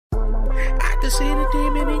see the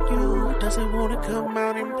demon in you, doesn't want to come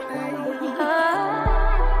out and play.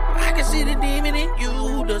 I can see the demon in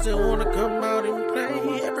you, doesn't want to come out and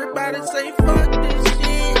play. Everybody say fuck this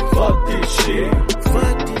shit. Fuck this shit.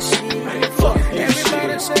 Fuck this shit. Hey, fuck this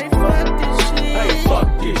Everybody shit. say fuck this shit. Hey, fuck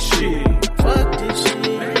this shit. Fuck this shit.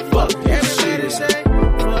 Hey, fuck this Everybody shit. say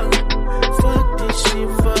fuck this shit.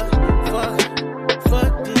 Fuck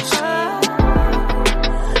this shit.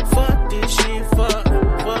 Fuck this shit.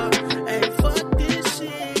 Hey, fuck this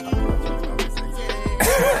shit.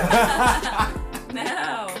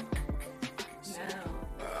 No.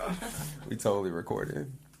 We totally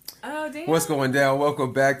recorded. Oh, damn. What's going down?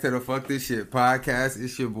 Welcome back to the Fuck This Shit podcast.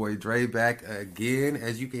 It's your boy Dre back again.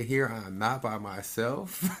 As you can hear, I'm not by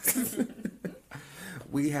myself.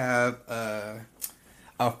 We have a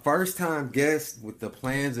first-time guest with the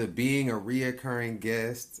plans of being a reoccurring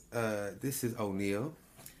guest. This is O'Neal.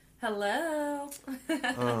 Hello.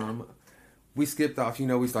 We skipped off. You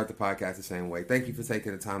know, we start the podcast the same way. Thank you for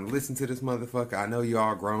taking the time to listen to this motherfucker. I know you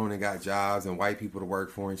all grown and got jobs and white people to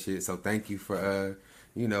work for and shit. So thank you for,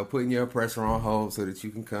 putting your pressure on hold so that you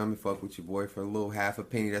can come and fuck with your boy for a little half a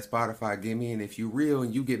penny that Spotify give me. And if you real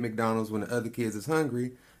and you get McDonald's when the other kids is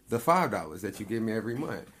hungry, the $5 that you give me every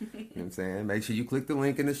month. You know what I'm saying? Make sure you click the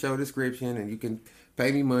link in the show description and you can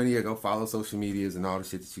pay me money or go follow social medias and all the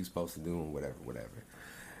shit that you're supposed to do and whatever.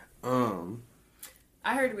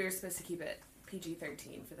 I heard we were supposed to keep it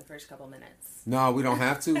PG-13 for the first couple minutes. No, we don't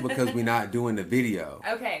have to because we're not doing the video.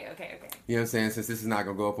 Okay. You know what I'm saying? Since this is not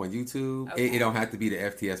going to go up on YouTube, Okay. it don't have to be the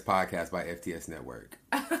FTS podcast by FTS Network.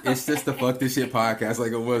 It's just the Fuck This Shit podcast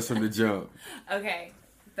like it was from the jump. Okay.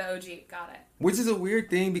 The OG. Got it. Which is a weird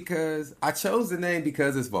thing because I chose the name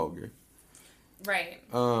because it's vulgar. Right.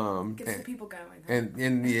 Gets and- the people going. Huh?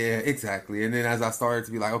 And yeah, exactly. And then as I started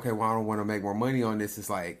to be like, okay, well, I don't want to make more money on this. It's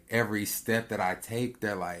like every step that I take,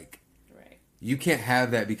 they're like, Right. you can't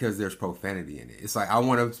have that because there's profanity in it. It's like, I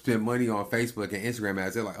want to spend money on Facebook and Instagram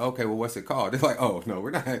ads. They're like, okay, well, what's it called? They're like, oh, no, we're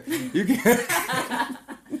not. You can't.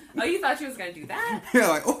 Oh, you thought you was going to do that? Yeah,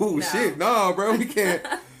 like, oh, No. shit. No, bro, we can't.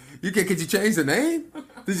 Could you change the name?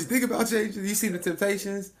 Did you think about changing? You see the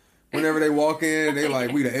Temptations? Whenever they walk in, they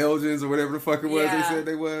like, we the Elgins or whatever the fuck it was Yeah. they said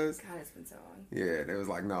they was. God, it's been so long. Yeah, they was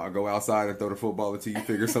like, no, go outside and throw the football until you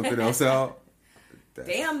figure something else out.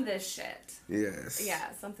 Damn this shit. Yes.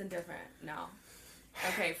 Yeah, something different. No.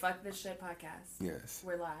 Okay, fuck this shit podcast. Yes.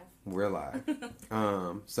 We're live. We're live.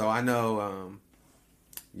 So I know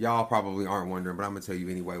y'all probably aren't wondering, but I'm going to tell you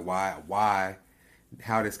anyway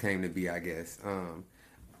how this came to be, I guess.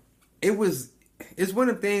 It's one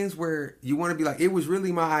of the things where you want to be like, it was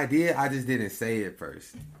really my idea. I just didn't say it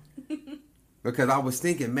first. Because I was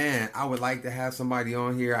thinking, man, I would like to have somebody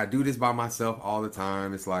on here. I do this by myself all the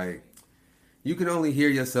time. It's like, you can only hear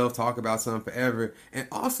yourself talk about something forever. And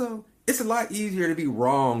also, it's a lot easier to be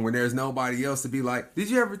wrong when there's nobody else to be like, did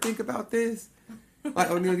you ever think about this? Like,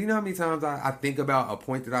 O'Neal, you know how many times I think about a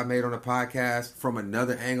point that I made on a podcast from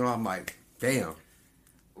another angle? I'm like, damn.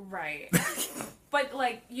 Right. But,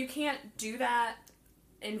 like, you can't do that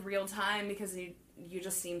in real time because you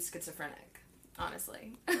just seem schizophrenic,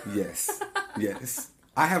 honestly. Yes.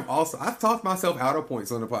 I've talked myself out of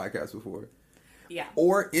points on the podcast before. Yeah.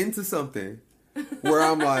 Or into something where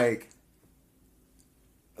I'm like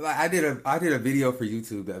I did a video for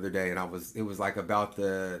YouTube the other day, and it was like about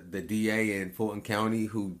the DA in Fulton County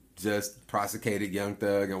who just prosecuted Young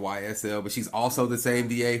Thug and YSL, but she's also the same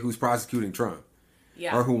DA who's prosecuting Trump.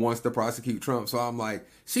 Yeah. Or who wants to prosecute Trump. So I'm like,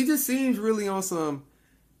 she just seems really on some,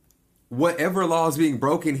 whatever law is being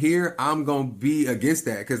broken here, I'm going to be against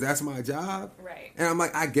that because that's my job. Right. And I'm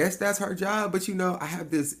like, I guess that's her job. But, I have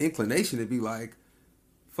this inclination to be like,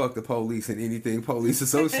 fuck the police and anything police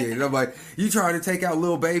associated. I'm like, you trying to take out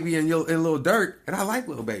Lil Baby and Lil Durk. And I like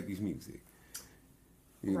Lil Baby's music.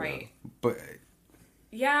 Right. But...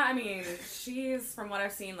 Yeah, I mean, she's, from what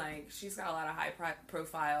I've seen, like, she's got a lot of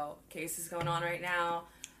high-profile cases going on right now.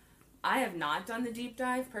 I have not done the deep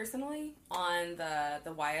dive, personally, on the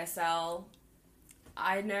YSL.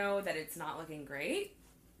 I know that it's not looking great.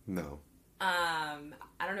 No. I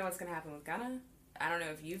don't know what's going to happen with Gunna. I don't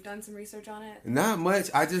know if you've done some research on it. Not much.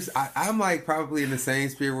 I'm like probably in the same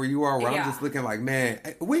spirit where you are, where Yeah. I'm just looking like, man,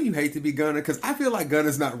 wouldn't you hate to be Gunna? Because I feel like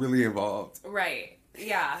Gunna's not really involved. Right.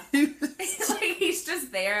 Yeah. Like, he's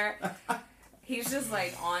just there. He's just,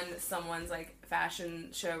 like, on someone's, like,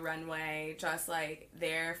 fashion show runway, just, like,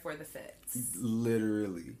 there for the fits.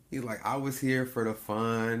 Literally. He's like, I was here for the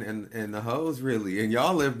fun and the hoes, really. And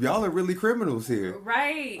y'all are really criminals here.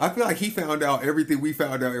 Right. I feel like he found out everything we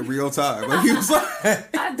found out in real time. Like, he was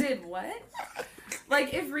like... I did what?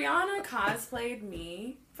 Like, if Rihanna cosplayed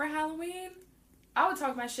me for Halloween, I would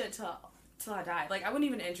talk my shit to till I died. Like, I wouldn't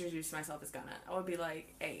even introduce myself as Gunna. I would be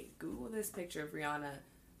like, hey, Google this picture of Rihanna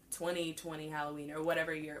 2020 Halloween or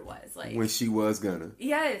whatever year it was. Like, when she was Gunna.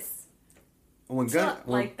 yes. When Gunna,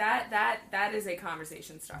 Like, that is a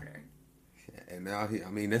conversation starter. and now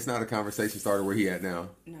that's not a conversation starter where he at now.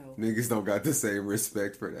 No. Niggas don't got the same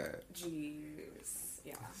respect for that. Jeez.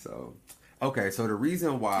 Yeah. So, okay, so the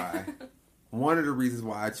reason why, one of the reasons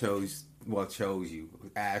why I chose you,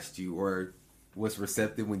 asked you, or was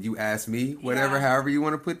receptive when you asked me, whatever, however you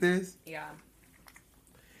want to put this. Yeah.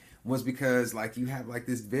 Was because, like, you have, like,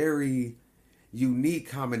 this very unique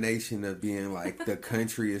combination of being, like, the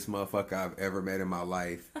countryest motherfucker I've ever met in my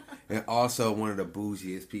life, and also one of the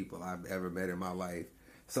bougiest people I've ever met in my life.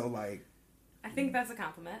 So, like, I think that's a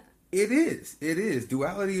compliment. It is.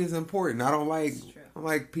 Duality is important. I don't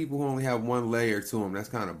like people who only have one layer to them. That's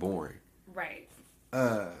kind of boring. Right.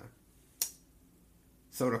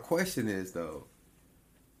 So the question is, though,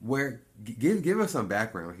 give us some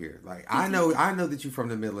background here. Like, I know that you're from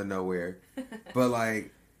the middle of nowhere, but,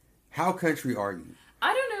 like, how country are you?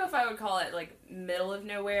 I don't know if I would call it, like, middle of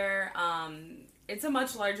nowhere. It's a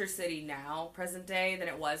much larger city now, present day, than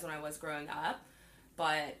it was when I was growing up.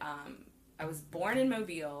 But I was born in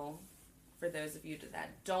Mobile. For those of you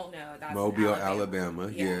that don't know, that's Mobile, Alabama.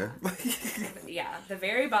 Yeah. Yeah, the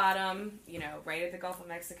very bottom, right at the Gulf of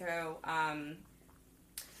Mexico.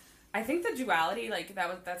 I think the duality, like,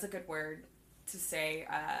 that's a good word to say.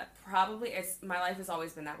 Probably, my life has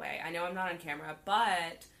always been that way. I know I'm not on camera,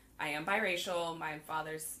 but I am biracial. My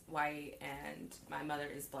father's white and my mother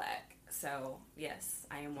is black. So, yes,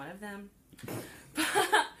 I am one of them.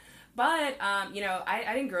 But I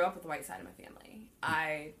didn't grow up with the white side of my family.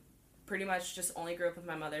 I pretty much just only grew up with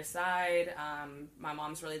my mother's side. My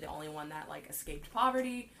mom's really the only one that, like, escaped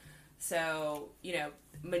poverty. So,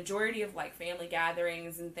 majority of, like, family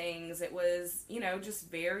gatherings and things, it was, just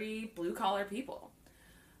very blue-collar people.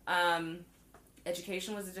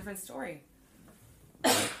 Education was a different story.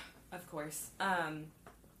 Of course.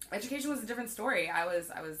 Education was a different story. I was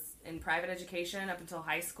in private education up until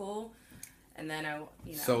high school. And then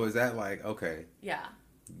So is that like, okay. Yeah.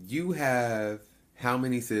 You have how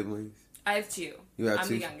many siblings? I have two. You have I'm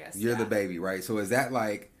two. the youngest. You're the baby, right? So is that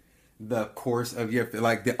like the course of your,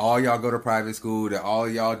 like, did all y'all go to private school? Did all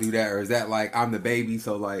y'all do that? Or is that like, I'm the baby,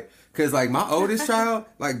 so like, because like my oldest child,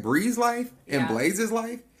 like Bree's life and Blaze's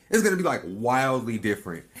life, is going to be like wildly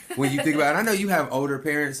different when you think about it. I know you have older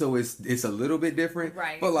parents, so it's a little bit different.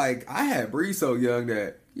 Right. But like, I had Bree so young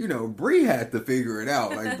that, Bree had to figure it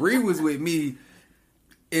out. Like, Bree was with me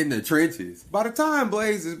in the trenches. By the time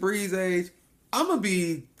Blaze is Bree's age, I'm going to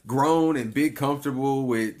be grown and big comfortable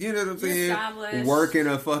with, you know what I'm saying? Established. Working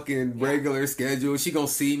a fucking regular schedule. She going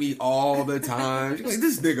to see me all the time. She's like,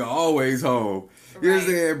 this nigga always home. You know what I'm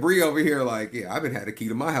saying? Bree over here like, yeah, I've been had a key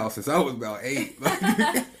to my house since I was about 8.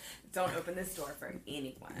 Don't open this door for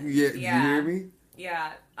anyone. Yeah. You hear me?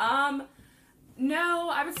 Yeah. No,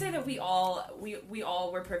 I would say that we all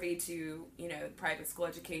were privy to, private school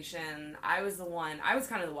education. I was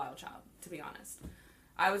kind of the wild child, to be honest.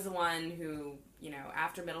 I was the one who,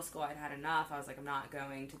 after middle school I'd had enough. I was like, I'm not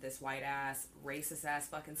going to this white ass, racist ass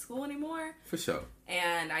fucking school anymore. For sure.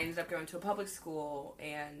 And I ended up going to a public school,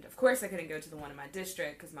 and of course I couldn't go to the one in my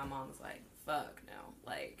district because my mom was like, fuck no.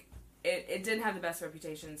 Like, it didn't have the best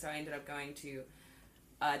reputation, so I ended up going to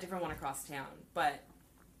a different one across town. But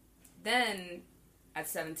then, at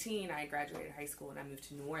 17, I graduated high school and I moved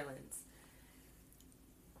to New Orleans.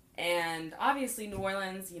 And obviously New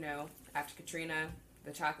Orleans, after Katrina,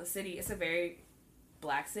 the Chocolate City, it's a very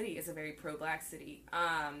black city. It's a very pro-black city.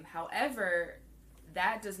 However,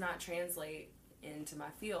 that does not translate into my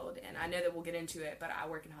field. And I know that we'll get into it, but I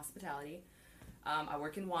work in hospitality. I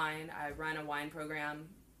work in wine. I run a wine program.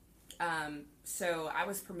 So I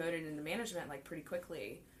was promoted into management, like, pretty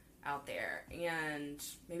quickly out there. And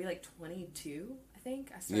maybe, like, 22, I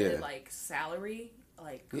think. I started, like, salary.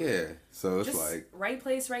 Like, yeah. So it's just like right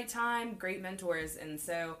place, right time, great mentors. And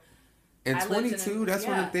so... And 22, that's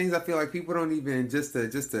one of the things I feel like people don't even, just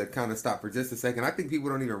to kind of stop for just a second, I think people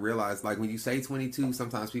don't even realize, like, when you say 22,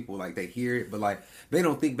 sometimes people, like, they hear it, but, like, they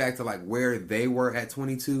don't think back to, like, where they were at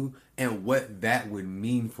 22 and what that would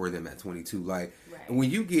mean for them at 22. Like,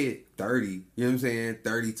 when you get 30, you know what I'm saying,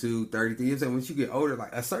 32, 33, you know what I'm saying, once you get older,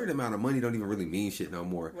 like, a certain amount of money don't even really mean shit no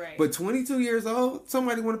more. Right. But 22 years old,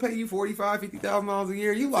 somebody want to pay you $45,000, $50,000 a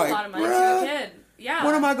year, you it's like, a lot of money to a kid. Yeah.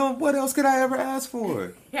 What else could I ever ask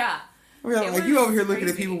for? Yeah. Like, you over here looking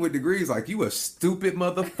at people with degrees like, you a stupid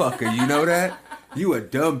motherfucker, you know that? You a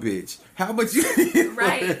dumb bitch. How much you...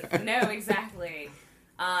 Right. No, exactly.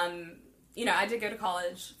 you know, I did go to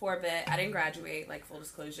college for a bit. I didn't graduate, like, full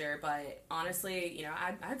disclosure, but honestly, you know,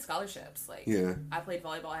 I had scholarships. Like, Yeah. I played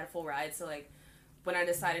volleyball, I had a full ride, so, like, when I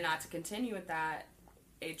decided not to continue with that,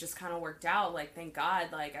 it just kind of worked out. Like, thank God,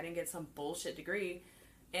 like, I didn't get some bullshit degree.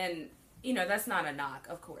 And, you know, that's not a knock,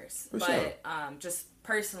 of course. For but sure. just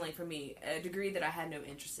personally for me, a degree that I had no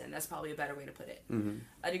interest in, that's probably a better way to put it. Mm-hmm.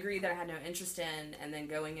 A degree that I had no interest in, and then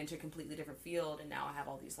going into a completely different field, and now I have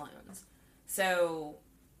all these loans. So,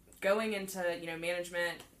 going into, you know,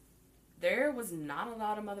 management, there was not a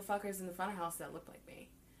lot of motherfuckers in the front of house that looked like me.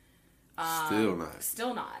 Still not.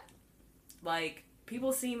 Still not. Like,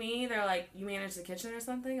 people see me, they're like, you manage the kitchen or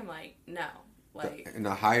something? I'm like, no. Like, And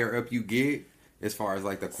the higher up you get, as far as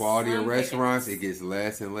like the quality of Slim restaurants, pickings. it gets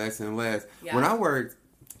less and less and less. Yeah. When I worked,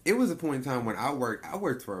 it was a point in time when I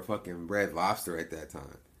worked for a fucking Red Lobster at that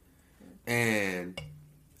time. And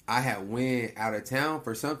I had went out of town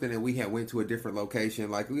for something, and we had went to a different location.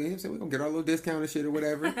 Like, we said, we're going to get our little discount and shit or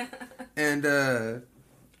whatever. And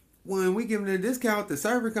when we give him the discount, the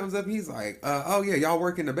server comes up, he's like, oh yeah, y'all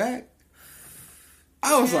work in the back?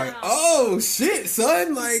 I was like, oh shit,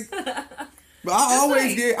 son. Like, but I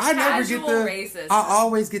always like I never get the racist. I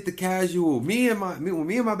always get the casual. When me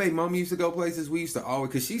and my baby mama used to go places, we used to always,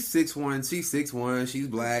 because she's 6'1", she's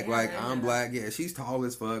black, Yeah, like I I'm know. black, yeah, she's tall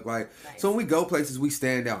as fuck, like Nice. so when we go places, we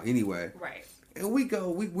stand out anyway. right. And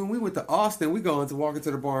when we went to Austin, we go into walk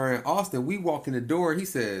into the bar in Austin, we walk in the door, he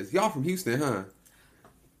says, y'all from Houston, huh?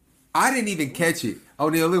 I didn't even catch it.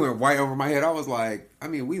 O'Neal, it went right over my head. I was like, I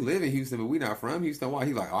mean, we live in Houston, but we not from Houston. Why?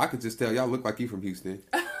 He like, oh, I could just tell y'all look like you from Houston.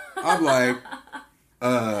 I'm like,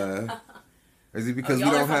 is it because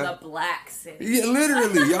y'all we are don't from have... the black city. Yeah,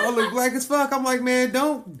 literally, y'all look black as fuck. I'm like, man,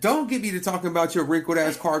 don't get me to talking about your wrinkled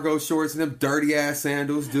ass cargo shorts and them dirty ass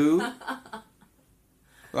sandals, dude.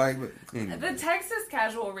 Like, The Texas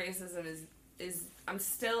casual racism is I'm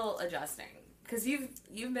still adjusting. Because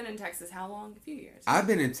you've been in Texas how long? A few years. I've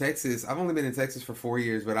been in Texas. I've only been in Texas for 4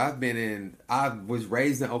 years, but I was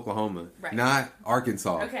raised in Oklahoma, Right. not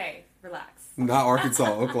Arkansas. Okay, relax. Not Arkansas,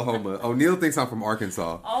 Oklahoma. O'Neal thinks I'm from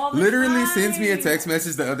Arkansas. All the Literally time. sends me a text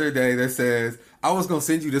message the other day that says, I was going to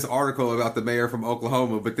send you this article about the mayor from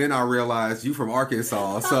Oklahoma, but then I realized you from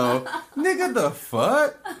Arkansas. So, nigga, the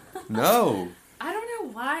fuck? No. I don't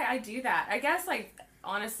know why I do that. I guess, like,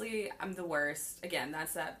 honestly, I'm the worst. Again,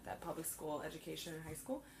 that's that public school education in high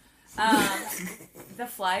school. The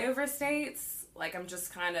flyover states, like, I'm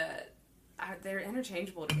just kind of, they're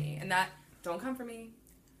interchangeable to me. And that, don't come for me.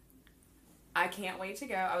 I can't wait to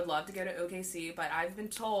go. I would love to go to OKC, but I've been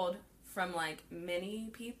told from, like, many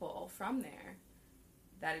people from there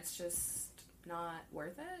that it's just not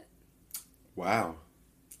worth it. Wow.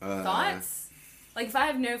 Thoughts? Like, if I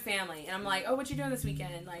have no family, and I'm like, oh, what you doing this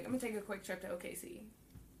weekend? Like, I'm going to take a quick trip to OKC.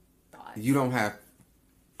 Thoughts? You don't have...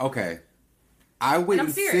 Okay. I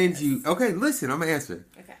wouldn't serious. send you... Okay, listen, I'm going to answer.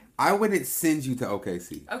 Okay. I wouldn't send you to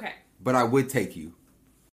OKC, Okay. but I would take you.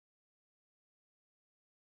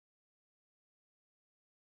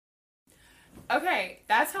 Okay,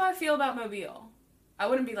 that's how I feel about Mobile. I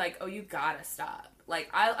wouldn't be like, oh, you gotta stop. Like,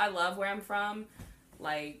 I love where I'm from.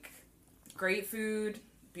 Like, great food,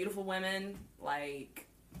 beautiful women. Like,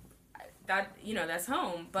 that, you know, that's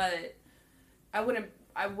home. But I wouldn't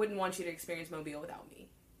want you to experience Mobile without me.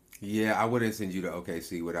 Yeah, I wouldn't send you to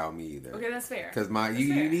OKC without me either. Okay, that's fair. Because That's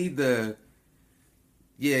you fair. need the...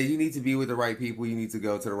 Yeah, you need to be with the right people. You need to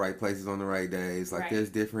go to the right places on the right days. Like, Right. there's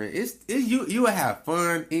different... You would have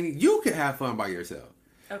fun. You could have fun by yourself.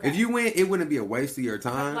 Okay. If you went, it wouldn't be a waste of your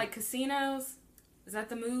time. Like casinos? Is that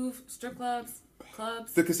the move? Strip clubs?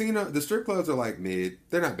 Clubs? The strip clubs are like mid.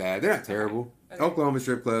 They're not bad. They're not terrible. Okay. Oklahoma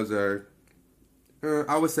strip clubs are,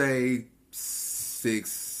 I would say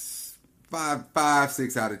 5,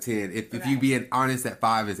 6 out of 10. If Okay. you being honest, that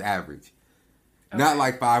 5 is average. Okay. Not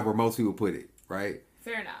like 5 where most people put it, right?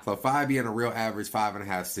 Fair enough. So 5 being a real average,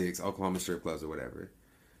 5.5, 6, Oklahoma strip clubs or whatever.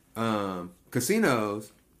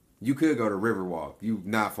 Casinos, you could go to Riverwalk. You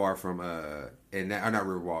not far from not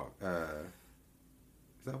Riverwalk.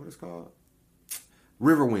 Is that what it's called?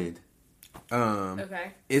 Riverwind.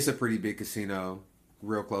 Okay. It's a pretty big casino,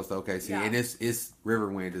 real close to OKC, Yeah. and it's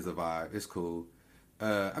Riverwind is a vibe. It's cool.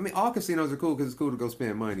 I mean, all casinos are cool because it's cool to go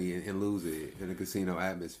spend money and lose it in a casino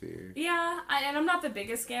atmosphere. Yeah, and I'm not the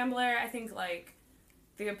biggest gambler. I think, like,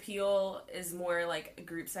 the appeal is more like a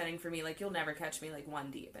group setting for me. Like, you'll never catch me, like,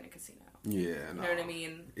 one deep in a casino. Yeah, You know what I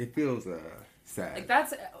mean? It feels sad. Like,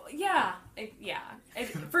 that's, yeah.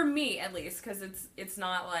 For me, at least, because it's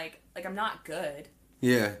not like, I'm not good.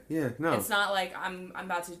 Yeah, no. It's not like I'm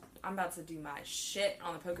about to do my shit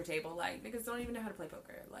on the poker table. Like, niggas don't even know how to play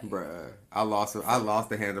poker. Like, Bruh, I lost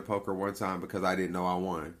a hand of poker one time because I didn't know I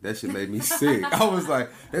won. That shit made me sick. I was like,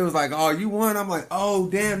 it was like, oh, you won? I'm like, oh,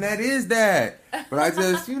 damn, that is that. But I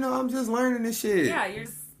just, I'm just learning this shit. Yeah, you're.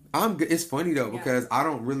 It's funny though because I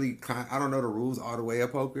don't know the rules all the way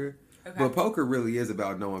of poker. Okay. But poker really is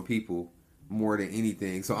about knowing people more than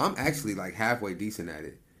anything. So I'm actually like halfway decent at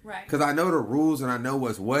it. Right. Because I know the rules and I know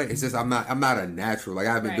what's what. It's just I'm not a natural. Like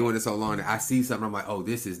I've been Right. doing it so long that I see something. I'm like, oh,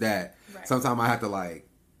 this is that. Right. Sometimes I have to like,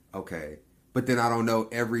 okay. But then I don't know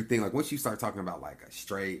everything. Like once you start talking about like a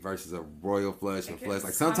straight versus a royal flush and flush,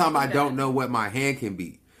 like sometimes I don't know what my hand can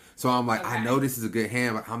beat. So I'm like, I know this is a good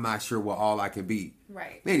hand, but I'm not sure what all I can beat.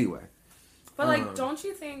 Right. Anyway. But like, don't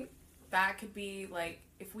you think that could be like,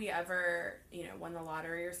 if we ever, won the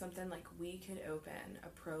lottery or something, like we could open a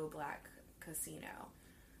pro-black casino.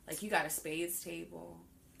 Like you got a spades table.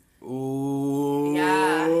 Ooh.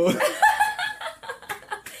 Yeah.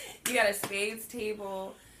 You got a spades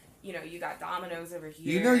table. You got dominoes over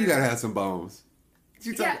here. You gotta have some bones.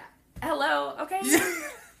 Yeah. Hello. Okay. Yeah.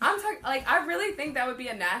 I'm talking, like, I really think that would be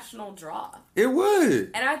a national draw. It would.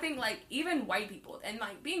 And I think, like, even white people, and,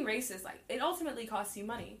 like, being racist, like, it ultimately costs you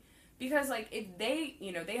money. Because, like, if they,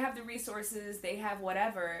 they have the resources, they have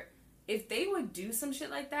whatever, if they would do some shit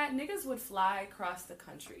like that, niggas would fly across the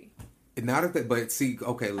country. Not if that, but see,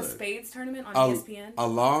 okay, look. A spades tournament on ESPN? A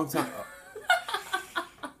long time.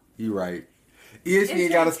 You right. ESPN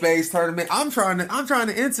got a spades tournament. I'm trying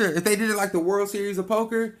to enter. If they did it like the World Series of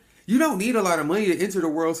Poker, you don't need a lot of money to enter the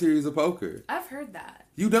World Series of Poker. I've heard that.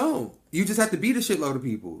 You don't. You just have to beat a shitload of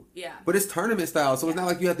people. Yeah. But it's tournament style, so it's not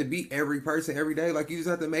like you have to beat every person every day. Like, you just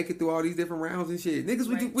have to make it through all these different rounds and shit.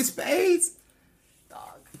 Niggas with spades?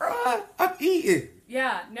 Dog. Bruh, I'm eating.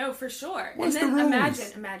 Yeah, no, for sure. What's and then the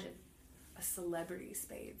rules? imagine a celebrity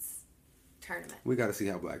spades tournament. We got to see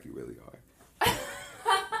how black you really are.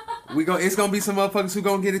 It's gonna be some motherfuckers who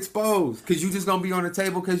gonna get exposed because you just gonna be on the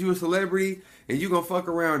table because you a celebrity and you gonna fuck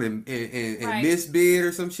around and Right. misbid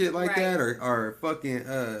or some shit like Right. that or fucking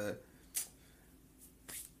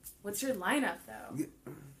What's your lineup though?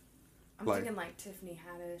 I'm Like- thinking like Tiffany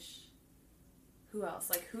Haddish. Who else?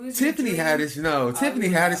 Like who's Tiffany your dream? Haddish. No, Tiffany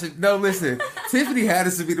yeah. Haddish. No, listen, Tiffany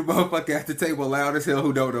Haddish would be the motherfucker at the table loud as hell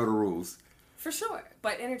who don't know the rules. For sure,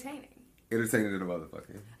 but entertaining. Entertaining the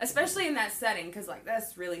motherfucker. Especially in that setting, because like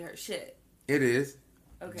that's really her shit. It is.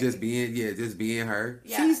 Okay. Just being her.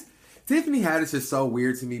 Yeah. Tiffany Haddish is so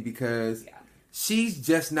weird to me because she's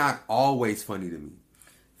just not always funny to me.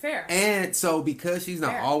 Fair. And so because she's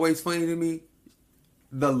not Fair. always funny to me,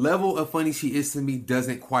 the level of funny she is to me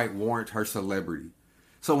doesn't quite warrant her celebrity.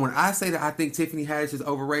 So when I say that I think Tiffany Haddish is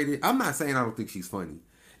overrated, I'm not saying I don't think she's funny.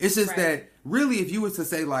 It's just that really if you were to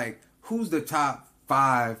say like who's the top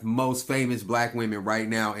 5 most famous black women right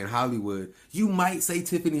now in Hollywood, you might say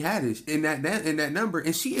Tiffany Haddish in that number,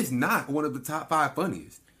 and she is not one of the top 5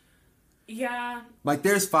 funniest. Yeah. Like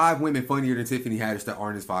there's 5 women funnier than Tiffany Haddish that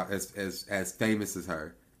aren't as famous as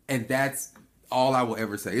her, and that's all I will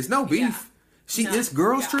ever say. It's no beef. Yeah. She No. is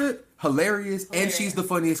Girls Yeah. Trip hilarious, and she's the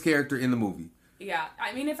funniest character in the movie. Yeah.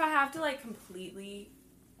 I mean, if I have to like completely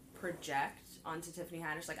project onto Tiffany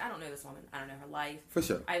Haddish, like I don't know this woman. I don't know her life. For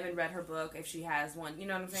sure. I haven't read her book if she has one. You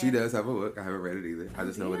know what I'm saying? She does have a book. I haven't read it either. I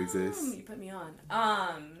just know it Damn, exists. You put me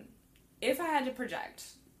on. If I had to project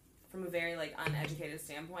from a very like uneducated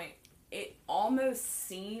standpoint, it almost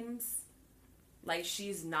seems like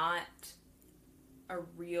she's not a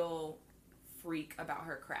real freak about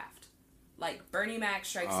her craft. Like Bernie Mac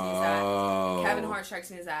strikes me as that. Kevin Hart strikes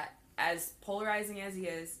me as that. As polarizing as he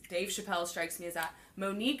is, Dave Chappelle strikes me as that.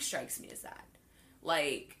 Monique strikes me as that.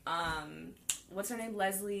 Like, what's her name?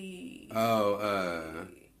 Leslie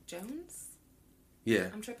Jones? Yeah.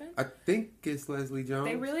 I'm tripping? I think it's Leslie Jones.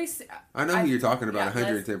 They really... I know who you're talking about, yeah,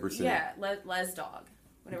 110%. Yeah, Les Dog.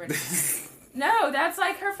 Whatever it is. No, that's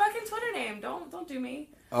like her fucking Twitter name. Don't do me.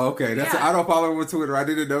 Okay, Yeah. I don't follow her on Twitter. I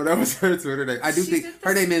didn't know that was her Twitter name. I do She think did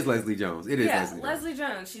her this- name is Leslie Jones. It is Leslie. Leslie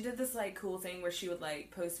Jones. She did this like cool thing where she would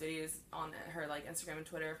like post videos on her like Instagram and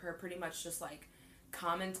Twitter of her pretty much just like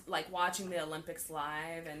watching the Olympics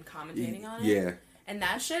live and commentating on it. Yeah. And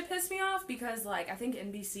that shit pissed me off because like I think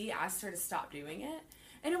NBC asked her to stop doing it.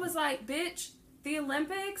 And it was like, bitch, the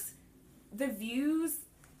Olympics, the views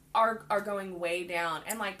are going way down,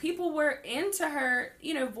 and like people were into her,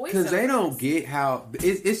 voiceovers. Because they don't get how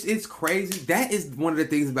it's crazy. That is one of the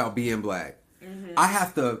things about being black. Mm-hmm. I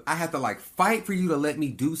have to like fight for you to let me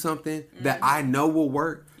do something that I know will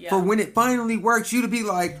work. Yeah. For when it finally works, you to be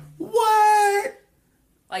like, what?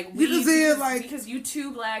 Like You just said, like- because you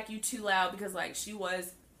too black, you too loud, because like she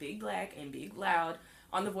was big black and big loud,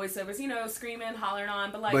 on the voiceovers, you know, screaming, hollering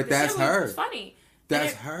on, but like, But the that's shit her. was funny.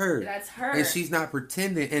 That's her. That's her. And she's not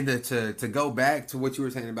pretending. And to go back to what you were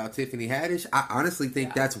saying about Tiffany Haddish, I honestly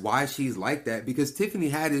think that's why she's like that. Because Tiffany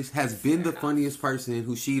Haddish has been the funniest person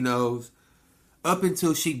who she knows up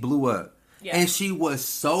until she blew up. Yeah. And she was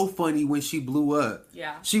so funny when she blew up.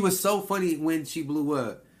 Yeah. She was so funny when she blew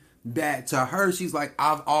up that to her, she's like,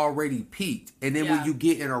 I've already peaked. And then when you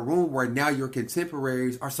get in a room where now your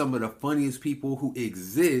contemporaries are some of the funniest people who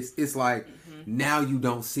exist, it's like, now you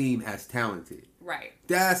don't seem as talented. Right.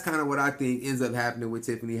 That's kind of what I think ends up happening with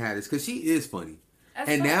Tiffany Haddish, because she is funny.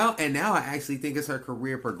 Now I actually think as her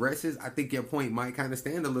career progresses, I think your point might kind of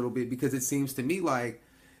stand a little bit, because it seems to me like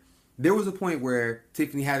there was a point where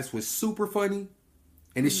Tiffany Haddish was super funny,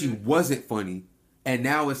 and then she wasn't funny, and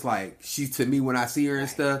now it's like to me when I see her and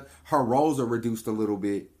stuff, her roles are reduced a little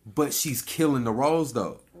bit, but she's killing the roles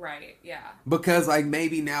though. Right. Yeah. Because like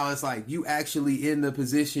maybe now it's like you actually in the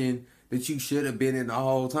position that you should have been in the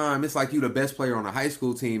whole time. It's like you the best player on a high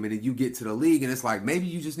school team, and then you get to the league, and it's like maybe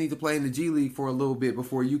you just need to play in the G League for a little bit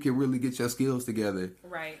before you can really get your skills together,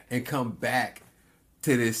 right? And come back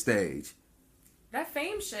to this stage. That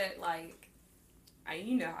fame shit, like,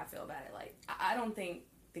 you know how I feel about it. Like, I don't think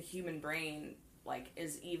the human brain like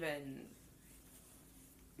is even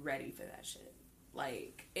ready for that shit.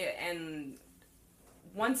 Like, and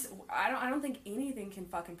once I don't think anything can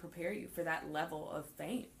fucking prepare you for that level of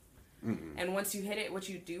fame. Mm-mm. And once you hit it, what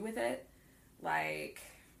you do with it, like,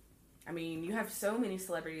 I mean, you have so many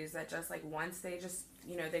celebrities that just, like, once they just,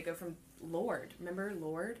 you know, they go from Lorde. Remember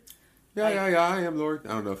Lorde? Yeah, like, I am Lorde. I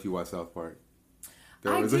don't know if you watch South Park.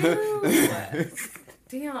 I do.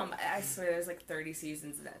 Damn, I swear there's, like, 30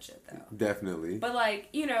 seasons of that shit, though. Definitely. But, like,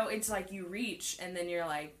 you know, it's like you reach, and then you're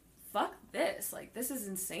like, fuck this. Like, this is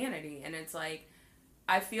insanity. And it's like,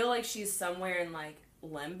 I feel like she's somewhere in, like,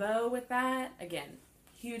 limbo with that. Again,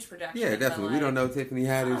 huge production. Yeah, definitely. Like, we don't know Tiffany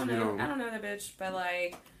Haddish. I don't know the bitch, but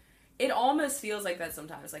like, it almost feels like that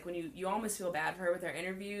sometimes. Like when you almost feel bad for her with her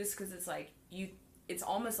interviews, because it's like it's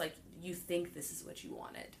almost like you think this is what you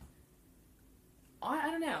wanted.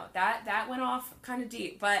 I don't know. That went off kind of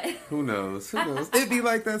deep, but who knows? It'd be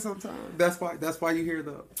like that sometimes. That's why you hear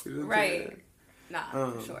the right.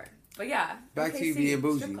 Nah, for sure. But yeah, back to you being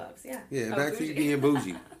bougie. Clubs, yeah. Back to you being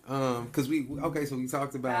bougie. Because so we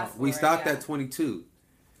talked about we stopped at 22.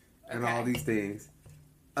 And all these things.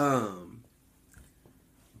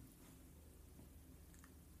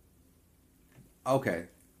 Okay.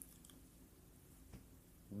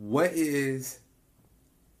 What is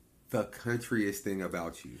the countryest thing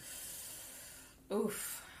about you?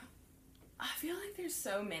 Oof. I feel like there's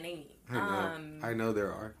so many. I know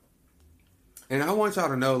there are. And I want y'all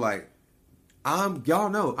to know, like, y'all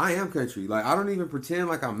know I am country. Like, I don't even pretend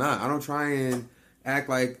like I'm not. I don't try and act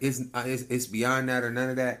like it's beyond that or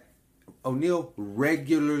none of that. O'Neal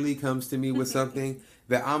regularly comes to me with something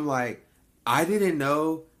that I'm like, I didn't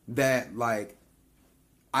know that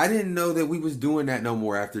we was doing that no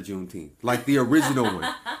more after Juneteenth. Like the original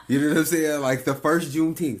one. You know what I'm saying? Like the first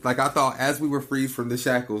Juneteenth. Like I thought as we were freed from the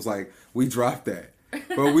shackles, like we dropped that.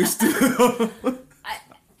 But we still...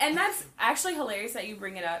 And that's actually hilarious that you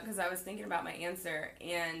bring it up, because I was thinking about my answer.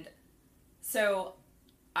 And so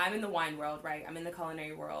I'm in the wine world, right? I'm in the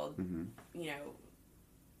culinary world. Mm-hmm. You know,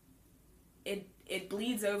 it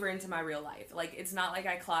bleeds over into my real life. Like, it's not like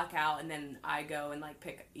I clock out and then I go and, like,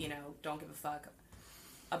 pick, you know, don't give a fuck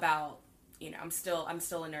about, you know, I'm still a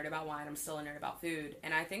nerd about wine. I'm still a nerd about food.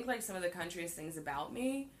 And I think, like, some of the countryest things about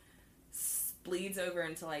me bleeds over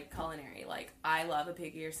into, like, culinary. Like, I love a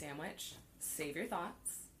pig ear sandwich. Save your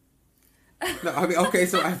thoughts. No, I mean, okay,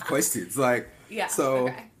 so I have questions. Like, yeah,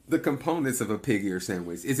 so the components of a pig ear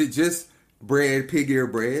sandwich, is it just bread, pig ear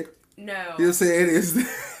bread? No. You know what I'm saying?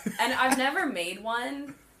 And I've never made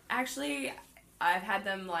one. Actually, I've had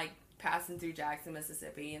them, like, passing through Jackson,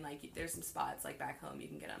 Mississippi, and, like, there's some spots, like, back home you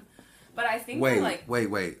can get them. But I think wait. A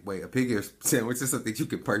pig ear sandwich is something you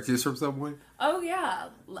can purchase from someone? Oh, yeah.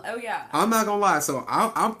 I'm not gonna lie. So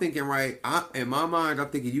I'm thinking, right, in my mind, I'm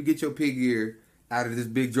thinking you get your pig ear out of this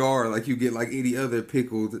big jar like you get like any other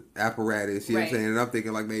pickled apparatus, you know what I'm saying? And I'm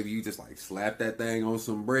thinking like maybe you just like slap that thing on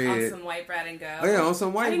some bread. On some white bread and go. Oh yeah, on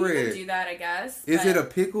some white bread. You can do that, I guess. Is it a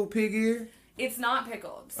pickled pig ear? It's not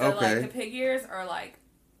pickled. So like the pig ears are like,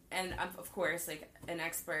 and of course like an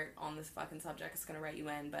expert on this fucking subject is gonna write you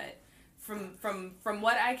in, but from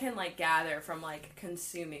what I can like gather from like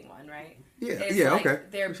consuming one, right? Yeah, like, okay.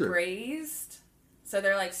 They're braised. So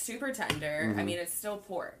they're like super tender. Mm-hmm. I mean, it's still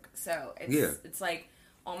pork. So it's like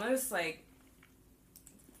almost like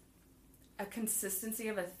a consistency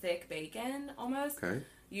of a thick bacon almost. Okay.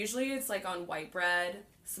 Usually it's like on white bread,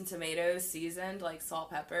 some tomatoes seasoned, like salt,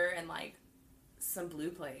 pepper, and like some Blue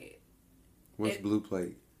Plate. What's Blue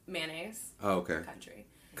Plate? Mayonnaise. Oh, okay.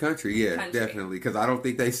 Country, yeah, Country. definitely. Because I don't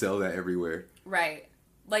think they sell that everywhere. Right.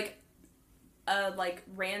 Like, a like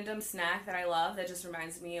random snack that I love that just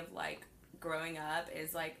reminds me of like growing up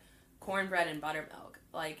is like cornbread and buttermilk.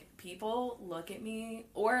 Like, people look at me,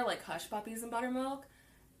 or like Hush Puppies and buttermilk,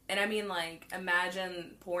 and I mean, like,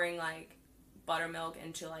 imagine pouring like buttermilk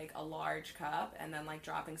into like a large cup and then like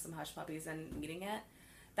dropping some Hush Puppies and eating it.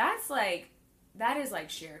 That is like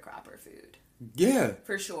sharecropper food. Yeah.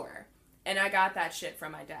 For sure. And I got that shit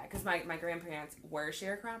from my dad, because my grandparents were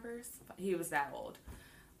sharecroppers. He was that old.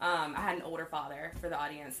 I had an older father, for the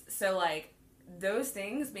audience. So, like, those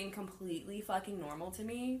things being completely fucking normal to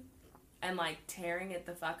me, and, like, tearing it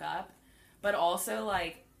the fuck up, but also,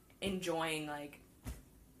 like, enjoying, like,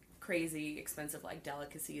 crazy expensive, like,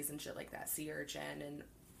 delicacies and shit like that. Sea urchin and,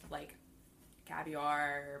 like,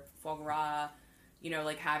 caviar, foie gras, you know,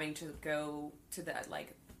 like, having to go to the,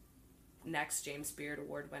 like, next James Beard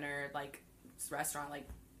Award winner, like, restaurant, like,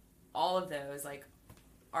 all of those, like,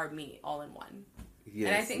 are meat all in one. Yes.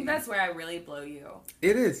 And I think that's where I really blow you.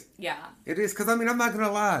 It is. Yeah. It is, because, I mean, I'm not going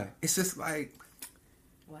to lie. It's just like...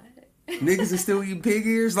 What? Niggas are still eating pig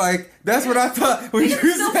ears? Like, that's what I thought when niggas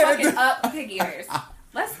you still said fucking up pig ears.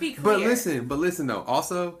 Let's be clear. But listen, though.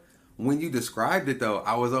 Also, when you described it, though,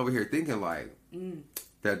 I was over here thinking, like...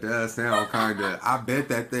 That does sound kind of... I bet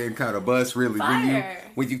that thing kind of busts, really,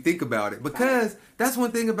 when you think about it. Because that's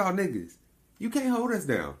one thing about niggas. You can't hold us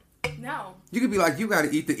down. No. You could be like, you got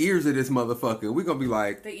to eat the ears of this motherfucker. We're going to be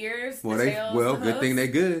like... The ears, well, the tails, well, the good hooves. thing they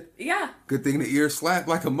good. Yeah. Good thing the ears slap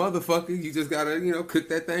like a motherfucker. You just got to, you know, cook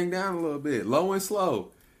that thing down a little bit. Low and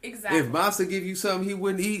slow. Exactly. If Masa give you something he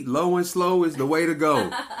wouldn't eat, low and slow is the way to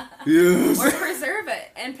go. Yes. Or preserve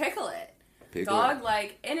it and pickle it. Pickle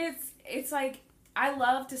like, and it's like... I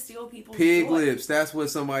love to steal people's pig joy. lips. That's what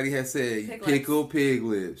somebody has said. Pig Pickle pig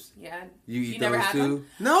lips. Yeah. You eat never those had too? one?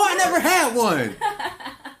 No, I never had one.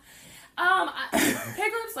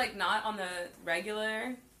 Pig lips, like, not on the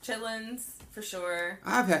regular chitlins, for sure.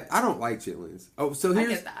 I don't like chitlins. Oh, so here's I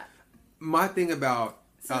get that. my thing about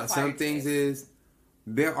some acquired things taste. is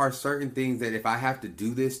there are certain things that if I have to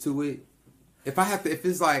do this to it, if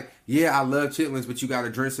it's like, yeah, I love chitlins, but you got to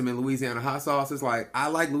drench them in Louisiana hot sauce, it's like, I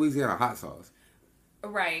like Louisiana hot sauce.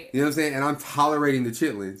 Right. You know what I'm saying? And I'm tolerating the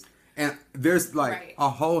chitlins. And there's like a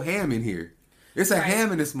whole ham in here. It's a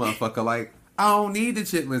ham in this motherfucker. Like, I don't need the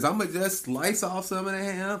chitlins. I'm going to just slice off some of the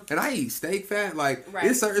ham. And I eat steak fat. Like,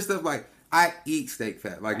 it's certain stuff like, I eat steak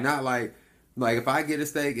fat. Like, not like if I get a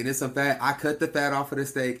steak and it's some fat, I cut the fat off of the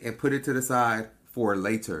steak and put it to the side for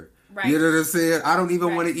later. Right. You know what I'm saying? I don't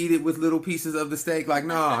even want to eat it with little pieces of the steak. Like,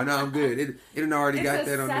 no, I'm good. It already got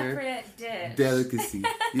that on there. It's a separate dish. Delicacy.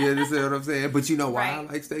 You understand what I'm saying? But you know why I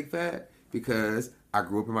like steak fat? Because I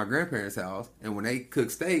grew up in my grandparents' house, and when they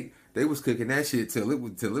cooked steak, they was cooking that shit till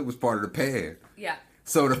it was part of the pan. Yeah.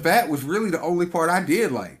 So the fat was really the only part I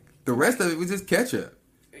did like. The rest of it was just ketchup.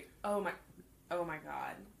 Oh my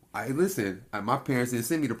God. My parents didn't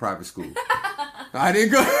send me to private school. I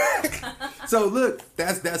didn't go. So look,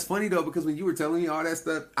 that's funny though, because when you were telling me all that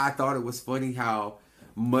stuff, I thought it was funny how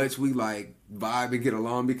much we like vibe and get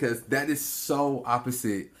along, because that is so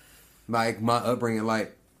opposite like my upbringing.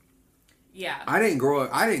 Like, yeah, I didn't grow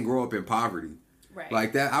up in poverty. Right.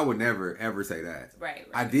 Like that, I would never ever say that. Right.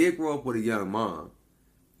 I did grow up with a young mom.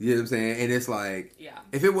 You know what I'm saying? And it's like,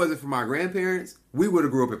 if it wasn't for my grandparents, we would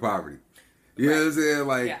have grew up in poverty. You know what I'm saying?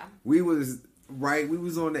 Like, we was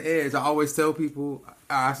on the edge. I always tell people,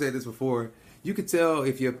 I said this before, you could tell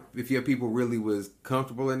if your people really was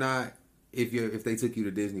comfortable or not if they took you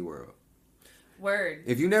to Disney World. Word.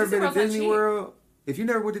 If you never been to Disney World, if you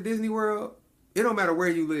never went to Disney World, it don't matter where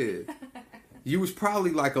you live. You was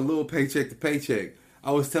probably like a little paycheck to paycheck.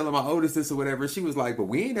 I was telling my oldest sister or whatever, and she was like, but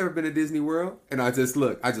we ain't never been to Disney World. And I just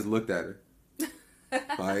looked at her.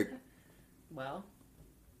 Like, well,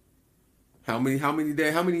 how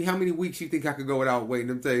many weeks you think I could go without waiting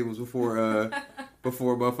them tables before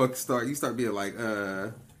motherfuckers start? You start being like,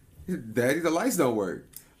 Daddy, the lights don't work.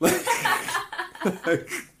 Like,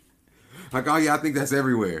 oh yeah, I think that's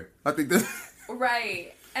everywhere. I think that's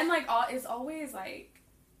right. And like, it's always like,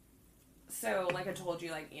 so like I told you,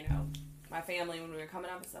 like, you know, my family when we were coming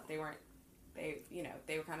up and stuff, they were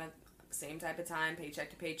kind of same type of time, paycheck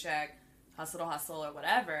to paycheck, hustle to hustle or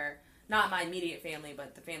whatever. Not my immediate family,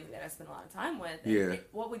 but the family that I spent a lot of time with. And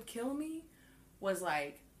what would kill me was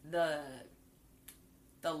like the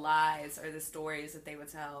lies or the stories that they would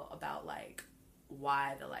tell about like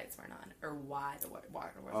why the lights weren't on or why the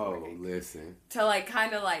water wasn't working. listen. To like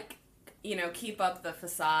kind of like you know, keep up the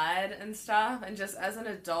facade and stuff. And just as an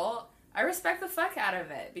adult, I respect the fuck out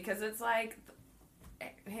of it because it's like,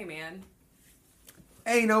 hey man,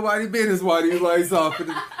 ain't nobody business why these lights off.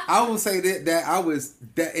 I will say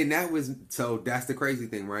so that's the crazy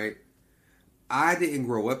thing, right? I didn't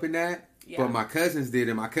grow up in that, but my cousins did,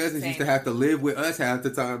 and my cousins used to have to live with us half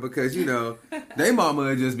the time because, you know, they mama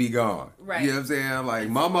would just be gone. Right. You know what I'm saying? Like,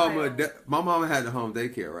 my mama had the home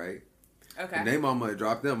daycare, right? Okay. And they mama would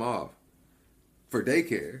drop them off for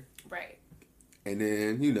daycare. Right. And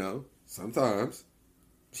then, you know, sometimes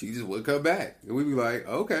she just would come back. And we'd be like,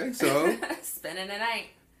 okay, so. Spending the night.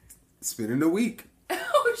 Spending the week.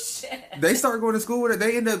 Oh, shit. They start going to school with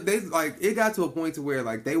it. It got to a point to where,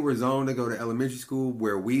 like, they were zoned to go to elementary school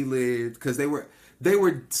where we lived. Because they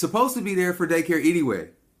were supposed to be there for daycare anyway.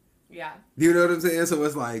 Yeah. You know what I'm saying? So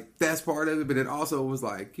it's like, that's part of it. But it also was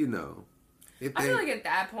like, you know. I feel like at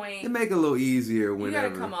that point. It make it a little easier whenever.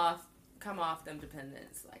 You gotta come off them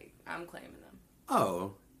dependents. Like, I'm claiming them.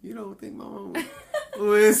 Oh. You don't think my mama...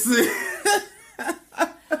 Listen...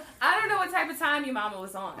 I don't know what type of time your mama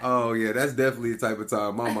was on. Oh, yeah, that's definitely the type of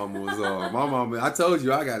time my mama was on. My mama, I told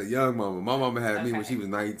you I got a young mama. My mama had me when she was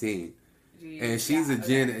 19. Jeez, and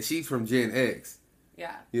she's she's from Gen X.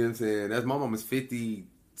 Yeah. You know what I'm saying? That's my mama's 50,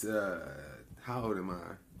 how old am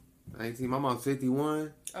I? 19? My mom's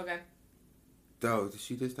 51. Okay. Oh, did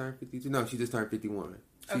she just turn 52? No, she just turned 51.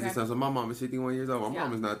 Okay. So my mom is 51 years old. My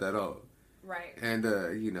mom is not that old. Right. And,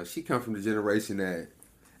 you know, she come from the generation that...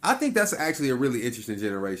 I think that's actually a really interesting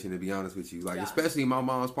generation, to be honest with you. Like, especially my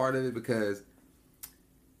mom's part of it, because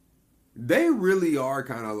they really are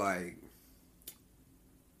kind of like...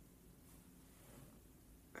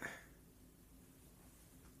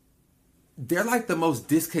 They're like the most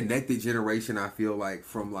disconnected generation, I feel like,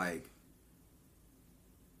 from, like,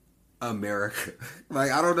 America. Like,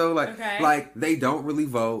 I don't know, like, they don't really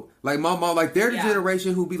vote. Like, my mom, like, they're the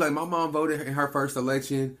generation who be like, my mom voted in her first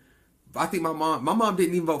election. I think my mom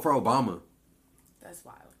didn't even vote for Obama. That's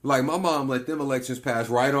wild. Like, my mom let them elections pass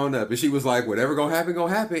right on up. And she was like, whatever gonna happen,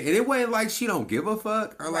 gonna happen. And it wasn't like she don't give a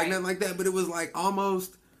fuck or like nothing like that. But it was like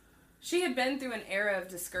almost... She had been through an era of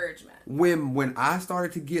discouragement. When I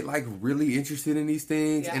started to get like really interested in these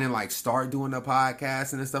things and then like start doing the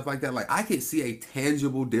podcast and stuff like that, like I could see a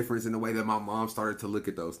tangible difference in the way that my mom started to look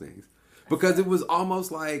at those things. Because it was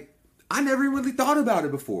almost like, I never really thought about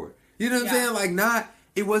it before. You know what I'm saying? Like not...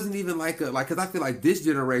 It wasn't even like because I feel like this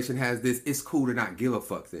generation has this it's cool to not give a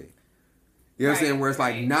fuck thing. You know what I'm saying? Where it's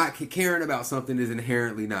like not caring about something is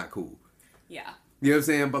inherently not cool. Yeah. You know what I'm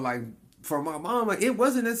saying? But like for my mama, it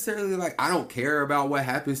wasn't necessarily like I don't care about what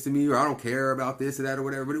happens to me or I don't care about this or that or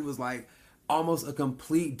whatever. But it was like almost a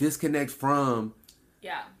complete disconnect from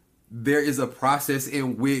there is a process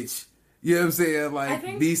in which, you know what I'm saying?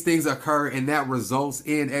 Like these things occur and that results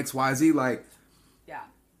in XYZ. Like,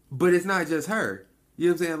 but it's not just her. You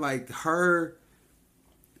know what I'm saying? Like, her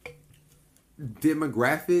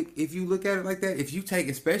demographic, if you look at it like that,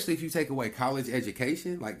 especially if you take away college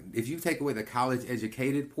education, like, if you take away the college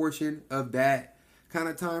educated portion of that kind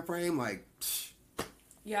of time frame, like, psh.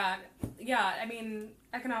 Yeah, I mean,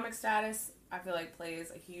 economic status, I feel like,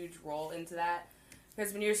 plays a huge role into that.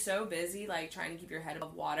 Because when you're so busy, like, trying to keep your head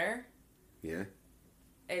above water,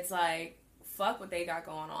 it's like, fuck what they got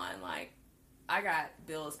going on. Like, I got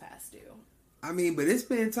bills past due. I mean, but it's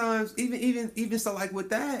been times, even so, like,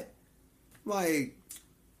 with that, like...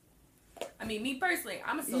 I mean, me personally,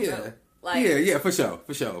 I'm a still yeah. Like, yeah, for sure.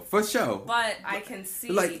 But I can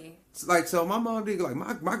see... Like, so my mom did, like,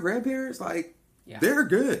 my grandparents, like, they're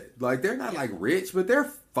good. Like, they're not, like, rich, but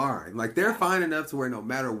they're fine. Like, they're fine enough to where no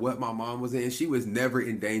matter what my mom was in, she was never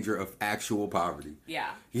in danger of actual poverty.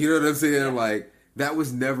 Yeah. You know what I'm saying? Yeah. Like... That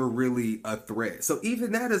was never really a threat. So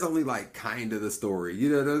even that is only like kind of the story. You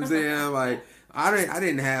know what I'm saying? Like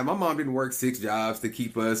my mom didn't work 6 jobs to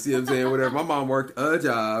keep us, you know what I'm saying? Whatever. My mom worked a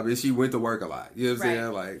job and she went to work a lot. You know what I'm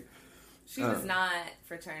saying? Like she was not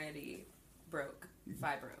fraternity broke.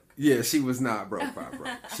 Yeah, she was not broke.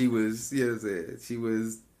 She was, you know what I'm saying? She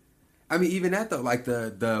was, I mean, even that though, like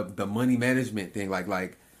the money management thing,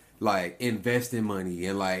 like investing money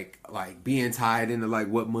and like being tied into like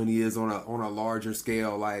what money is on a larger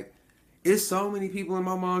scale. Like, it's so many people in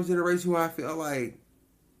my mom's generation who I feel like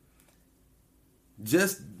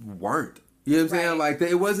just weren't. You know what I'm saying? Like,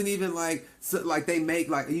 it wasn't even like they make,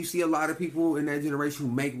 like, you see a lot of people in that generation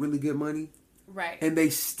who make really good money. Right. And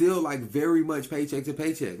they still like very much paycheck to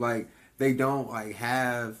paycheck. Like, they don't like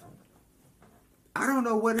have, I don't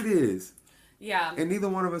know what it is. Yeah. And neither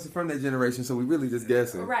one of us are from that generation, so we really just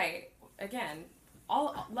guessing. Right. Again,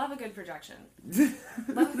 love a good projection.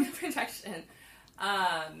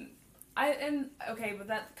 Okay, but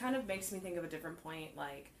that kind of makes me think of a different point.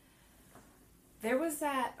 Like, there was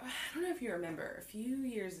that, I don't know if you remember, a few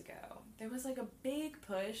years ago, there was like a big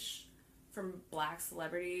push from black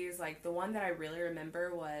celebrities. Like, the one that I really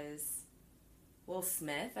remember was Will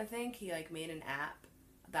Smith, I think. He like made an app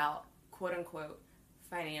about quote unquote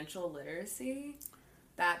financial literacy.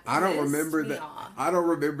 I don't remember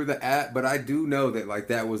the app, but I do know that like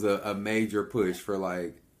that was a major push for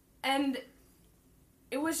like. And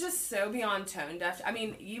it was just so beyond tone deaf. I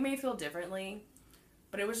mean, you may feel differently,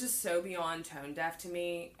 but it was just so beyond tone deaf to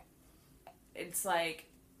me. It's like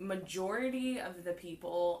majority of the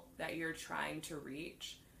people that you're trying to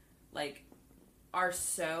reach, like, are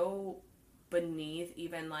so beneath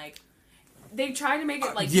even like. They try to make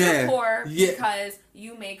it like you're poor because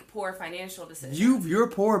you make poor financial decisions. You're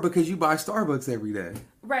poor because you buy Starbucks every day.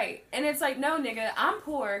 Right. And it's like, no, nigga, I'm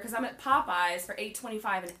poor because I'm at Popeyes for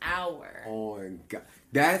 $8.25 an hour. Oh, my God.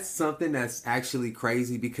 That's something that's actually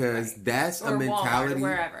crazy because that's or a mentality. Walmart or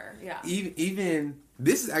wherever, yeah. Even,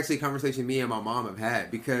 this is actually a conversation me and my mom have had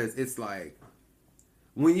because it's like,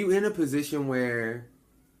 when you in a position where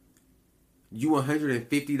you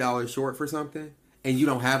 $150 short for something, and you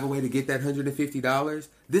don't have a way to get that $150,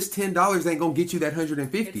 this $10 ain't gonna get you that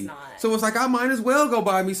 $150. It's not. So it's like, I might as well go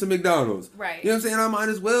buy me some McDonald's. Right. You know what I'm saying? I might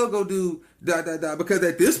as well go do because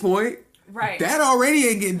at this point, right, that already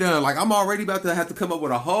ain't getting done. Like, I'm already about to have to come up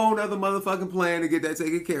with a whole nother motherfucking plan to get that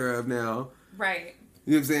taken care of now. Right.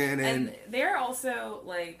 You know what I'm saying? And they're also,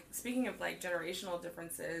 like, speaking of, like, generational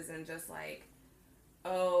differences and just, like,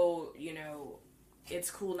 oh, you know,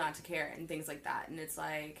 it's cool not to care and things like that. And it's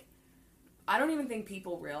like, I don't even think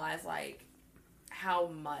people realize, like, how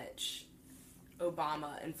much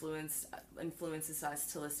Obama influences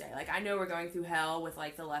us to this day. Like, I know we're going through hell with,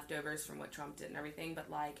 like, the leftovers from what Trump did and everything, but,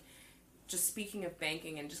 like, just speaking of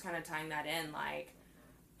banking and just kind of tying that in, like,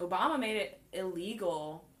 Obama made it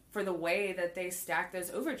illegal for the way that they stack those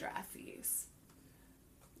overdraft fees.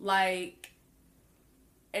 Like,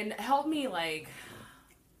 and help me, like...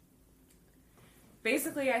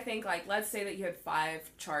 Basically, I think, like, let's say that you had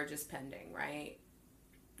 5 charges pending, right?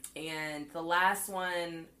 And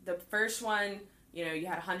the first one, you know, you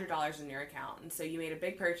had $100 in your account. And so you made a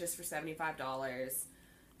big purchase for $75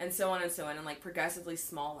 and so on and so on, and, like, progressively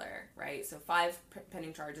smaller, right? So 5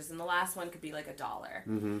 pending charges, and the last one could be, like, $1.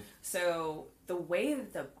 Mm-hmm. So the way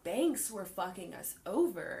that the banks were fucking us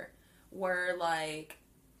over were, like,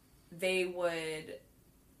 they would...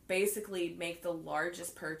 basically make the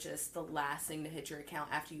largest purchase the last thing to hit your account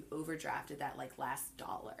after you overdrafted that, like, last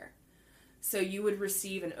dollar. So you would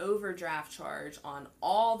receive an overdraft charge on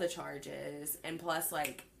all the charges and plus,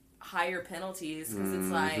 like, higher penalties because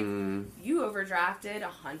it's like, you overdrafted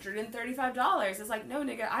 $135. It's like, no,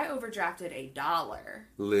 nigga, I overdrafted $1.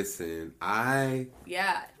 Listen,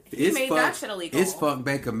 he made that shit illegal. It's fucked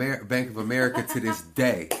Bank of America to this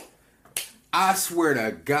day. I swear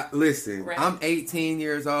to God, listen, right. I'm 18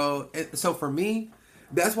 years old. And so for me,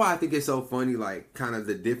 that's why I think it's so funny, like, kind of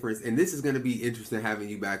the difference. And this is going to be interesting having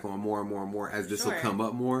you back on more and more and more as this will come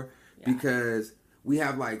up more. Yeah. Because we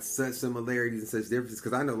have, like, such similarities and such differences.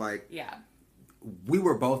 Because I know, like, we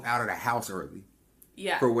were both out of the house early.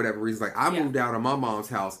 Yeah. For whatever reason. Like, I moved out of my mom's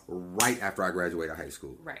house right after I graduated high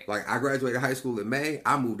school. Right. Like, I graduated high school in May.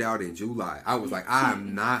 I moved out in July. I was like,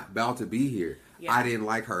 I'm not about to be here. Yeah. I didn't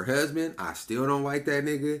like her husband. I still don't like that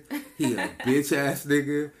nigga. He a bitch ass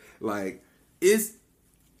nigga. Like, it's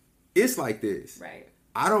like this. Right.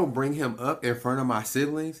 I don't bring him up in front of my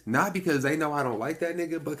siblings, not because they know I don't like that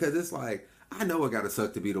nigga, because it's like, I know it gotta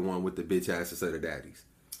suck to be the one with the bitch ass instead of daddies.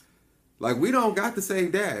 Like, we don't got the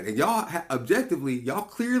same dad, and y'all objectively, y'all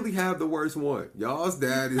clearly have the worst one. Y'all's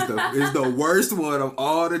dad is the worst one of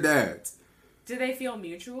all the dads. Do they feel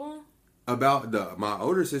mutual? About my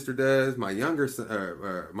older sister does. My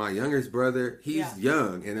my youngest brother, he's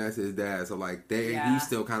young, and that's his dad. So, like, he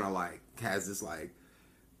still kind of, like, has this, like,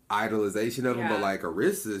 idolization of him. But, like,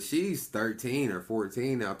 Arissa, she's 13 or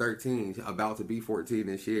 14 now, 13, about to be 14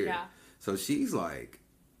 this year. Yeah. So she's like,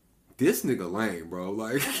 this nigga lame, bro.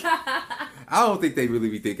 Like, I don't think they really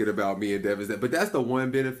be thinking about me and Devin. But that's the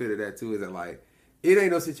one benefit of that too, is that, like, it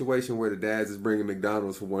ain't no situation where the dads is bringing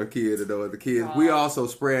McDonald's for one kid and no other kids. We also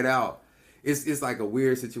spread out. It's like a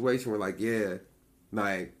weird situation where, like,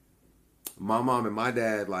 like, my mom and my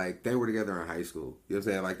dad, like, they were together in high school. You know what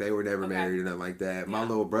I'm saying? Like, they were never married or nothing like that. My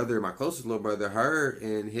little brother, my closest little brother, her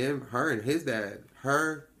and his dad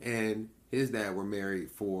were married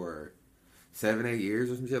for 7, 8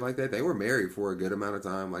 years or some shit like that. They were married for a good amount of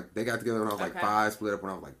time. Like, they got together when I was like 5, split up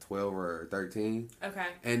when I was like 12 or 13. Okay.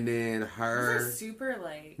 And then her... Those are super,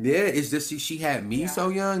 like... Yeah, it's just she had me so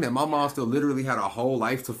young that my mom still literally had a whole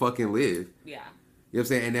life to fucking live. Yeah. You know what I'm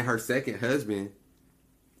saying? And then her second husband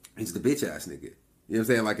is the bitch ass nigga. You know what I'm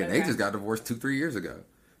saying? Like, and they just got divorced 2-3 years ago. You know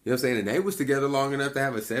what I'm saying? And they was together long enough to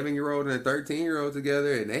have a 7-year-old and a 13-year-old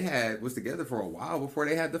together, and they was together for a while before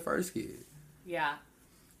they had the first kid. Yeah.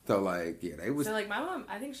 So, like, yeah, they was... So, like, my mom,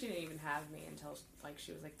 I think she didn't even have me until, like,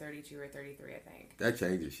 she was, like, 32 or 33, I think. That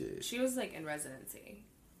changes shit. She was, like, in residency.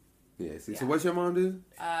 Yeah, see, so what's your mom do?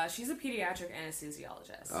 She's a pediatric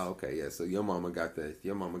anesthesiologist. Oh, okay, yeah, so your mama got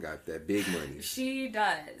that big money. She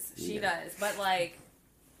does. She does. But, like,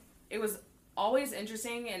 it was always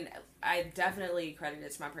interesting, and I definitely credit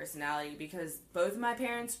it to my personality, because both of my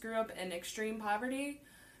parents grew up in extreme poverty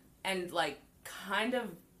and, like, kind of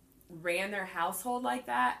ran their household like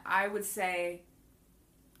that. I would say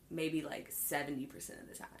maybe like 70% of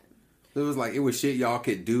the time. It was like, it was shit y'all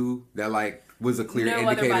could do that, like, was a clear indicator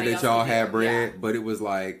that everybody y'all else could had do. bread, Yeah. but it was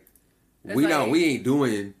like, It's we like,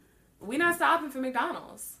 we not stopping for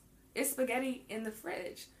McDonald's. It's spaghetti in the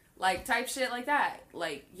fridge. Like, type shit like that.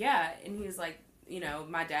 Like, yeah. And he was like, you know,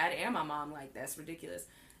 my dad and my mom, like, that's ridiculous.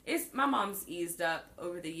 My mom's eased up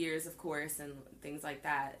over the years, of course, and things like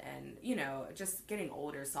that. And, you know, just getting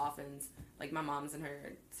older softens. Like, my mom's in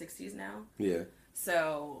her 60s now. Yeah.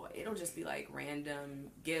 So it'll just be, like, random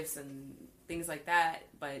gifts and things like that.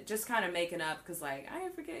 But just kind of making up, because, like, I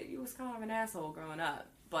didn't forget you was kind of an asshole growing up.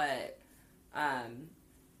 But,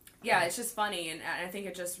 yeah, it's just funny. And I think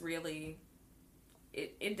it just really,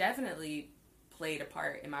 it definitely played a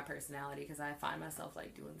part in my personality, because I find myself,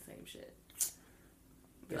 like, doing the same shit.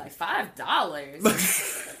 Be like,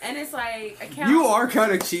 $5? And it's like, you are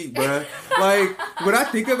kind of cheap, bruh. Like, when I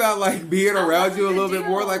think about, like, being around you a little bit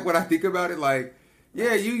more, like, when I think about it, like,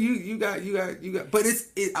 yeah, you got, but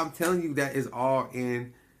I'm telling you, that is all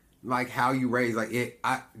in, like, how you raise, like,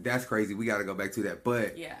 that's crazy. We got to go back to that,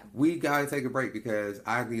 but we got to take a break, because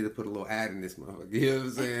I need to put a little ad in this motherfucker. You know what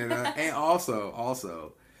I'm saying? And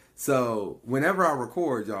also, so whenever I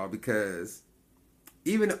record, y'all, because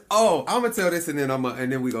I'm gonna tell this, and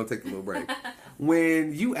then we gonna take a little break.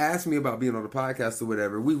 When you asked me about being on the podcast or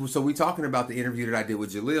whatever, we talking about the interview that I did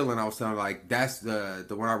with Jaleel, and I was telling her, like, that's the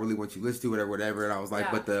one I really want you to listen to, whatever. And I was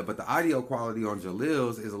like, but the audio quality on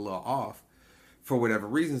Jaleel's is a little off for whatever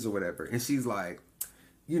reasons or whatever. And she's like,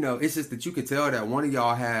 you know, it's just that you could tell that one of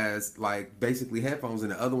y'all has, like, basically headphones,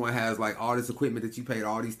 and the other one has, like, all this equipment that you paid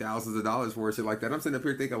all these thousands of dollars for, and shit like that. I'm sitting up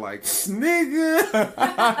here thinking, like, nigga,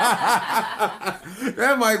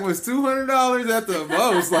 that mic was $200 at the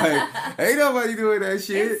most. Like, ain't nobody doing that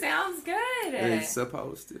shit. It sounds good. It's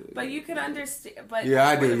supposed to. But you could understand. But yeah,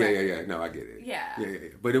 I do. Yeah. No, I get it. Yeah.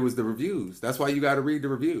 But it was the reviews. That's why you got to read the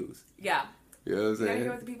reviews. Yeah. You know what I'm saying? You gotta hear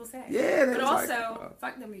what the people say. Yeah. But also,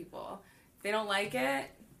 fuck them people. If they don't like it,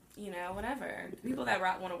 you know, whatever. The people that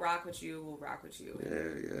want to rock with you will rock with you.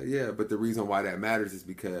 Yeah. But the reason why that matters is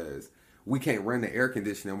because we can't run the air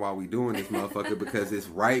conditioning while we doing this motherfucker, because it's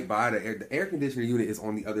right by the air conditioner unit is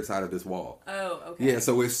on the other side of this wall. Oh, okay. Yeah,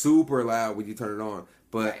 so it's super loud when you turn it on.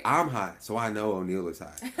 But I'm hot, so I know O'Neal is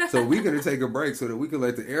hot. So we're going to take a break so that we can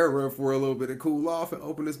let the air run for a little bit and cool off and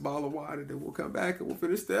open this bottle of wine, and then we'll come back and we'll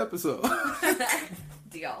finish the episode.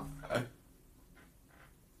 Deal.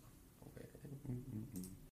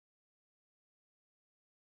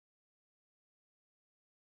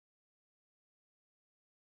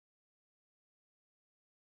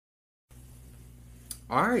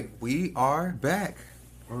 All right, we are back.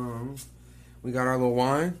 We got our little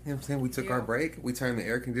wine. You know what I'm saying? We took our break. We turned the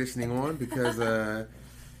air conditioning on because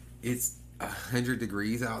it's 100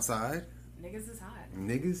 degrees outside. Niggas is hot.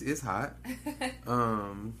 Niggas is hot.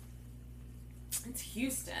 It's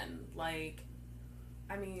Houston. Like,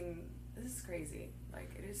 I mean, this is crazy.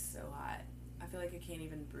 Like, it is so hot. I feel like I can't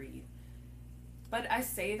even breathe. But I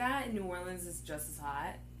say that, and New Orleans is just as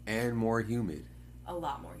hot. And more humid. A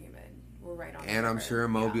lot more humid. We're right on. And I'm sure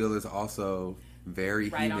Mobile is also very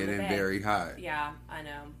humid and very hot. Yeah, I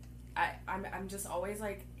know. I'm just always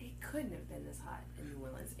like, it couldn't have been this hot in New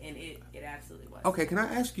Orleans, and it absolutely was. Okay, can I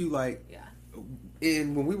ask you, like,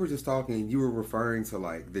 when we were just talking, you were referring to,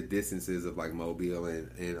 like, the distances of, like, Mobile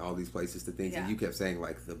and all these places to things, and you kept saying,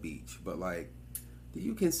 like, the beach. But, like, do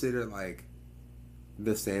you consider, like,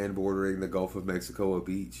 the sand bordering the Gulf of Mexico a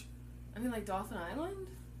beach? I mean, like, Dauphin Island?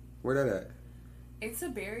 Where that at? It's a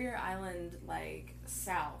barrier island, like,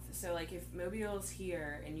 south. So, like, if Mobile's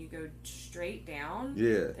here and you go straight down,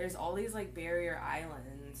 there's all these, like, barrier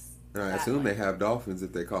islands. And I assume they have dolphins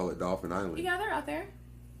if they call it Dauphin Island. Yeah, they're out there.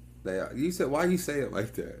 They are. You said, why you say it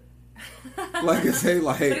like that? Like, is they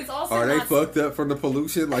like, But it's also are they not- fucked up from the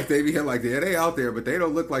pollution? Like, they be like, yeah, they out there, but they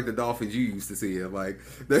don't look like the dolphins you used to see. It like,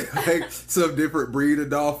 they like some different breed of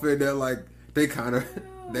dolphin. They're like, they kind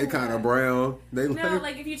of brown. They No,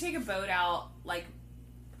 like if you take a boat out like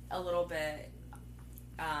a little bit,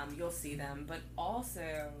 you'll see them. But also,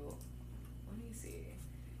 let me see.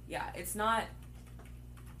 Yeah, it's not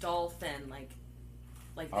dolphin like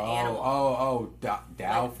the animal.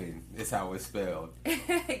 dolphin is how it's spelled.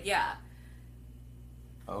 Yeah.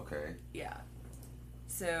 Okay. Yeah.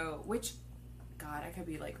 So, which, God, I could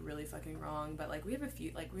be like really fucking wrong, but like we have a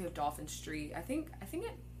few, like we have Dolphin Street. I think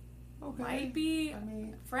it Okay. might be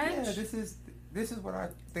French. Yeah, this is what I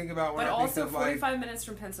think about when but I think also of like. 45 minutes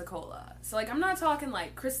from Pensacola. So like I'm not talking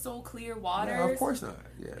like crystal clear waters. No, of course not.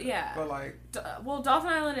 Yeah. Yeah. But like, Well,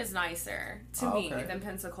 Dolphin Island is nicer to me okay. than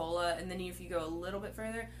Pensacola, and then if you go a little bit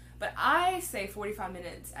further. But I say 45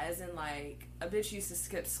 minutes as in like a bitch used to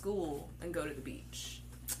skip school and go to the beach.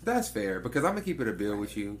 that's fair because I'm gonna keep it a bill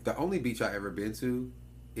with you. The only beach I ever been to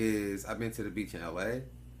is I've been to the beach in LA.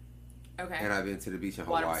 Okay. And I've been to the beach in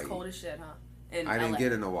Water Hawaii. was cold as shit, huh? In I didn't LA.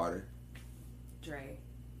 get in the water. Dre.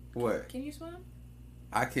 What? Can you swim?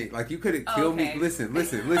 I can't. Like, you couldn't kill Okay. me. Listen.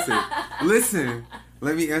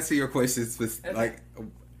 Let me answer your questions. Okay. Like,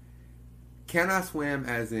 can I swim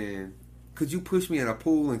as in, could you push me in a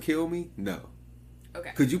pool and kill me? No.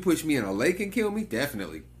 Okay. Could you push me in a lake and kill me?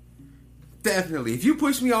 Definitely. Definitely. If you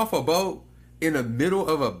push me off a boat in the middle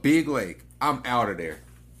of a big lake, I'm out of there.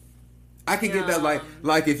 I can get that,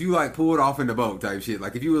 like if you like pulled off in the boat type shit.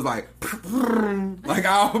 Like if you was like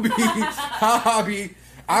I'll be.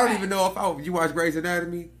 I don't even know if you watch Grey's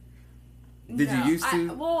Anatomy. Did No, you used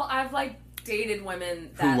to? Well, I've like dated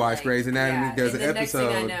women that Who watch like, Grey's Anatomy? Yeah, There's and an the next thing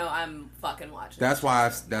I episode- know, I'm fucking watching. That's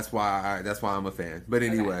why I'm a fan. But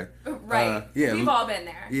anyway, Right. yeah, We've all been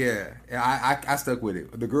there. Yeah, I stuck with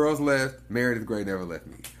it. The girls left. Meredith Grey never left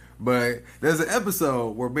me. But there's an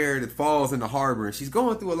episode where Meredith falls in the harbor and she's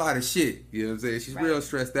going through a lot of shit. You know what I'm saying? She's real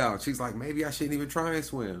stressed out. She's like, maybe I shouldn't even try and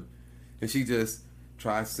swim. And she just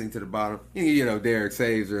tries to sink to the bottom. And, you know, Derek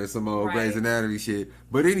saves her and some old Grey's Anatomy shit.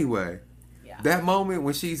 But anyway, that moment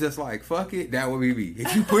when she's just like, fuck it, that would be me.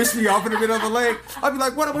 If you push me off in the middle of a lake, I'd be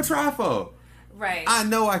like, what am I try for? Right. I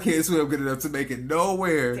know I can't swim good enough to make it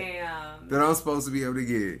nowhere Damn. that I'm supposed to be able to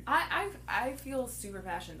get. I feel super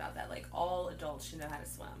passionate about that. Like, all adults should know how to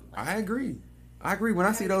swim. Like, I agree. When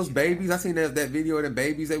I see those babies, I seen that video of the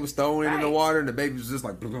babies they was throwing in the water and the babies was just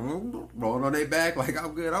like rolling on their back like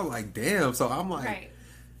I'm good. I'm like, damn. So I'm like,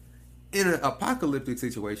 in an apocalyptic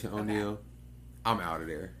situation, O'Neal, I'm out of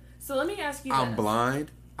there. So let me ask you I'm this.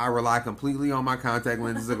 blind. I rely completely on my contact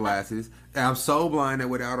lenses and glasses. And I'm so blind that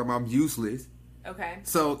without them, I'm useless. Okay.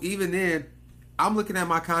 So even then, I'm looking at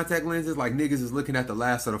my contact lenses like niggas is looking at the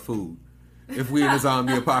last of the food. If we in a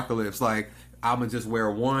zombie apocalypse, like, I'm going to just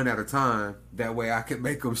wear one at a time. That way I can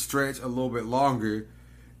make them stretch a little bit longer.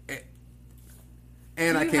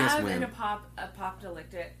 And I can't swim. Do you have an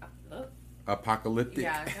apocalyptic... Apocalyptic?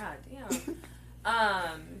 Yeah, god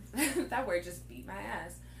damn. That word just beat my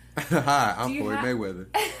ass. Hi, I'm Floyd Mayweather.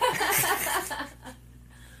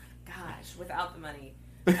 Gosh, without the money.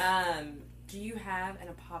 Do you have an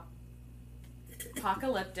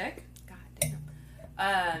apocalyptic... God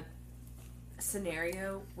damn.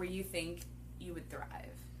 Scenario where you think you would thrive?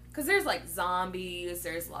 Because there's like zombies,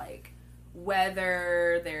 there's like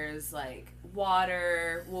weather, there's like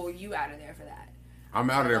water. Well, you out of there for that. I'm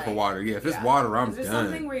out of there for water. Yeah, if it's water, I'm Is there done.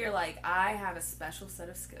 something where you're like, I have a special set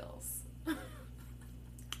of skills?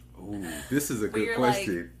 Ooh, this is a Where good you're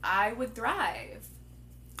question. like, I would thrive.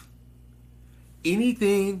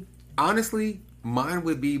 Anything, honestly, mine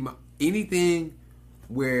would be anything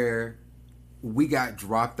where we got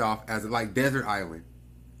dropped off as like desert island.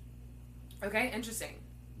 Okay, interesting.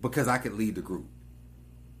 Because I could lead the group.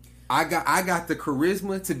 I got the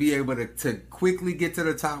charisma to be able to quickly get to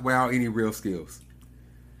the top without any real skills.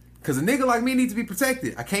 Because a nigga like me needs to be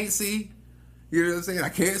protected. I can't see. You know what I'm saying? I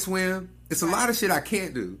can't swim. It's a lot of shit I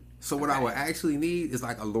can't do. So what I would actually need is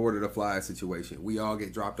like a Lord of the Flies situation. We all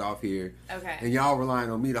get dropped off here. Okay. And y'all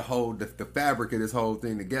relying on me to hold the fabric of this whole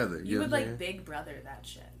thing together. You know would what I'm like saying? Big Brother that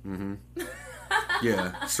shit. Mm-hmm.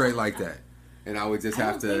 Yeah, straight like that. And I would just I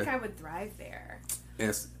have don't to... think I would thrive there.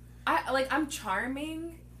 Yes. I'm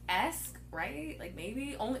charming-esque, right? Like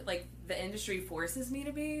maybe only like the industry forces me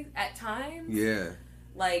to be at times. Yeah.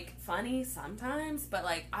 Like funny sometimes, but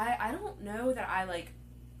like I don't know that I like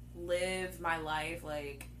live my life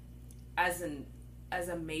like as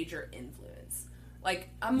a major influence. Like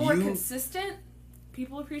I'm more consistent.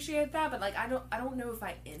 People appreciate that, but like I don't know if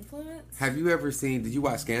I influence. Have you ever seen? Did you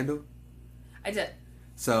watch Scandal? I did.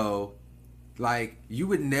 So, like, you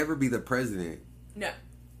would never be the president, No.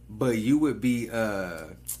 but you would be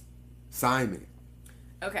Simon.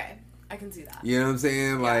 Okay, I can see that. You know what I'm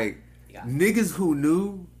saying? Yeah. Like, Yeah. niggas who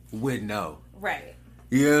knew would know. Right.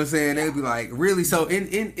 You know what I'm saying? They'd be like, really? So,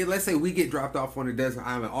 in let's say we get dropped off on a desert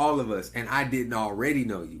island, all of us, and I didn't already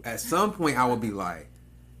know you. At some point, I would be like,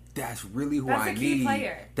 that's really who That's I a key need.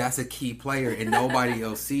 player. That's a key player, and nobody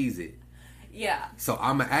else sees it. Yeah. So,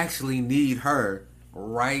 I'm going to actually need her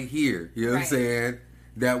right here. You know what I'm Right. saying?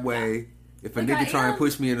 That way, if a Like, nigga I try and am-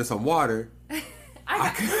 push me into some water,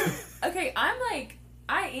 Okay,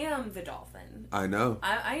 I am the dolphin. I know.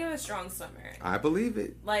 I am a strong swimmer. I believe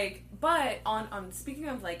it. Like, but on speaking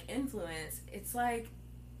of like influence, it's like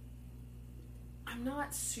I'm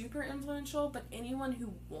not super influential, but anyone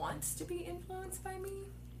who wants to be influenced by me,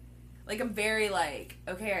 like I'm very like,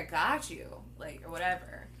 okay, I got you, like, or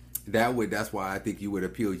whatever. That's why I think you would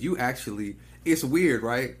appeal. You actually, it's weird,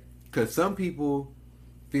 right? Because some people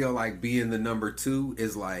feel like being the number 2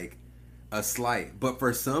 is like a slight, but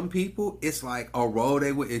for some people, it's like a role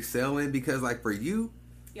they would excel in. Because like for you,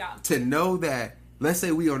 Yeah. to know that, let's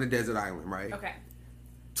say we on a desert island, right? Okay.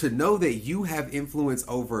 To know that you have influence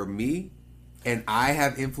over me and I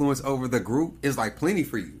have influence over the group is like plenty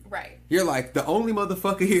for you. Right. You're like, the only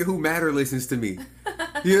motherfucker here who matter listens to me.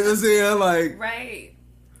 You know what I'm saying? Like, Right.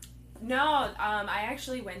 No, I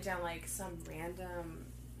actually went down like some random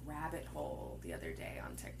rabbit hole the other day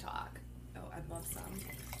on TikTok. Oh, I'd love some.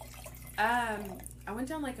 I went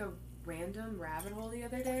down like a random rabbit hole the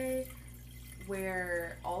other day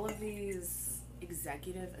where all of these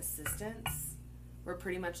executive assistants were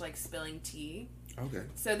pretty much like spilling tea. okay.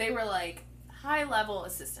 So they were like high level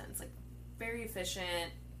assistants, like very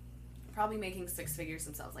efficient, probably making 6 figures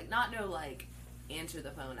themselves. Like not no like answer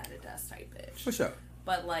the phone at a desk type bitch. For sure.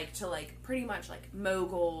 But like to like pretty much like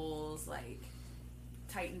moguls, like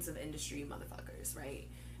titans of industry motherfuckers, right?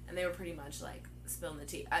 And they were pretty much like spilling the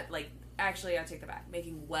tea. I take that back.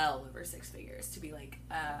 Making well over 6 figures to be like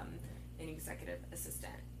an executive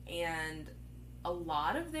assistant. And a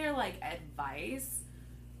lot of their like advice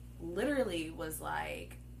literally was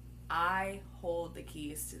like, I hold the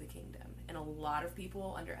keys to the kingdom. And a lot of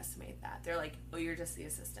people underestimate that. They're like, oh, you're just the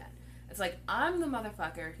assistant. It's like, I'm the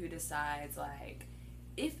motherfucker who decides like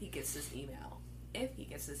if he gets this email, if he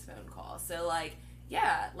gets this phone call. So like,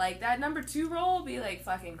 yeah, like that number 2 role be like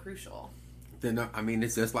fucking crucial. Then I mean,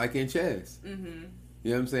 it's just like in chess. Mm-hmm. You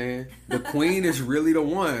know what I'm saying? The queen is really the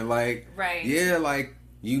one. Like, Right. yeah, like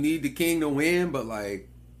you need the king to win, but like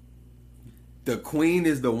the queen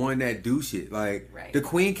is the one that do shit. Like, Right. the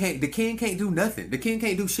king can't do nothing. The king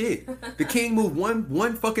can't do shit. The king move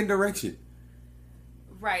one fucking direction.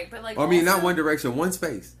 Right, but like I mean, not also- one direction, one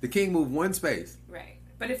space. The king move one space. Right.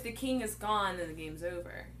 But if the king is gone, then the game's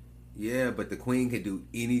over. Yeah, but the queen can do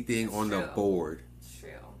anything That's on the true. board. True.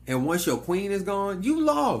 And once your queen is gone, you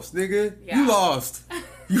lost, nigga. Yeah. You lost.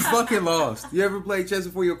 You fucking lost. You ever played chess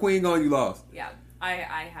before your queen gone? You lost. Yeah, I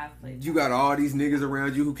have played. You got all these niggas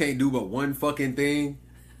around you who can't do but one fucking thing.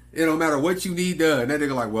 It don't matter what you need done. That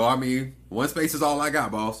nigga like, well, I mean, one space is all I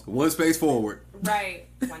got, boss. One space forward. Right.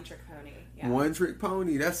 One trick pony. Yeah. One trick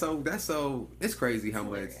pony. That's so. It's crazy how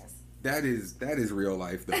much. Hilarious. That is real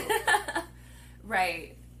life though.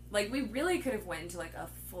 Right. Like we really could have went into like a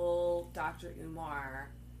full Dr. Umar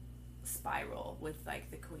spiral with like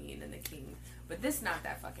the queen and the king, but this not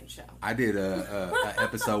that fucking show. I did a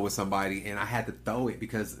episode with somebody and I had to throw it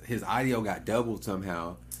because his audio got doubled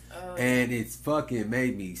somehow. Oh. And it's fucking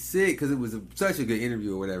made me sick because it was such a good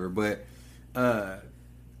interview or whatever. But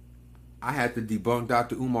I had to debunk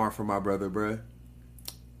Dr. Umar for my brother, bruh.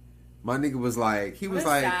 My nigga was like, What a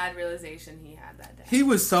sad realization he had that day. he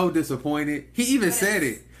was so disappointed. He even But said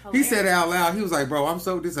it's it. He said it hilarious. out loud. He was like, bro, I'm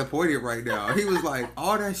so disappointed right now. He was like,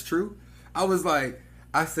 oh, that's true. I was like,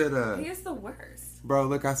 I said, He is the worst. bro,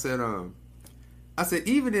 look, I said,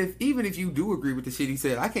 even if you do agree with the shit he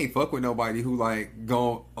said, I can't fuck with nobody who like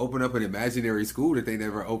gon' open up an imaginary school that they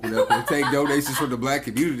never opened up and take donations from the black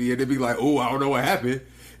community and then be like, oh, I don't know what happened.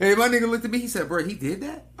 And my nigga looked at me, he said, bro, he did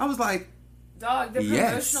that? I was like, Dog, the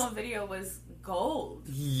Yes. promotional video was gold.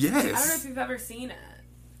 yes. I don't know if you've ever seen it.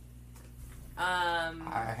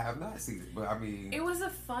 I have not seen it, but I mean, It was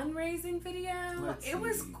a fundraising video. Let's It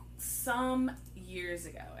was see. some years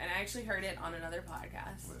ago, and I actually heard it on another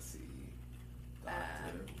podcast. let's see.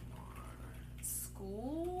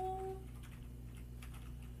 School?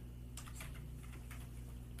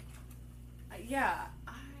 Yeah,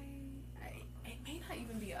 it may not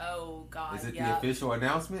even be. Oh God, Is it yeah. the official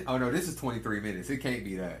announcement? Oh no, this is 23 minutes. It can't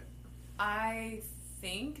be that. I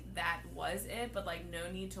think that was it, but like no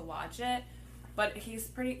need to watch it. But he's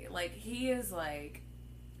pretty like he is like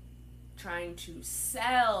trying to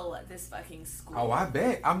sell this fucking school. Oh, I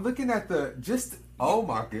bet. I'm looking at oh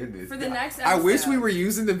my goodness. For the next I wish we episode. were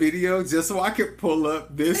using the video just so I could pull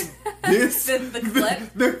up the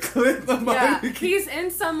clip? the clip of Yeah, my he's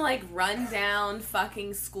in some like rundown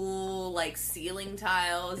fucking school, like ceiling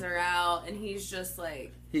tiles are out, and he's just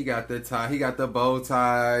like, He got the tie, he got the bow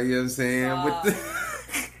tie, you know what I'm saying? With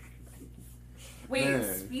the wait,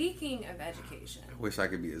 Man. speaking of education. I wish I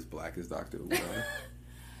could be as black as Dr. Umar.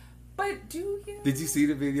 But do you? Did you see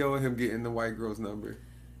the video of him getting the white girl's number?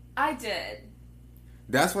 I did.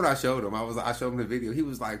 That's what I showed him. I showed him the video. He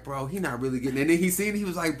was like, bro, he not really getting it. And then he seen it. He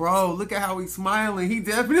was like, bro, look at how he's smiling. He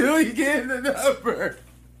definitely getting the number.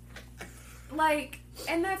 Like,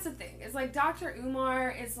 and that's the thing. It's like Dr. Umar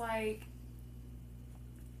is like,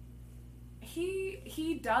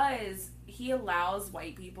 he allows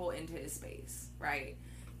white people into his space, right?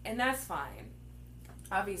 And that's fine.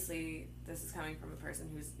 Obviously, this is coming from a person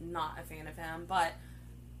who's not a fan of him, but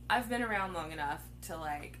I've been around long enough to,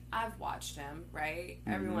 like, I've watched him, right?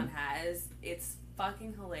 Mm-hmm. Everyone has. It's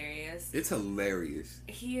fucking hilarious. It's hilarious.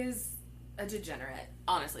 He is a degenerate.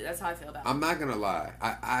 Honestly, that's how I feel about him. I'm not going to lie.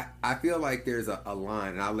 I feel like there's a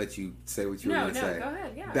line, and I'll let you say what you were going to say. No, go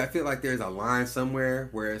ahead, yeah. I feel like there's a line somewhere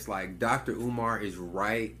where it's like Dr. Umar is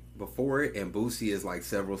right before it, and Boosie is like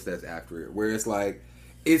several steps after it. Where it's like,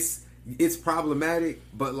 it's problematic,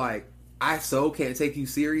 but like, I so can't take you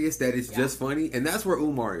serious that it's just funny. And that's where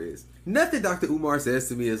Umar is. Nothing Dr. Umar says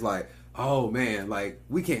to me is like, oh man, like,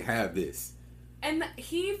 we can't have this. And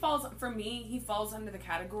he falls under the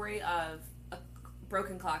category of a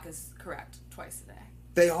broken clock is correct twice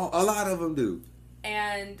a day. A lot of them do.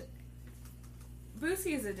 And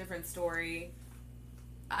Boosie is a different story.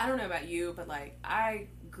 I don't know about you, but like, I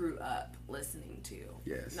grew up listening to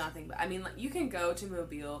nothing but, I mean, like, you can go to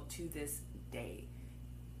Mobile to this day,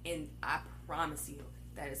 and I promise you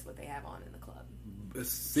that is what they have on in the club.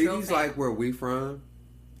 Cities like where we from,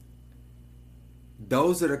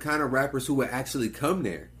 those are the kind of rappers who would actually come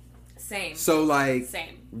there. Same. So like,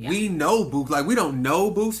 Yeah. we know Boosie. Like, we don't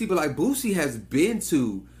know Boosie, but like, Boosie has been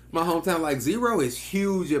to my hometown. Like, Zero is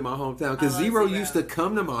huge in my hometown because Zero used to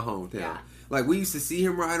come to my hometown. Yeah. Like, we used to see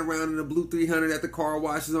him riding around in the blue 300 at the car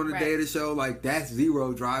washes on the day of the show. Like, that's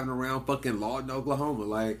Zero driving around fucking Lawton, Oklahoma.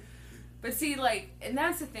 Like, but see, like, and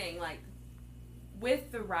that's the thing, like,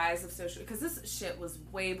 with the rise of social, because this shit was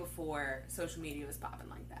way before social media was popping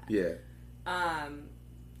like that. yeah.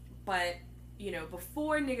 But, you know,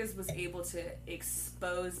 before niggas was able to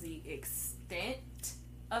expose the extent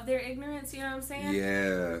of their ignorance, you know what I'm saying?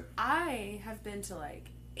 Yeah. I have been to like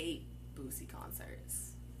 8 Boosie concerts.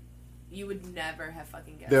 You would never have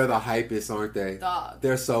fucking guessed. They're the hypest, aren't they? Dog.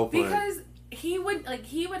 They're so fun. Because he would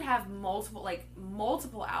have multiple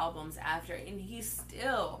albums after, and he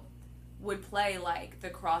still would play like the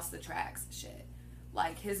Cross the Tracks shit.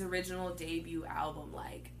 Like his original debut album,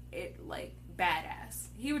 like it, like badass.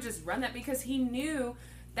 He would just run that because he knew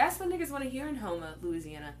that's what niggas want to hear in Houma,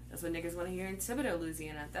 Louisiana. That's what niggas want to hear in Thibodaux,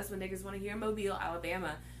 Louisiana. That's what niggas want to hear in Mobile,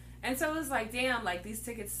 Alabama. And so it was like, damn, like these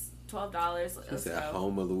tickets, $12. She said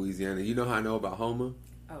Houma, Louisiana. You know how I know about Houma?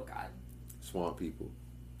 Oh God. Swamp People.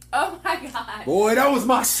 Oh my God. Boy, that was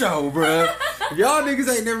my show, bruh. Y'all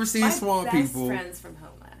niggas ain't never seen Swamp My best People. friends from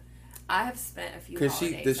Houma. I have spent a few Does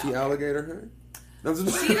holidays she out there. alligator her?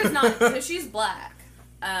 She does not. So she's black.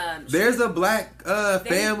 There's a black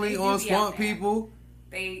family they do on be Swamp out there. People.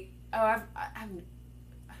 Do you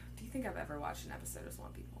think I've ever watched an episode of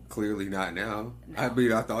Swamp People? Clearly not now. No. I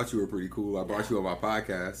mean, I thought you were pretty cool. I brought you on my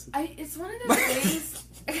podcast. It's one of those things.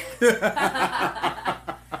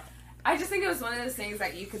 I just think it was one of those things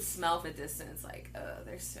that you could smell from a distance, like,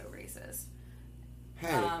 they're so racist. Hey,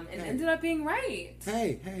 And ended up being right.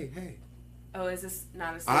 Hey. Oh, is this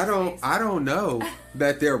not a safe space? I don't know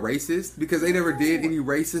that they're racist because they never did any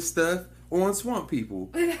racist stuff on Swamp People.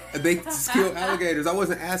 They just killed alligators. I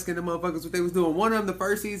wasn't asking the motherfuckers what they was doing. One of them, the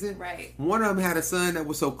first season, Right. one of them had a son that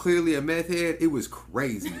was so clearly a meth head. It was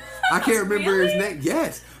crazy. I can't remember his Really? name.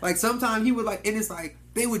 Yes. Like, sometimes he would, like, and it's like,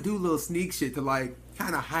 they would do little sneak shit to, like,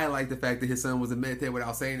 kind of highlight the fact that his son was a meth head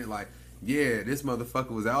without saying it. Like, yeah, this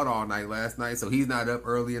motherfucker was out all night last night, so he's not up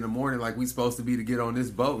early in the morning like we supposed to be to get on this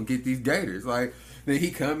boat and get these gators. Like, then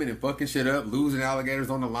he coming and fucking shit up, losing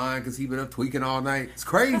alligators on the line because he been up tweaking all night. It's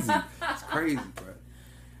crazy. It's crazy, bro.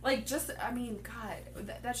 Like, just, I mean, God,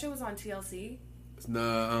 that show was on TLC?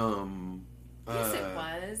 No, Yes, it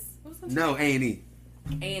was. It was on no, A&E.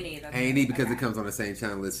 A&E. That's A&E right. because Okay. it comes on the same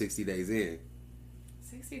channel as 60 Days In.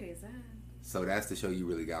 60 Days In. So that's the show you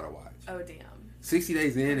really gotta watch. Oh, damn. 60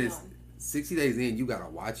 Days In Hold is... on. 60 Days In, you gotta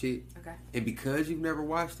watch it. Okay. And because you've never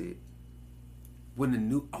watched it, when the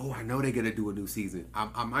new, I know they're gonna do a new season.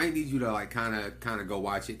 I might need you to like kind of go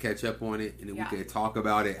watch it, catch up on it, and then we can talk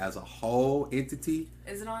about it as a whole entity.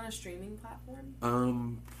 Is it on a streaming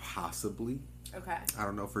platform? Possibly. Okay. I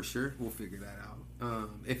don't know for sure. We'll figure that out.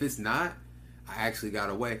 If it's not, I actually got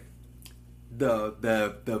a way.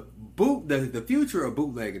 The future of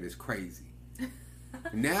bootlegging is crazy.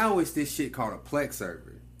 Now it's this shit called a Plex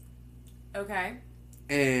server. Okay.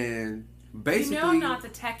 And basically, I'm not the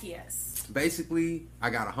techiest. Basically, I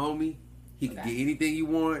got a homie. He can get anything you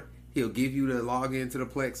want. He'll give you the login to the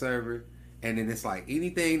Plex server, and then it's like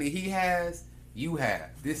anything that he has, you have.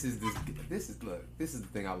 This is the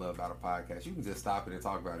thing I love about a podcast. You can just stop it and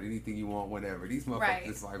talk about anything you want whenever. These motherfuckers,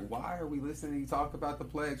 it's like, why are we listening to you talk about the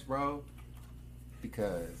Plex, bro?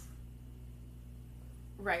 Because.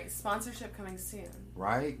 Right, sponsorship coming soon.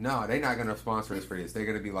 Right? No, they're not going to sponsor us for this. They're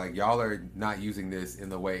going to be like, y'all are not using this in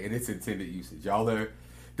the way, in its intended usage. Y'all are,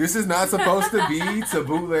 this is not supposed to be to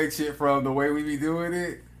bootleg shit from the way we be doing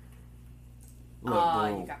it. Look,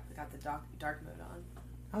 you got the dark mode on.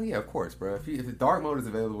 Oh yeah, of course, bro. If the dark mode is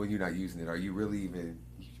available and you're not using it, are you really even?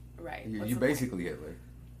 Right. You basically Hitler.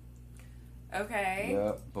 Okay.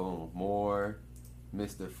 Yep. Boom. More.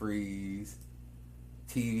 Mr. Freeze.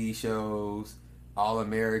 TV shows.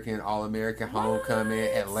 All-American Homecoming,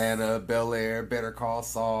 Atlanta, Bel Air, Better Call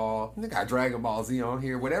Saul. They got Dragon Ball Z on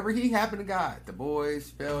here. Whatever he happened to got. The Boys,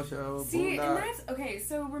 Spell Show, See, Boondocks. and that's... Okay,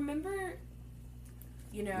 so remember,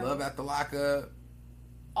 Love After Lockup.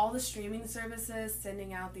 All the streaming services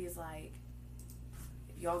sending out these, like,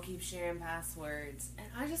 y'all keep sharing passwords. And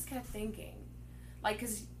I just kept thinking, like,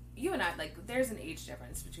 because you and I, like, there's an age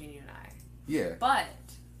difference between you and I. Yeah. But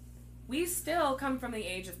we still come from the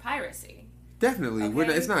age of piracy. Definitely.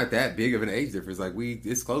 Okay. It's not that big of an age difference. Like,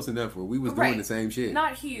 it's close enough where we was doing the same shit.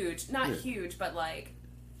 Not huge, but like,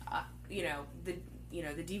 the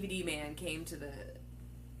DVD man came to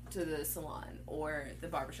the salon or the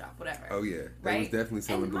barbershop, whatever. Oh yeah, that was definitely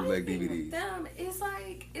selling bootleg DVDs. With them is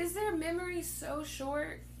like, is their memory so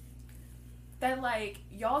short that like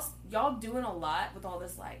y'all doing a lot with all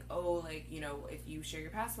this like, if you share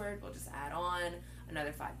your password, we'll just add on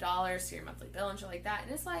another $5 to your monthly bill and shit like that,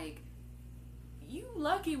 and it's like. You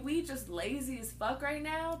lucky we just lazy as fuck right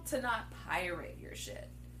now to not pirate your shit.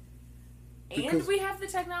 And we have the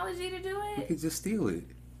technology to do it. We can just steal it.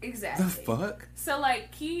 Exactly. The fuck? So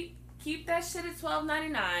like keep that shit at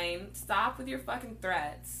 $12.99. Stop with your fucking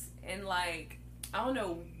threats. And like, I don't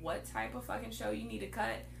know what type of fucking show you need to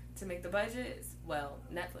cut to make the budgets. Well,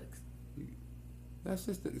 Netflix. That's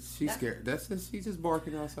just she's scared. She's just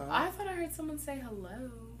barking outside. I thought I heard someone say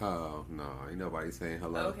hello. Oh no, ain't nobody saying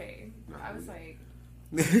hello. Okay, I was like,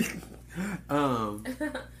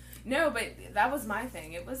 no, but that was my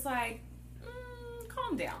thing. It was like,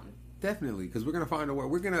 calm down. Definitely, because we're gonna find a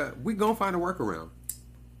work. We're gonna find a workaround.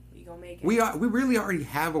 We gonna make it. We really already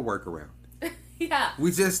have a workaround. Yeah.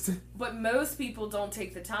 But most people don't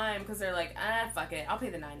take the time because they're like, fuck it, I'll pay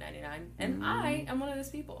the $9.99, and I am one of those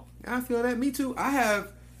people. I feel that. Me too. I'm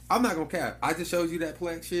not gonna cap. I just showed you that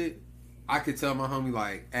Plex shit. I could tell my homie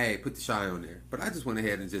like, hey, put the Shy on there, but I just went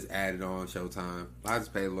ahead and just added on Showtime. I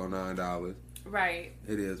just paid a little $9. Right.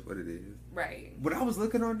 It is what it is. Right. But I was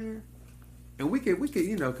looking on there, and we could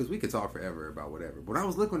because we could talk forever about whatever. But I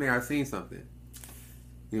was looking there, I seen something.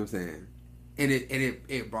 You know what I'm saying? And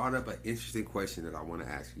it brought up an interesting question that I want to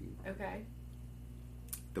ask you. Okay.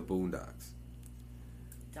 The Boondocks.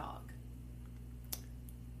 Dog.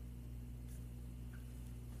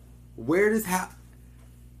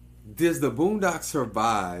 Does the Boondocks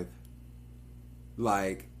survive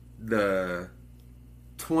like the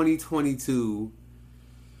 2022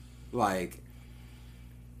 like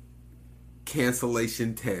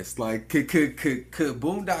cancellation test? Like could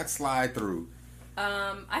Boondocks slide through?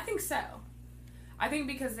 I think so. I think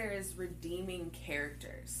because there is redeeming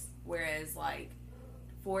characters, whereas like,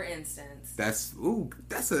 for instance,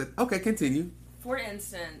 okay. Continue. For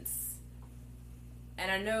instance,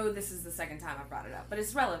 and I know this is the second time I brought it up, but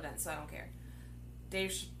it's relevant, so I don't care. The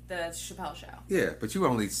Chappelle Show. Yeah, but you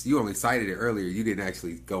only cited it earlier. You didn't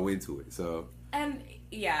actually go into it, so. And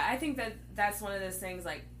yeah, I think that's one of those things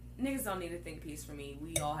like niggas don't need a think piece for me.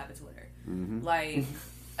 We all have a Twitter, like,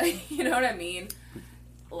 you know what I mean.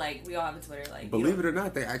 Like, we all have a Twitter. Like, believe it or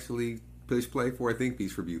not, they actually push play for a think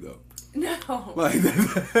piece review, though. No. No. But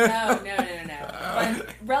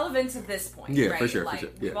relevant to this point, yeah, right? For sure, like, for sure.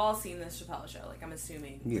 Yeah. We've all seen this Chappelle Show. Like, I'm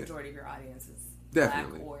assuming the majority of your audience is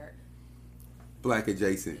definitely black or... Black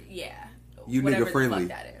adjacent. Yeah. You nigga friendly.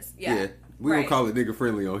 The fuck that is. Yeah. We gonna call it nigga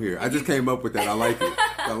friendly on here. I just came up with that. I like it.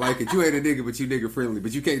 I like it. You ain't a nigga, but you nigga friendly.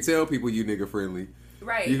 But you can't tell people you nigga friendly.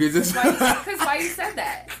 Right. You can just... Because why you said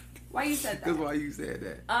that? Why you said that? Because why you said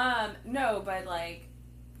that? No, but like,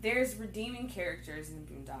 there's redeeming characters in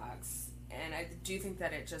Boondocks, and I do think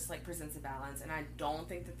that it just like presents a balance, and I don't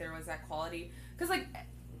think that there was that quality. Because like,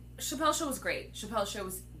 Chappelle's Show was great. Chappelle's Show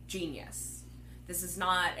was genius. This is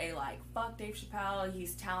not a like, fuck Dave Chappelle,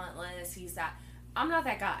 he's talentless, he's that. I'm not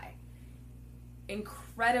that guy.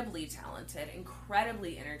 Incredibly talented,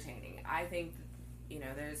 incredibly entertaining. I think, you know,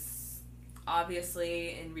 there's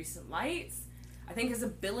obviously in recent lights, I think his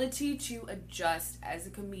ability to adjust as a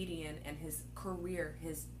comedian and his career,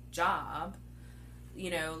 his job,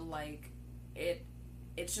 you know, like,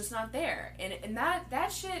 it's just not there. And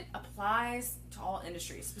that shit applies to all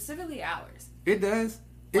industries, specifically ours. It does.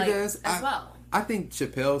 It like, does. As well. I think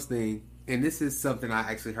Chappelle's thing, and this is something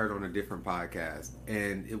I actually heard on a different podcast,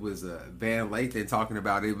 and it was Van Lathan talking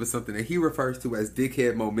about it. It was something that he refers to as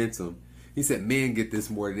dickhead momentum. He said men get this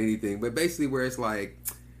more than anything, but basically where it's like,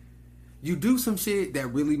 you do some shit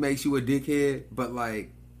that really makes you a dickhead, but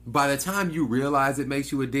like, by the time you realize it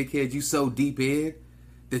makes you a dickhead, you so deep in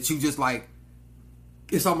that you just like,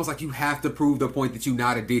 it's almost like you have to prove the point that you're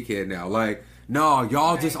not a dickhead now. Like, no,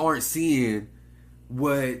 y'all just aren't seeing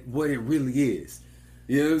what it really is.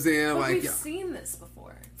 You know what I'm saying? But like, we've seen this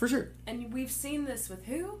before. For sure. And we've seen this with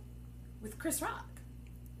who? With Chris Rock.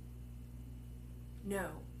 No.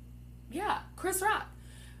 Yeah, Chris Rock.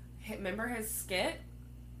 Remember his skit?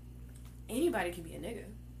 Anybody can be a nigga.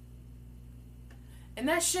 And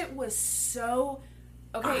that shit was so...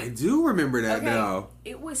 Okay. I do remember that now.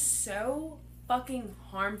 It was so fucking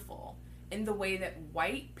harmful in the way that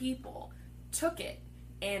white people took it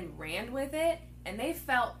and ran with it, and they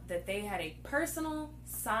felt that they had a personal,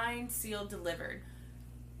 signed, sealed, delivered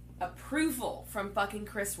approval from fucking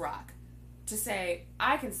Chris Rock to say,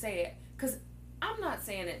 I can say it, because I'm not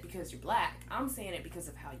saying it because you're black. I'm saying it because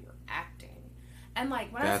of how you're acting. And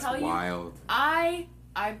like, when That's I tell wild.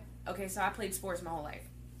 you, okay, so I played sports my whole life.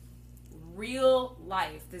 Real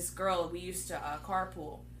life, this girl, we used to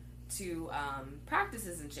carpool to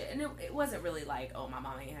practices and shit. And it wasn't really like, oh, my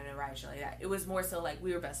mom ain't had no ride, shit like that. It was more so like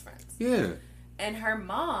we were best friends. Yeah. And her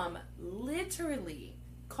mom literally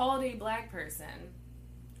called a black person.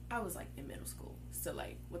 I was like in middle school. So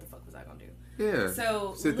like, what the fuck was I gonna do? Yeah.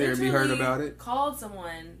 So sit there and be heard about it. Called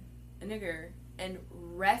someone a nigger and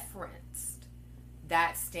referenced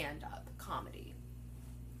that stand-up comedy.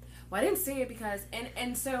 Well, I didn't say it because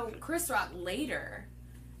and so Chris Rock later,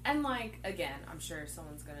 and like again, I'm sure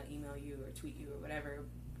someone's gonna email you or tweet you or whatever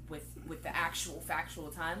with the actual factual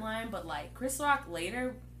timeline, but like Chris Rock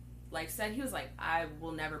later like said, he was like, I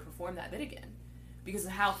will never perform that bit again because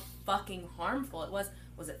of how fucking harmful it was.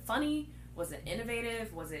 Was it funny? Was it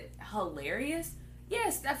innovative? Was it hilarious?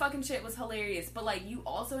 Yes, that fucking shit was hilarious. But like, you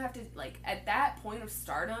also have to like, at that point of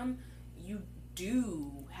stardom, you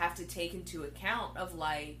do have to take into account of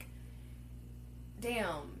like,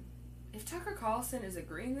 damn, if Tucker Carlson is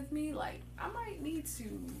agreeing with me, like, I might need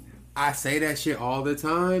to. I say that shit all the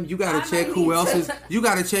time. You gotta check who else is. You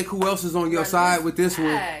gotta check who else is on your side with this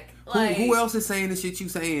one. Like, who else is saying the shit you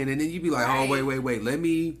saying, and then you be like, right. Oh wait, let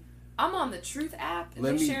me. I'm on the Truth app and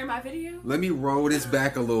they sharing my video. Let me roll this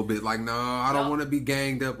back a little bit. Like, no, I don't want to be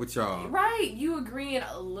ganged up with y'all. Right, you agreeing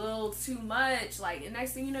a little too much. Like, and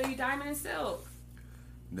next thing you know, you diamond and silk.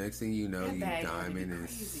 Next thing you know, you diamond and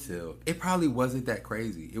silk. It probably wasn't that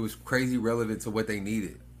crazy. It was crazy relevant to what they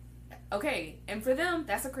needed. Okay, and for them,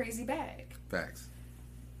 that's a crazy bag. Facts.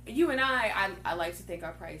 You and I like to think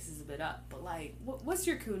our price is a bit up, but like, what's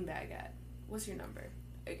your coon bag at? What's your number?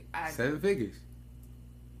 7 figures.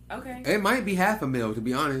 Okay. It might be $500,000 to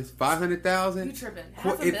be honest. 500,000. You tripping?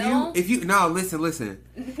 $500,000? If you listen.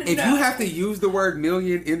 If you have to use the word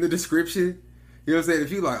million in the description, you know what I'm saying?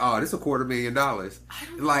 If you like, oh, this is $250,000.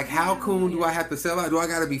 Like, how coon do I have to sell out? Do I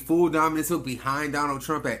got to be full dominant silk behind Donald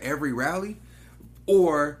Trump at every rally,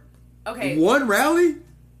 or one rally?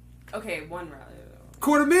 Okay, one rally.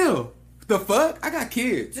 $250,000. The fuck? I got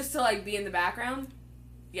kids. Just to like be in the background.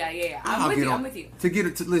 Yeah. I'm with you. To get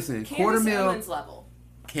it to listen. Candace Owens level.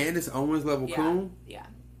 Candace Owens level coon? Yeah.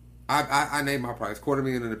 I named my price.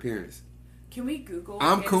 $250,000 an appearance. Can we Google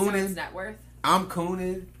Candace Owens' net worth? I'm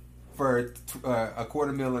cooning for a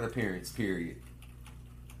 $250,000 an appearance, period.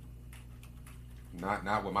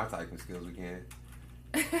 Not with my typing skills, we can.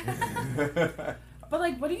 But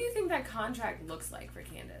like, what do you think that contract looks like for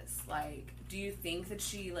Candace? Like, do you think that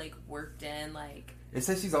she like worked in like? It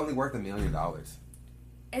says she's only worth $1 million.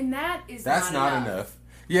 And that's not enough.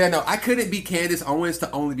 Yeah, no, I couldn't be Candace Owens to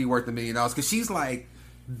only be worth $1 million because she's like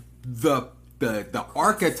the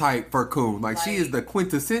archetype for coon. Like, she is the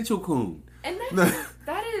quintessential coon. And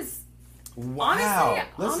that is wow.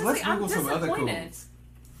 Honestly, Let's Google some other coons.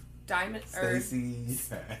 Diamond Stacey.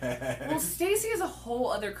 Well, Stacey has a whole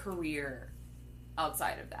other career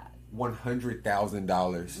outside of that.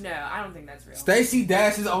 $100,000. No, I don't think that's real. Stacey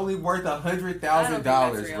Dash is only worth $100,000,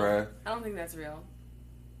 bruh. I don't think that's real.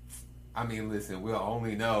 I mean, listen, we'll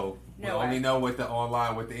only know. No we'll way. only know what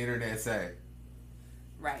the internet say.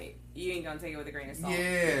 Right. You ain't gonna take it with a grain of salt.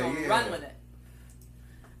 Yeah, You're gonna yeah. run with it.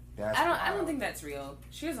 That's I wild. don't think that's real.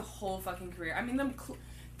 She has a whole fucking career. I mean,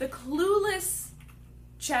 the Clueless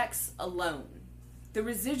checks alone, the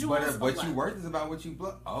residuals But what alone. you worth is about what you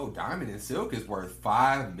blow. Oh, Diamond and Silk is worth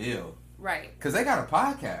 $5 million. Right. Because they got a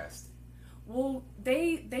podcast. Well,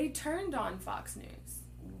 they turned on Fox News.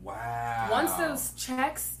 Wow. Once those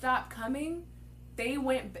checks stopped coming, they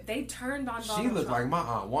turned on Donald She looked Trump. like my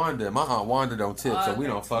Aunt Wanda. My Aunt Wanda don't tip, so we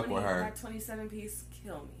that don't fuck with her. That 27-piece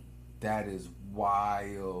kill me. That is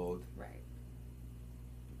wild. Right.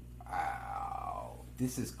 Wow.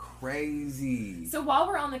 This is crazy. So while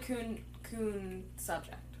we're on the coon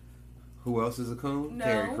subject. Who else is a coon? No.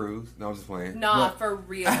 Terry Crews. No, I'm just playing. Nah, What? for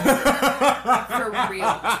real. For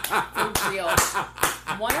real. For real.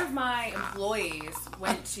 One of my employees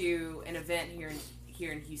went to an event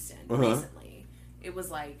here in Houston recently. It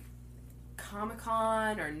was like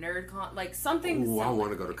Comic-Con or NerdCon, like something. Ooh, I similar.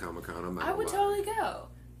 want to go to Comic-Con. I'm not I gonna would lie. totally go.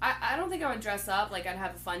 I don't think I would dress up. Like, I'd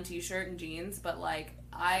have a fun t-shirt and jeans, but like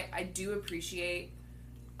I do appreciate.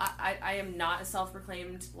 I am not a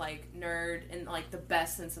self-proclaimed like nerd in like the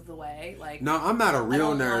best sense of the way. Like, No, I'm not a real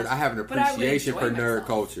don't nerd. want- I have an but I would appreciation for enjoy nerd myself.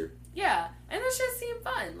 culture. yeah, and this shit seemed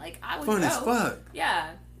fun. Like, I would Fun go. as fuck. Yeah,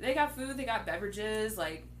 they got food, they got beverages.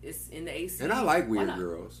 Like, it's in the AC. And I like Why weird not?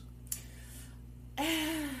 girls.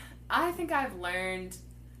 I think I've learned,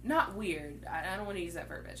 not weird, I don't want to use that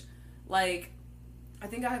verbiage. Like, I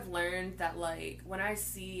think I've learned that, like, when I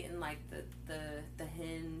see in, like, the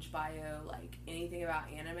Hinge bio, like, anything about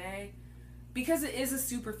anime, because it is a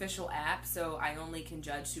superficial app, so I only can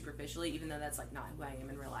judge superficially, even though that's, like, not who I am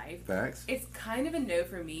in real life. Facts. It's kind of a no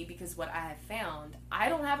for me, because what I have found, I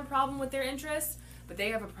don't have a problem with their interest, but they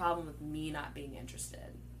have a problem with me not being interested.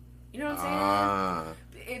 You know what I'm saying? Ah.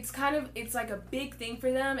 It's like a big thing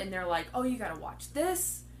for them, and they're like, oh, you gotta watch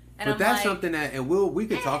this. And But I'm that's like, something that, and we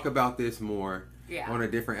could talk about this more Yeah. on a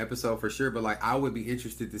different episode for sure. But like, I would be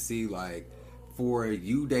interested to see, like, for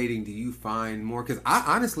you dating, do you find more? Because I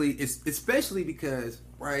honestly, it's especially because,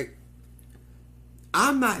 right,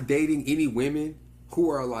 I'm not dating any women who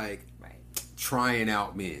are like Right. trying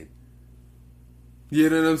out men. You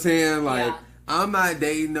know what I'm saying? Like, Yeah. I'm not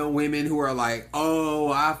dating no women who are like, oh,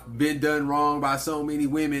 I've been done wrong by so many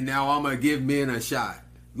women. Now I'm gonna give men a shot.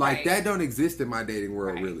 Like, Right. that don't exist in my dating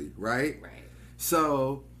world, Right. really, right? Right.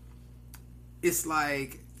 So it's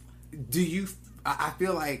like, I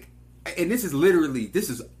feel like, and this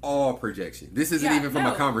is all projection. This isn't Yeah, even from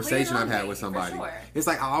no, a conversation lean I've on had me, with for somebody. sure. It's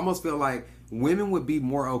like, I almost feel like women would be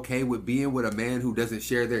more okay with being with a man who doesn't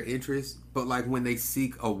share their interests, but like when they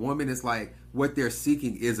seek a woman, it's like what they're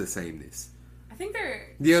seeking is a sameness. I think they're.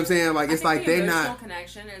 You know what I'm saying? Like, I it's think like the they're emotional not.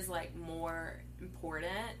 connection is like more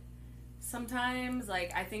important. Sometimes,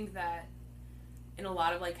 like, I think that in a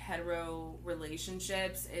lot of like hetero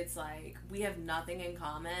relationships, it's like we have nothing in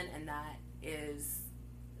common, and that is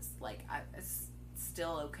like it's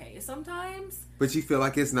still okay sometimes. But you feel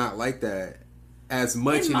like it's not like that as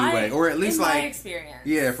much In my- anyway, or at least in my like, experience.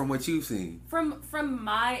 yeah, from what you've seen. From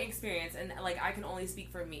my experience, and like I can only speak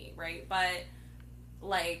for me, right? But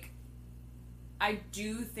like I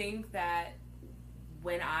do think that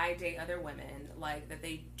when I date other women, like that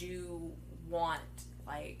they do want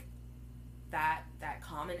like that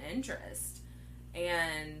common interest,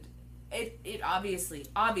 and it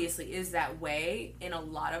obviously is that way in a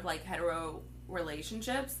lot of like hetero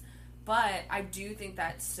relationships, but I do think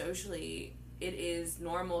that socially it is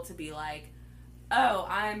normal to be like, oh,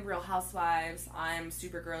 I'm Real Housewives, I'm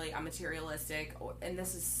super girly, I'm materialistic, and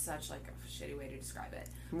this is such like a shitty way to describe it,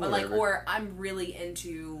 but like, Whatever. or I'm really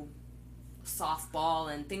into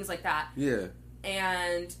softball and things like that, Yeah.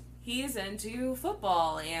 and he's into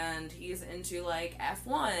football and he's into like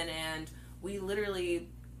F1, and we literally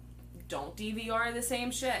don't DVR the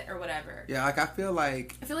same shit or whatever. Yeah, like I feel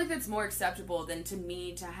like that's more acceptable than to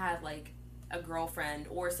me to have like a girlfriend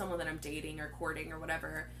or someone that I'm dating or courting or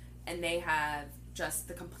whatever, and they have just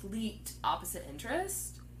the complete opposite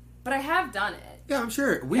interest. But I have done it. yeah, I'm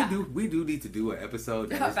sure we Yeah. do need to do an episode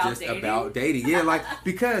that is About just dating? about dating. Yeah, like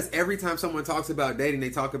because every time someone talks about dating,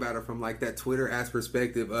 they talk about it from like that Twitter ass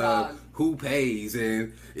perspective of Dog. who pays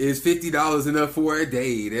and is $50 enough for a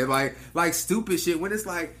date and like stupid shit. When it's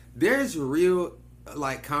like there's real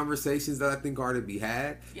like conversations that I think are to be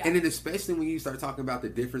had, Yeah. and then especially when you start talking about the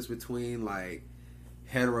difference between like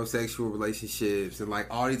heterosexual relationships and like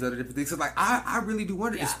all these other different things. So like I really do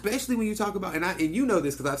wonder, especially when you talk about and you know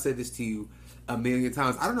this because I've said this to you a million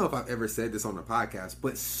times. I don't know if I've ever said this on the podcast,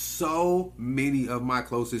 but so many of my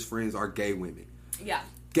closest friends are gay women. Yeah.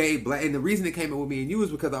 Gay, black, and the reason it came up with me and you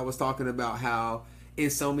is because I was talking about how in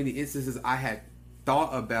so many instances I had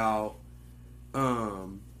thought about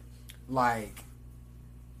like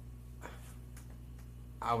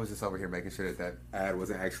I was just over here making sure that ad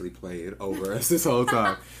wasn't actually playing over us this whole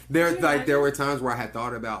time. There were times where I had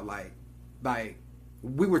thought about like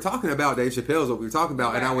we were talking about Dave Chappelle's what we were talking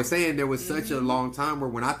about, and I was saying there was such a long time where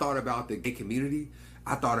when I thought about the gay community,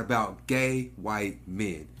 I thought about gay white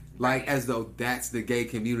men, like as though that's the gay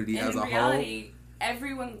community and as a reality, whole.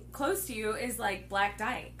 Everyone close to you is like black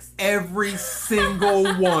dykes. Every single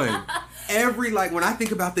one. Like when I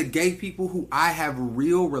think about the gay people who I have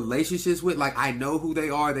real relationships with, like I know who they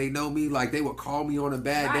are, they know me, like they would call me on a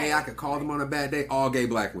bad day, I could call them on a bad day, all gay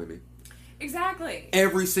black women. Exactly.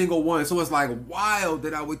 Every single one. So it's like wild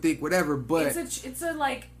that I would think whatever, but it's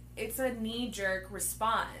a knee-jerk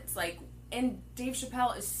response. Like, and Dave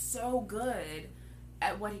Chappelle is so good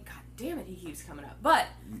at what God damn it, he keeps coming up. But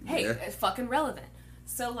hey, it's fucking relevant.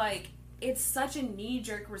 So like it's such a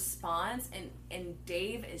knee-jerk response, and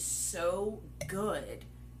Dave is so good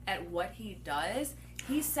at what he does.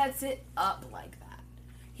 He sets it up like that.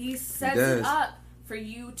 He sets it up for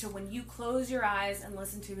you to, when you close your eyes and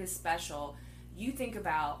listen to his special, you think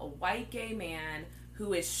about a white gay man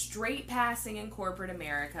who is straight passing in corporate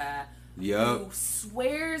America, who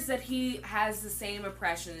swears that he has the same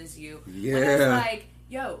oppression as you. Yeah. But it's like,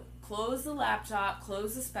 yo, close the laptop,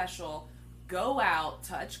 close the special, go out,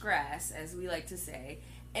 touch grass, as we like to say,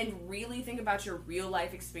 and really think about your real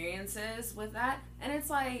life experiences with that. And it's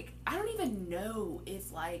like, I don't even know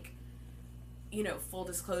if, like, you know, full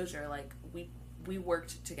disclosure, like, we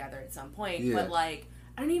worked together at some point, but like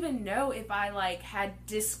I don't even know if I like had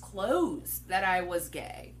disclosed that I was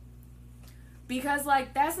gay, because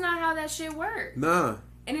like that's not how that shit works. Nah.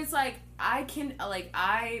 And it's like I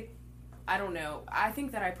don't know. I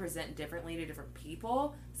think that I present differently to different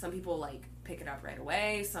people. Some people like pick it up right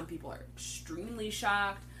away. Some people are extremely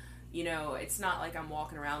shocked. You know, it's not like I'm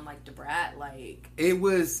walking around like Debrat. Like it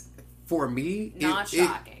was for me. Not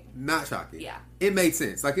shocking. Not shocking. Yeah. It made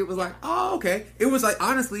sense. Like, it was like, oh, okay. It was like,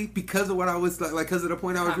 honestly, because of what I was, like, because of the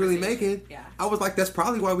point I was really making, I was like, that's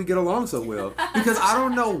probably why we get along so well. Because I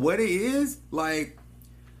don't know what it is, like,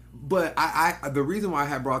 but I the reason why I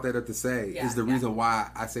had brought that up to say is the reason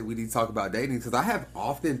why I say we need to talk about dating, because I have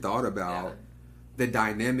often thought about the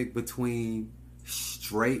dynamic between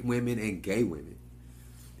straight women and gay women.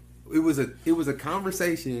 It was a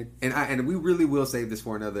conversation, and we really will save this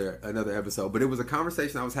for another episode. But it was a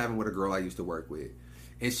conversation I was having with a girl I used to work with,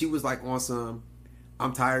 and she was like, "On some,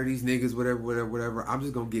 I'm tired of these niggas, whatever. I'm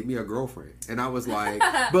just gonna get me a girlfriend." And I was like,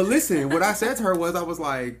 "But listen, what I said to her was, I was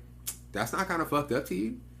like, that's not kind of fucked up to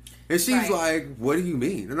you?" And she's like, "What do you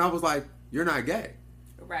mean?" And I was like, "You're not gay,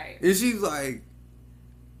 right?" And she's like,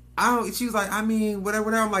 She was like, "I mean,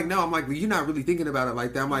 whatever." I'm like, "No." I'm like, "You're not really thinking about it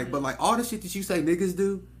like that." I'm like, "But like all the shit that you say niggas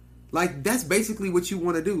do." Like, that's basically what you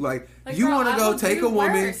want to do. Like you want to go take a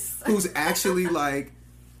woman who's actually, like,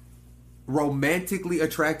 romantically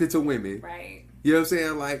attracted to women. Right. You know what I'm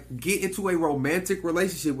saying? Like, get into a romantic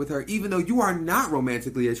relationship with her, even though you are not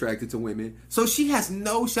romantically attracted to women. So she has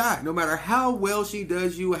no shot, no matter how well she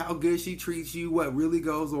does you, how good she treats you, what really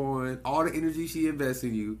goes on, all the energy she invests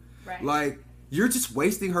in you. Right. Like, you're just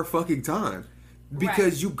wasting her fucking time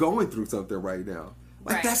because you going through something right now.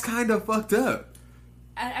 Like, that's kind of fucked up.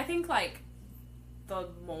 I think, like, the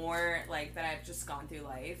more, like, that I've just gone through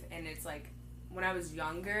life, and it's, like, when I was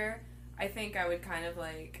younger, I think I would kind of,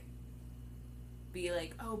 like, be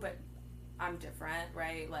like, oh, but I'm different,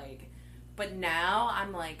 right? Like, but now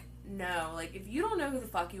I'm like, no, like, if you don't know who the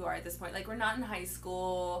fuck you are at this point, like, we're not in high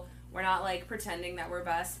school, we're not, like, pretending that we're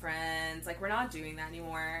best friends, like, we're not doing that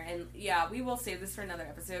anymore, and, yeah, we will save this for another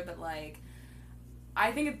episode, but, like,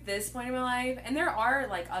 I think at this point in my life, and there are,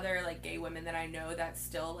 like, other, like, gay women that I know that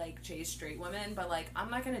still, like, chase straight women, but, like, I'm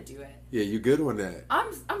not gonna do it. Yeah, you're good on that.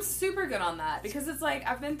 I'm super good on that, because it's, like,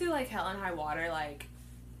 I've been through, like, hell and high water, like,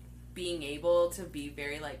 being able to be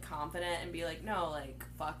very, like, confident and be like, no, like,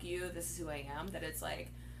 fuck you, this is who I am, that it's,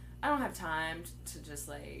 like, I don't have time to just,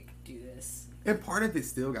 like, do this. And part of it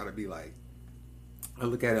still gotta be, like, I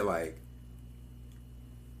look at it like,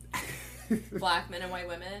 Black men and white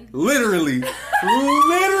women? Literally.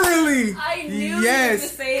 I knew you were going to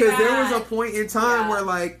say that. Because there was a point in time where,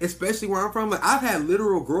 like, especially where I'm from, like, I've had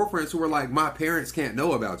literal girlfriends who were like, my parents can't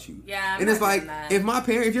know about you. Yeah, and it's like,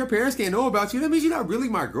 if your parents can't know about you, that means you're not really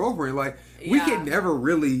my girlfriend. Like, we can never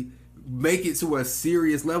really make it to a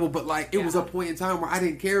serious level, but like it was a point in time where I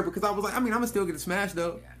didn't care because I was like, I mean, I'm gonna still get a smash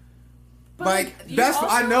though. Yeah. But like that's also,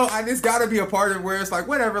 I know. It's got to be a part of where it's like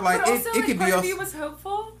whatever. Like it could be. Part of you was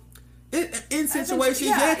hopeful. In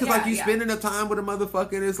situations, because like you spend enough time with a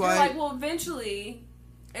motherfucker, and it's like, well, eventually,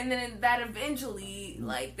 and then that eventually,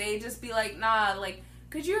 like they just be like, nah, like,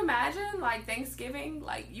 could you imagine like Thanksgiving,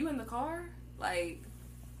 like you in the car, like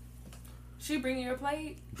she bring you a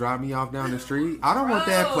plate, drop me off down the street. I don't want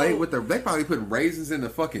that plate with the. They probably putting raisins in the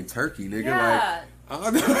fucking turkey, nigga. Yeah.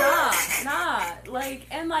 Like, nah, like,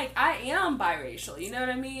 and like I am biracial, you know what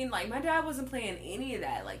I mean? Like my dad wasn't playing any of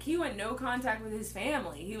that. Like he went no contact with his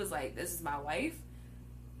family. He was like, "This is my wife."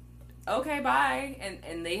 Okay, bye.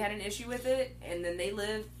 And they had an issue with it, and then they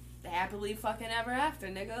lived happily fucking ever after,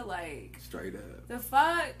 nigga. Like straight up. The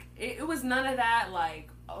fuck? It was none of that. Like,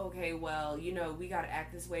 okay, well, you know, we gotta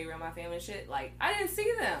act this way around my family and shit. Like, I didn't see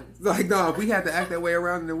them. Like, no, if we had to act that way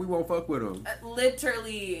around, then we won't fuck with them.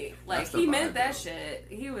 Literally, like, he meant that shit.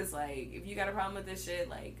 He was like, if you got a problem with this shit,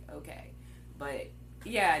 like, okay. But,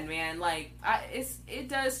 yeah, man, like, it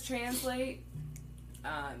does translate.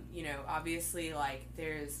 You know, obviously, like,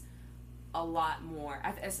 there's a lot more,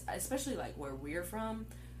 especially, like, where we're from.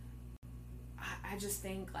 I just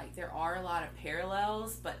think, like, there are a lot of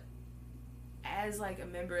parallels, but as, like, a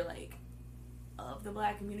member, like, of the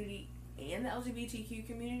Black community and the LGBTQ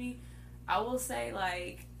community, I will say,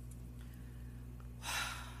 like,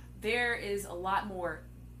 there is a lot more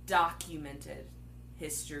documented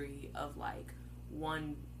history of, like,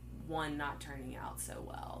 one not turning out so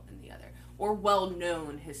well than the other, or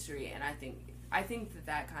well-known history, and I think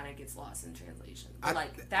that kind of gets lost in translation. But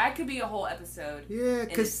like, that could be a whole episode in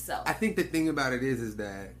itself. I think the thing about it is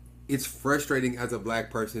that it's frustrating as a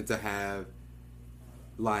Black person to have,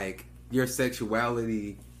 like, your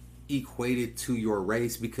sexuality equated to your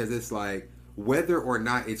race, because it's like, whether or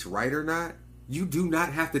not it's right or not, you do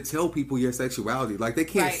not have to tell people your sexuality. Like, they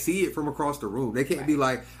can't see it from across the room. They can't be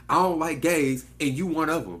like, I don't like gays, and you one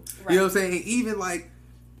of them. You know what I'm saying? And even, like...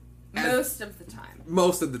 Most of the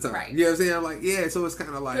time. Right. You know what I'm saying? Like, yeah, so it's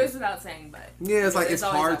kind of like... Goes without saying, but... Yeah, it's like, it's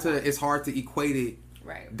hard to equate it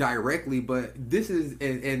right. directly, but this is...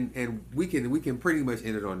 And we can pretty much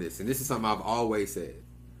end it on this, and this is something I've always said,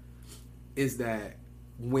 is that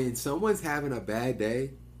when someone's having a bad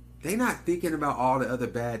day, they're not thinking about all the other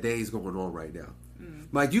bad days going on right now.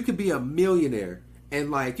 Like, you could be a millionaire,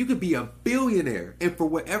 and like, you could be a billionaire, and for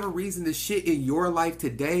whatever reason, the shit in your life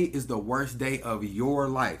today is the worst day of your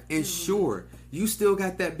life. And sure, you still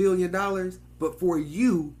got that $1 billion, but for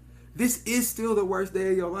you, this is still the worst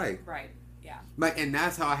day of your life. Right. Yeah. Like, and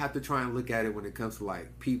that's how I have to try and look at it when it comes to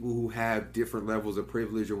like people who have different levels of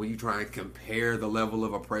privilege, or when you try and compare the level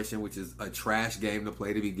of oppression, which is a trash game to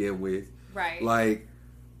play to begin with. Right. Like,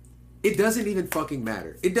 it doesn't even fucking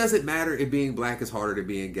matter. It doesn't matter if being Black is harder than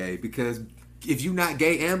being gay, because if you're not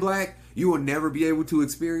gay and Black, you will never be able to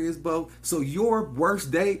experience both. So your worst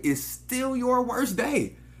day is still your worst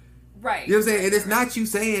day. Right. You know what I'm saying? And it's not you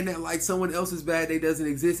saying that like someone else's bad day doesn't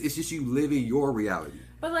exist. It's just you living your reality.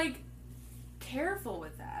 But like, careful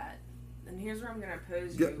with that. And here's where I'm going to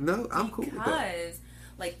pose you. No, I'm cool with that. Because,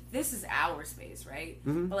 like, this is our space, right?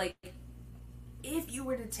 Mm-hmm. But like, if you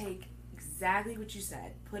were to take exactly what you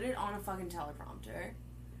said, put it on a fucking teleprompter,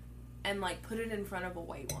 and like put it in front of a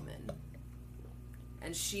white woman,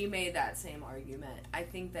 and she made that same argument, I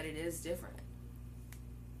think that it is different.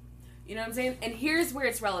 You know what I'm saying? And here's where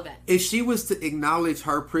it's relevant. If she was to acknowledge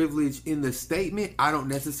her privilege in the statement, I don't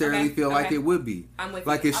necessarily feel like it would be. I'm with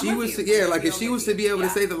like you. If she was to, like if she was to be able to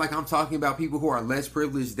say that, like, I'm talking about people who are less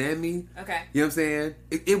privileged than me. Okay. You know what I'm saying?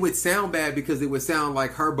 It would sound bad, because it would sound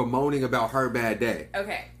like her bemoaning about her bad day.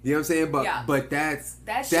 Okay. You know what I'm saying? But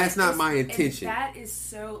that's not my intention. And that is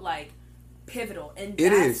so like pivotal, and it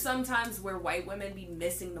that's is sometimes where white women be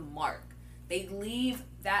missing the mark. They leave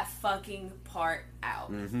that fucking part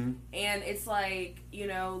out. Mm-hmm. And it's like, you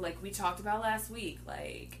know, like we talked about last week,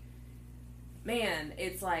 like, man,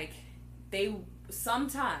 it's like they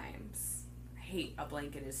sometimes, I hate a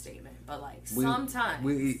blanketed statement, but like sometimes.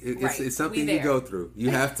 It's something you go through. You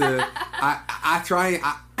have to, I try,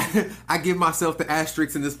 I give myself the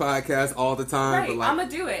asterisks in this podcast all the time. Right, but like, I'm going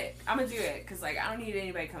to do it. Because like, I don't need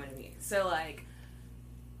anybody coming to me. So like,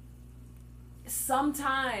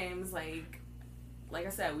 sometimes like I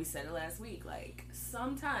said, we said it last week, like,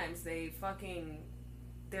 sometimes they're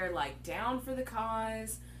like down for the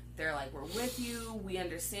cause, they're like, we're with you, we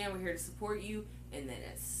understand, we're here to support you, and then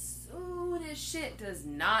as soon as shit does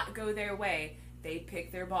not go their way, they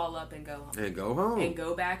pick their ball up and go home. And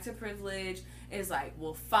go back to privilege. It's like,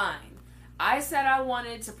 well, fine. I said I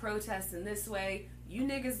wanted to protest in this way, you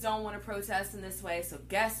niggas don't want to protest in this way, so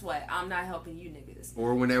guess what? I'm not helping you niggas.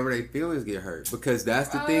 Or whenever their feelings get hurt. Because that's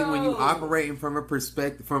the thing, when you operating from a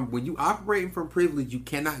perspective, when you operating from privilege, you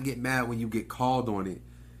cannot get mad when you get called on it.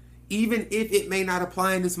 Even if it may not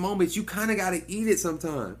apply in this moment, you kind of got to eat it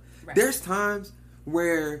sometime. Right. There's times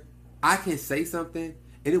where I can say something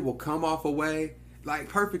and it will come off a way. Like,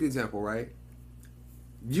 perfect example, right?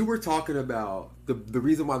 You were talking about the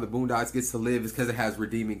reason why the Boondocks gets to live is because it has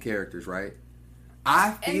redeeming characters, right?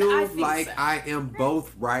 I feel like so. I am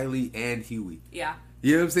both Riley and Huey. Yeah.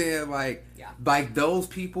 You know what I'm saying? Like those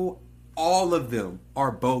people, all of them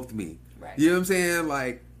are both me. Right. You know what I'm saying?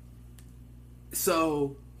 Like,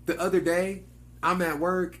 so the other day, I'm at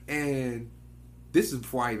work and this is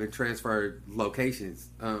before I even transferred locations.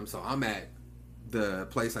 So I'm at the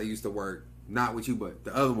place I used to work, not with you, but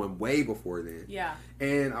the other one way before then. Yeah.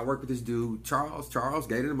 And I work with this dude, Charles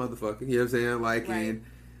gay to the motherfucker. You know what I'm saying? Like, right. And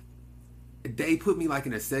they put me like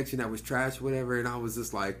in a section that was trash or whatever, and I was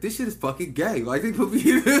just like, this shit is fucking gay. Like, they put me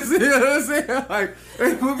in this, you know what I'm saying? Like,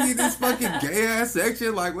 they put me in this fucking gay ass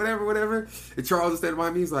section, like, whatever. And Charles instead of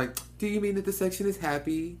behind me, he's like, do you mean that the section is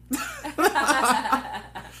happy?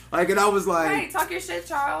 Like, and I was like, right, talk your shit,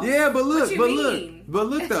 Charles. Yeah, but look,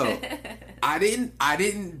 look though. I didn't,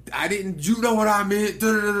 you know what I meant?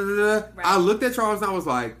 Right. I looked at Charles and I was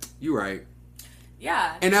like, you right.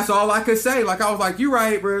 Yeah. And that's all I could say. Like, I was like, you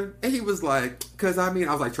right, bro. And he was like, I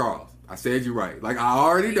was like, Charles, I said you right. Like, I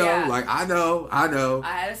already know. Yeah. Like, I know. I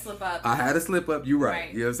had to slip up. You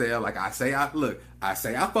right. You know what I'm saying? Like, I say I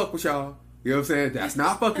fuck with y'all. You know what I'm saying? That's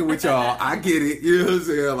not fucking with y'all. I get it. You know what I'm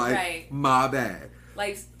saying? Like, right. My bad.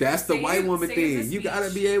 Like, that's the white woman thing. You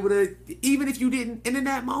gotta be able to, even if you didn't. And in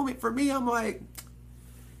that moment, for me, I'm like,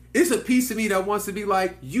 it's a piece of me that wants to be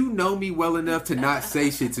like, you know me well enough to not say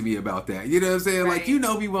shit to me about that. You know what I'm saying? Right. Like, you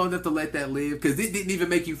know me well enough to let that live because it didn't even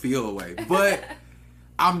make you feel a way. But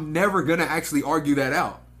I'm never gonna actually argue that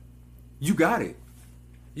out. You got it.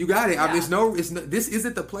 Yeah. I mean, this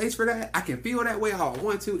isn't the place for that. I can feel that way how I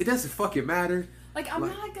want to. It doesn't fucking matter. Like, I'm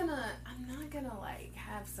not gonna like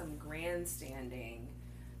have some grandstanding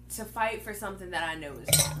to fight for something that I know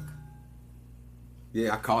is wrong.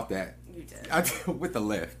 Yeah, I caught that. You did. With the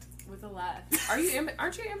left. With the left.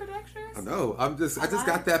 Aren't you ambidextrous? I know. I just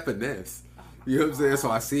got that finesse. Oh, you know what I'm saying?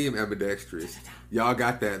 So I see him ambidextrous. Y'all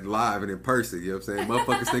got that live and in person. You know what I'm saying?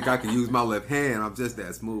 Motherfuckers think I can use my left hand. I'm just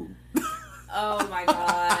that smooth. Oh my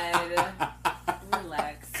god.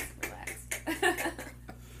 Relax.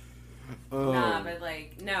 Nah, but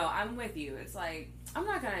like, no, I'm with you. It's like, I'm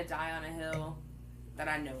not gonna die on a hill that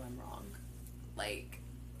I know I'm wrong. Like,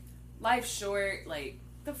 life's short. Like,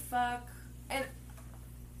 the fuck? And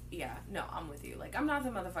yeah, no, I'm with you. Like, I'm not the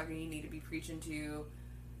motherfucker you need to be preaching to.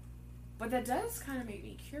 But that does kind of make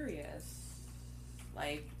me curious.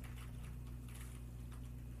 Like,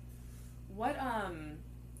 what are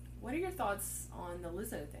your thoughts on the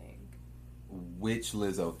Lizzo thing? Which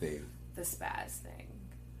Lizzo thing? The spaz thing.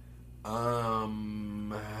 So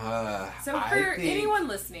for anyone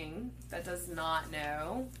listening that does not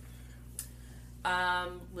know,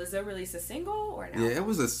 Lizzo released a single or an album? Yeah, it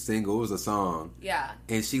was a single. It was a song. Yeah.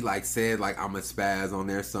 And she like said like I'm a spaz on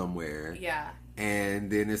there somewhere. Yeah. And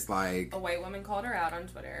then it's like a white woman called her out on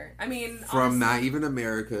Twitter. I mean, from honestly, Not Even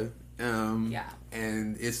America. Yeah.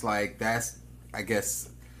 And it's like that's I guess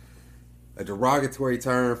a derogatory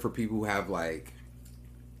term for people who have like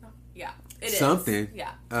it something. Is.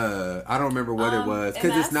 Yeah. I don't remember what it was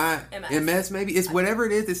because it's not MS. Maybe it's whatever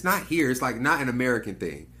it is. It's not here. It's like not an American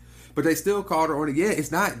thing. But they still called her on it. Yeah,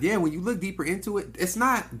 it's not. Yeah, when you look deeper into it, it's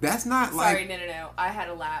not. That's not like. Sorry, no. I had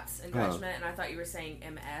a lapse in judgment, and I thought you were saying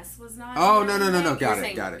MS was not. Oh no! Got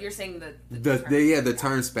it. You're saying the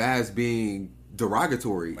term spaz being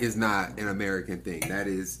derogatory is not an American thing. That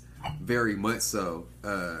is very much so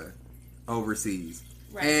overseas.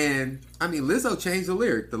 Right. And I mean, Lizzo changed the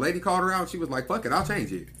lyric. The lady called her out. She was like, "Fuck it, I'll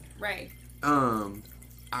change it." Right. And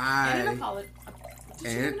an apology.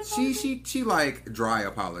 And she like dry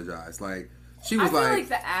apologized. Like she was I feel like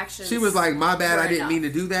the actions. She was like, "My bad, I didn't mean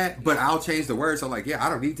to do that, but I'll change the words." So like, yeah, I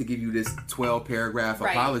don't need to give you this 12 paragraph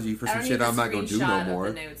apology for some shit I'm not gonna do no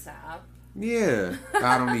more. The notes app. Yeah,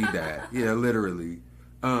 I don't need that. Yeah, literally.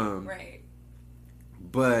 Right.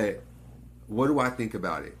 But what do I think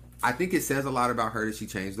about it? I think it says a lot about her that she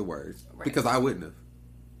changed the words because I wouldn't have.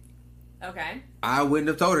 Okay. I wouldn't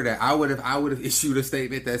have told her that. I would have issued a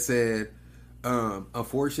statement that said,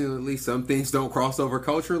 unfortunately, some things don't cross over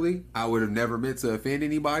culturally. I would have never meant to offend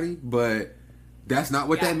anybody, but that's not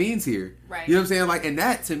what that means here. Right. You know what I'm saying? Like, and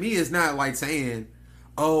that to me is not like saying,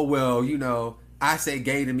 oh, well, you know, I say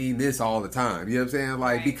gay to mean this all the time. You know what I'm saying?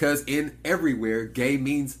 Like, because in everywhere, gay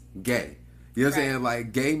means gay. You know what I'm Right. saying?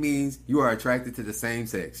 Like, gay means you are attracted to the same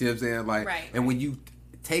sex. You know what I'm saying? Like, Right, and when you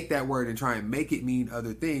take that word and try and make it mean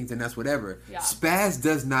other things, and that's whatever. Yeah. Spaz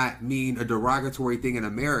does not mean a derogatory thing in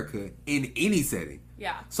America in any setting.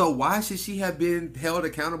 Yeah. So why should she have been held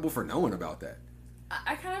accountable for knowing about that?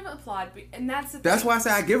 I kind of applaud, and that's the That's thing. why I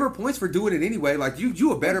say I give her points for doing it anyway. Like,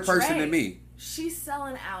 you a better person Dre, than me. She's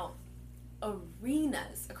selling out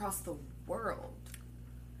arenas across the world.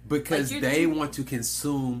 Because Like, they want to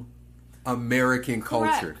consume American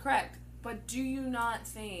culture. Correct. But do you not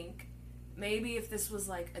think maybe if this was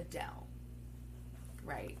like Adele,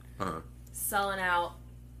 right? Uh-huh. Selling out,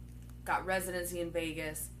 got residency in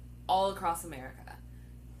Vegas, all across America.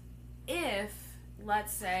 If,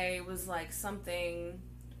 let's say, it was like something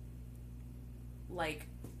like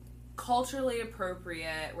culturally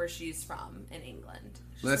appropriate where she's from in England.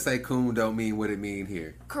 Let's say coon don't mean what it mean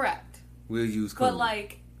here. Correct. We'll use coon. But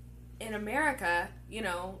like in America, you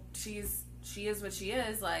know, she is what she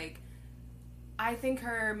is. Like, I think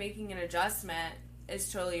her making an adjustment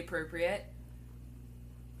is totally appropriate.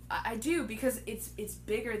 I do, because it's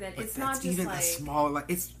bigger than But it's that's not just even like a small, like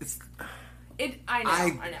it's I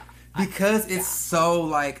know. because it's so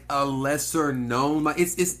like a lesser known, like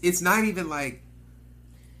it's not even like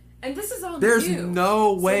And this is all there's new.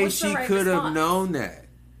 no So way what's the she right could have response? known that.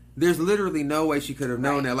 There's literally no way she could have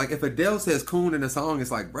known Right. that. Like, if Adele says coon in a song,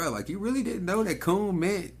 it's like, bro, like, you really didn't know that coon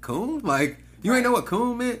meant coon? Like, you ain't know what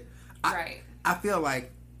coon meant? Right. I feel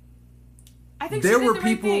like I think there she did were the right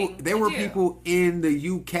people thing. there I were do. people in the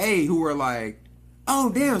UK who were like,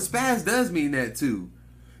 oh damn, spaz does mean that too.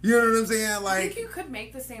 You know what I'm saying? I Like, think you could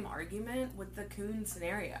make the same argument with the coon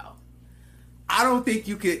scenario. I don't think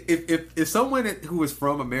you could if someone who was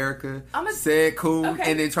from America said coon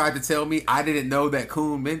Okay. and then tried to tell me I didn't know that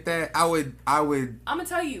coon meant that, I would I'm gonna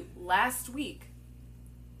tell you, last week,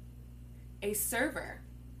 a server,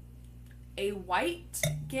 a white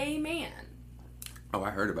gay man, oh,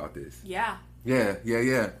 I heard about this. yeah,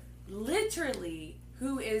 Yeah. literally,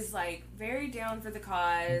 who is like very down for the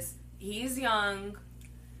cause. He's young.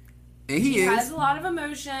 And he has is. a lot of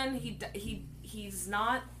emotion. He's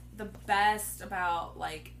not the best about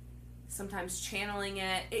like sometimes channeling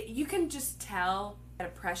it. You can just tell that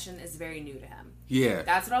oppression is very new to him. Yeah.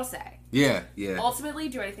 That's what I'll say. Yeah. Ultimately,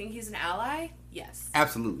 do I think he's an ally? Yes.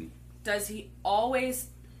 Absolutely. Does he always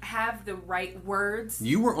have the right words?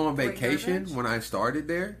 You were on Great vacation verbiage? when I started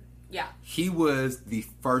there. Yeah. He was the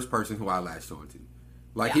first person who I latched on to.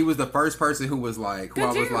 Like, Yeah. he was the first person who was like, who Good I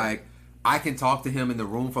was dude. like, I can talk to him in the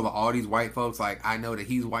room full of all these white folks. Like, I know that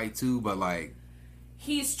he's white too, but like,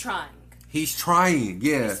 He's trying. he's trying.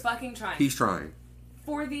 Yeah. He's fucking trying. He's trying.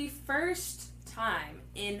 For the first time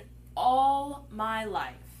in all my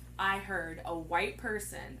life, I heard a white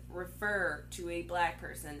person refer to a black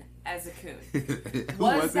person as a coon. Who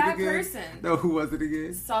Was it that again? person? No, who was it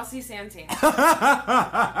again? Saucy Santana.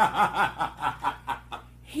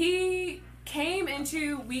 He came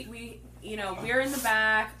into we you know, we're in the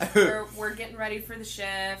back, we're getting ready for the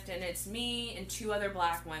shift, and it's me and two other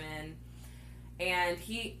black women, and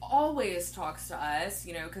he always talks to us,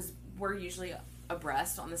 you know, because we're usually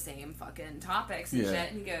abreast on the same fucking topics and Yeah.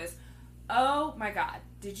 shit, and he goes, oh my god,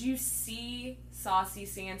 did you see Saucy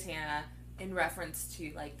Santana in reference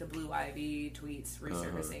to like the Blue Ivy tweets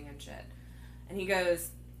resurfacing and shit? And he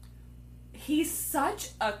goes, he's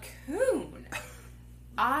such a coon.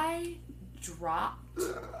 I dropped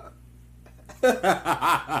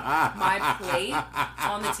my plate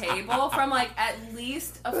on the table from like at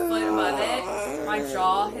least a foot above it. My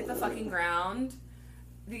jaw hit the fucking ground.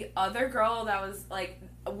 The other girl that was like,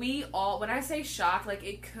 we all, when I say shocked, like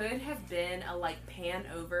it could have been a like pan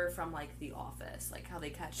over from like The Office, like how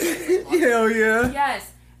they catch it. Hell yeah.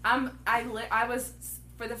 Yes, I was,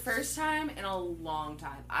 for the first time in a long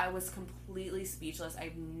time, I was completely speechless.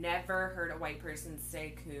 I've never heard a white person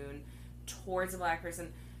say coon towards a black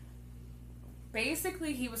person.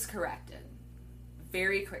 Basically, he was corrected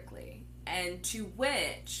very quickly, and to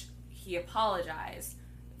which he apologized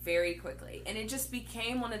very quickly. And it just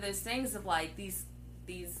became one of those things of like this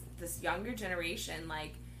younger generation,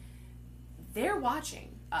 like they're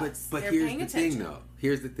watching us. But they're here's paying the attention. thing though.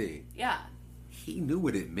 Here's the thing. Yeah. He knew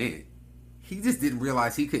what it meant. He just didn't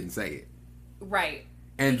realize he couldn't say it. Right.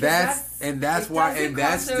 And Because that's it why, doesn't and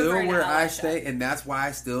that's cross over still into where I allyship. stay, and that's why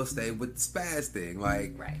I still stay with the spaz thing.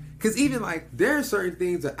 Like, Right. because even like there are certain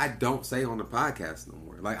things that I don't say on the podcast no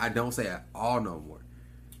more. Like, I don't say at all no more.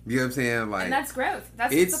 You know what I'm saying? Like, And that's growth.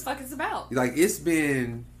 That's what the fuck it's about. like it's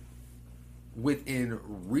been within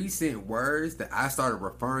recent words that I started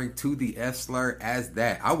referring to the F slur as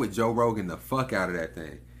that. I would Joe Rogan the fuck out of that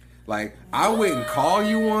thing. Like, I wouldn't call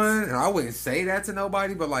you one, and I wouldn't say that to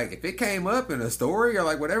nobody, but, like, if it came up in a story or,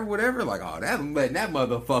 like, whatever, like, oh, letting that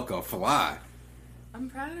motherfucker fly. I'm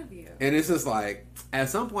proud of you. And it's just like, at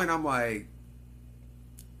some point, I'm like,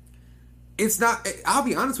 it's not, I'll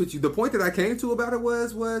be honest with you, the point that I came to about it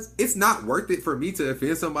was it's not worth it for me to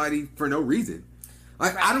offend somebody for no reason.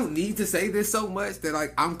 Like, right. I don't need to say this so much that,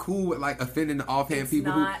 like, I'm cool with, like, offending the offhand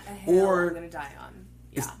people. It's not a hill I'm gonna die on.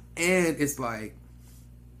 Yeah. And it's like,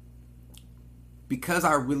 because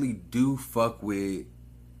I really do fuck with,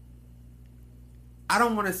 I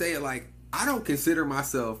don't want to say it like, I don't consider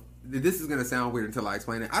myself, this is going to sound weird until I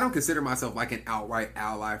explain it, I don't consider myself like an outright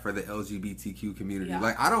ally for the LGBTQ community. Yeah.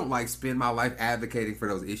 Like, I don't like spend my life advocating for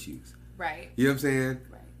those issues. Right. You know what I'm saying?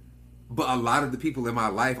 Right. But a lot of the people in my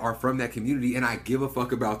life are from that community, and I give a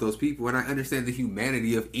fuck about those people, and I understand the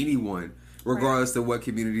humanity of anyone, regardless of what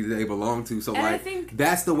community they belong to. So, and like, I think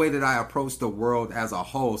that's the way that I approach the world as a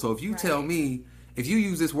whole. So if you tell me, if you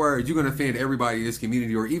use this word, you're going to offend everybody in this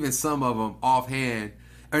community, or even some of them offhand,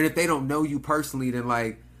 and if they don't know you personally, then,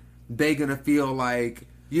 like, they going to feel like,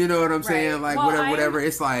 you know what I'm saying? Like, well, whatever.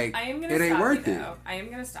 It's like, it ain't worth it. I am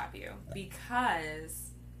going to stop you,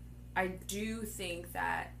 because I do think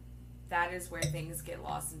that is where things get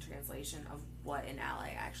lost in translation of what an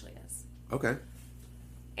ally actually is. Okay.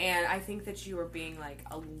 And I think that you were being, like,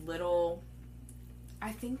 a little...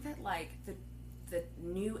 I think that, like, the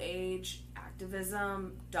new age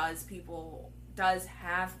activism does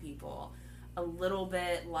have people a little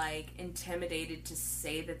bit, like, intimidated to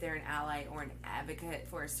say that they're an ally or an advocate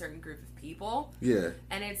for a certain group of people. Yeah.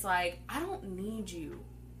 And it's like, I don't need you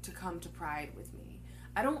to come to Pride with me.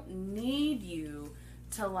 I don't need you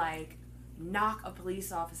to, like, knock a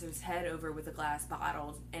police officer's head over with a glass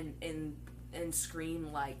bottle and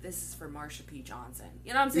scream, like, this is for Marsha P. Johnson.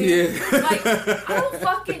 You know what I'm saying? Yeah. Like, I don't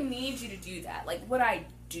fucking need you to do that. Like, what I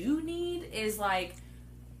do need is, like,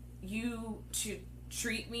 you to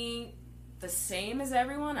treat me the same as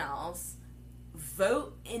everyone else,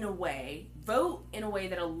 vote in a way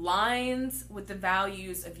that aligns with the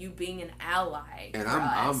values of you being an ally. And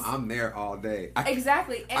I'm there all day.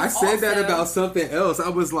 Exactly. And I said that about something else. I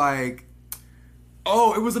was like,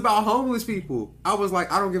 oh, it was about homeless people. I was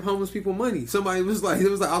like, I don't give homeless people money. Somebody was like, I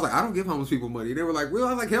was like, I don't give homeless people money. They were like, well,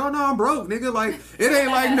 I was like, hell no, I'm broke, nigga. Like, it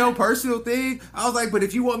ain't like no personal thing. I was like, but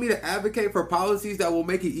if you want me to advocate for policies that will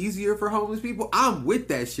make it easier for homeless people, I'm with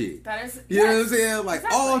that shit. That is, you know what I'm saying? Like,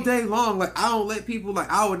 exactly. All day long. Like, I don't let people,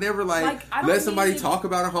 like, I would never, like let somebody talk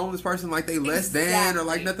about a homeless person like they less than or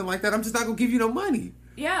like nothing like that. I'm just not gonna give you no money.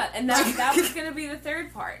 Yeah, and that was gonna be the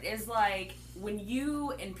third part, is like, when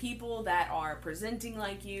you and people that are presenting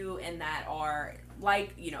like you and that are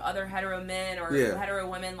like, you know, other hetero men or hetero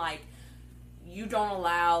women, like, you don't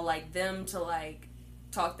allow, like, them to, like,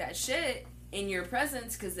 talk that shit in your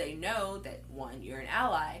presence because they know that, one, you're an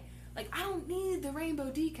ally. Like, I don't need the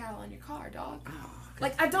rainbow decal on your car, dog. Oh, okay.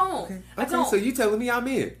 Like, I don't. Okay. I don't. So you telling me I'm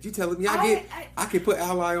in? You telling me I can put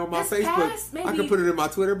ally on my Facebook? I can put it in my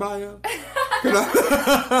Twitter bio?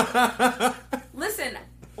 Listen,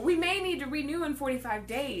 we may need to renew in 45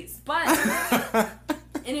 days, but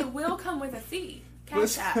and it will come with a fee.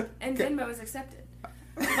 Cash App and Venmo is accepted.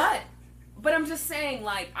 But I'm just saying,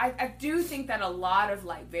 like, I do think that a lot of,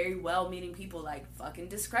 like, very well-meaning people, like, fucking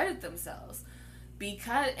discredit themselves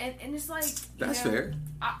because and it's like, that's fair.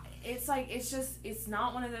 It's like, it's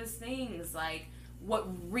not one of those things like what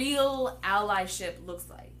real allyship looks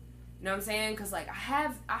like. You know what I'm saying? Because, like, I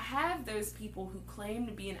have those people who claim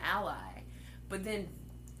to be an ally, but then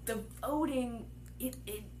the voting,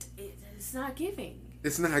 it's not giving.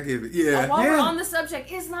 It's not giving. Yeah. While we're on the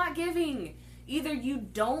subject, it's not giving. Either you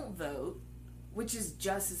don't vote, which is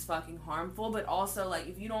just as fucking harmful, but also, like,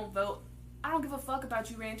 if you don't vote, I don't give a fuck about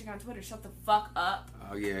you ranting on Twitter. Shut the fuck up.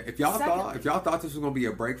 Oh yeah. If y'all thought this was gonna be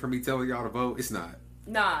a break for me telling y'all to vote, it's not.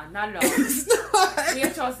 Nah, not at all. It's not. We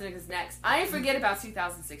have to the niggas next. I ain't forget about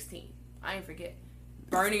 2016. I ain't forget.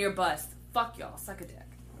 Bernie or bust. Fuck y'all. Suck a dick.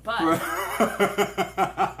 But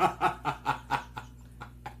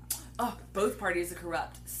both parties are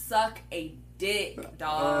corrupt. Suck a dick,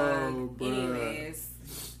 dog. Oh, anyways.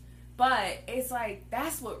 But it's like,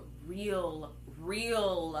 that's what real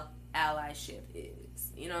allyship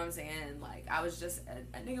is. You know what I'm saying? Like, I was just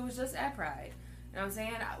a nigga was just at Pride. You know what I'm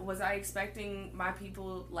saying? Was I expecting my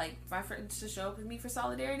people, like, my friends to show up with me for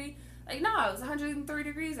solidarity? Like, no, it was 130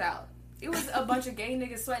 degrees out. It was a bunch of gay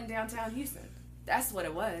niggas sweating downtown Houston. That's what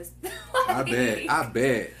it was. Like, I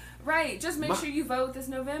bet. Right. Just make sure you vote this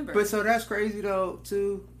November. But so that's crazy, though,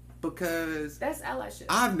 too, because that's allyship.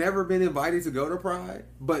 I've never been invited to go to Pride,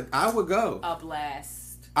 but I would go. A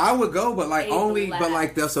blast. I would go, but, like,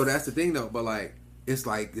 so that's the thing, though. But, like, it's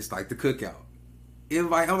like the cookout.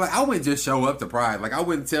 Invite. I'm like, I wouldn't just show up to Pride. Like, I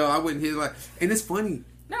wouldn't hit like. And it's funny.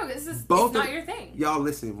 No, it's Both not your thing. Y'all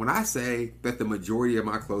listen, when I say that the majority of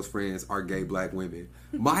my close friends are gay black women,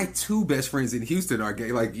 my two best friends in Houston are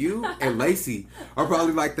gay. Like, you and Lacey are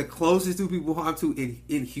probably like the closest two people who I'm to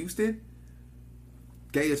in Houston.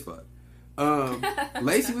 Gay as fuck.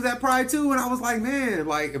 Lacey was at Pride too, and I was like, man,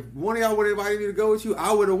 like, if one of y'all would have invited me to go with you,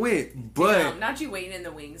 I would have went. But Damn, not you waiting in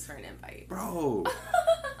the wings for an invite. Bro,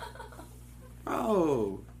 I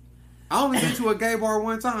only went to a gay bar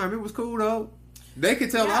one time. It was cool though. They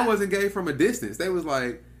could tell I wasn't gay from a distance. They was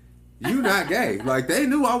like, you not gay. Like, they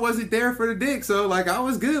knew I wasn't there for the dick, so like I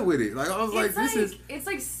was good with it. Like, I was like, this is... It's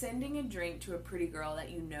like sending a drink to a pretty girl that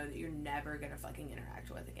you know that you're never gonna fucking interact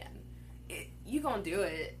with again. You gonna do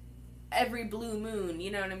it every blue moon,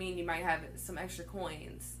 you know what I mean? You might have some extra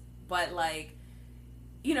coins, but like,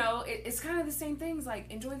 you know, it's kind of the same things.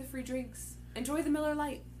 Like, enjoy the free drinks, enjoy the Miller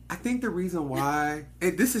Lite. I think the reason why,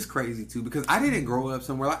 and this is crazy too, because I didn't grow up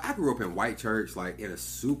somewhere, like, I grew up in white church, like, in a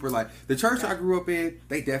super, like, the church I grew up in,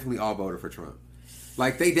 they definitely all voted for Trump.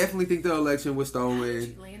 Like, they definitely think the election was stolen. How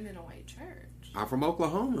did you land in a white church? I'm from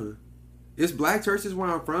Oklahoma. It's black churches where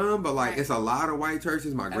I'm from, but like, it's a lot of white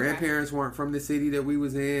churches. My grandparents weren't from the city that we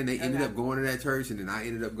was in. They ended up going to that church, and then I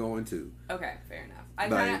ended up going too. Okay, fair enough.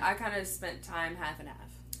 I kind of spent time half and half.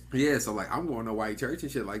 Yeah, so like, I'm going to white church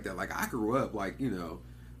and shit like that. Like, I grew up, like, you know,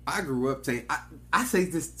 I grew up saying, I say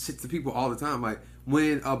this shit to people all the time. Like,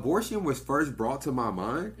 when abortion was first brought to my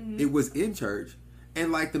mind, it was in church.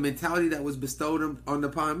 And like, the mentality that was bestowed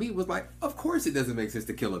upon me was like, of course it doesn't make sense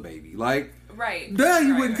to kill a baby. Like, right. Duh,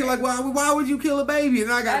 you wouldn't kill, like, why would you kill a baby?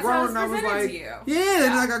 And I got grown and I was like, yeah,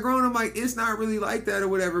 and I got grown, I'm like, it's not really like that or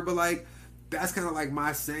whatever. But like, that's kind of like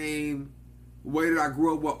my same way that I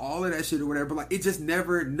grew up with all of that shit or whatever. But like, it just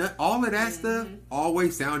never, all of that stuff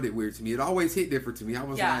always sounded weird to me. It always hit different to me. I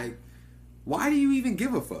was like, why do you even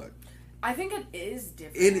give a fuck? I think it is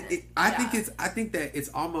different. And I think that it's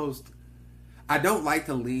almost, I don't like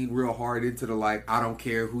to lean real hard into the like, I don't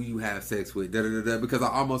care who you have sex with, because I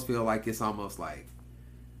almost feel like it's almost like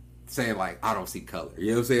saying like, I don't see color.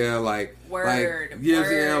 You know what I'm saying? Like, word. You know what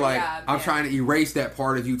I'm saying? Like, yeah, I'm trying to erase that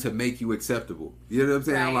part of you to make you acceptable. You know what I'm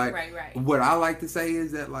saying? Right. What I like to say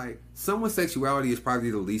is that like, someone's sexuality is probably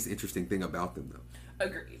the least interesting thing about them though.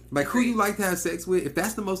 Agreed. Like, who you like to have sex with, if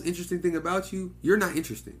that's the most interesting thing about you, you're not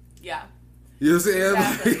interesting. Yeah. You know what I'm saying?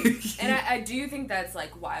 Exactly. Like, And I do think that's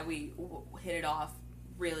like why we hit it off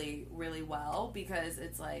really, really well, because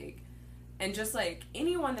it's like, and just like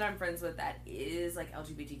anyone that I'm friends with that is like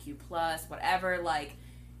LGBTQ plus, whatever, like,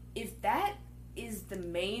 if that is the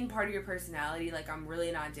main part of your personality, like, I'm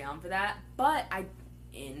really not down for that. But I'm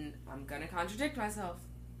gonna contradict myself.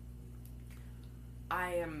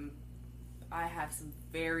 I have some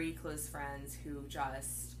very close friends who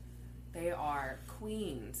just, they are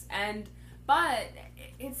queens, but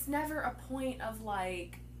it's never a point of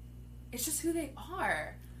like, it's just who they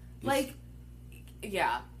are. Like,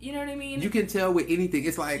 yeah, you know what I mean? You can tell with anything.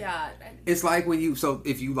 It's like, it's like when you, so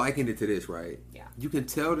if you liken it to this, right? Yeah. You can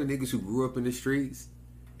tell the niggas who grew up in the streets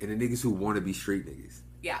and the niggas who want to be street niggas.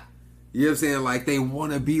 Yeah. You know what I'm saying? Like, they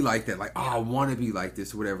want to be like that. Like, oh, I want to be like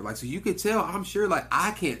this or whatever. Like, so you can tell, I'm sure, like,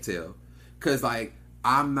 I can't tell. Because, like,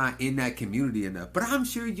 I'm not in that community enough. But I'm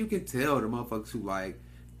sure you can tell the motherfuckers who, like,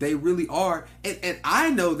 they really are. And I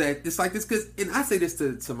know that it's like this because, and I say this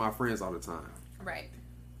to my friends all the time. Right.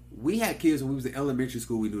 We had kids when we was in elementary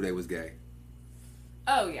school, we knew they was gay.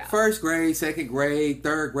 Oh, yeah. First grade, second grade,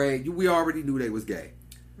 third grade, we already knew they was gay.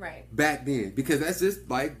 Right. Back then. Because that's just,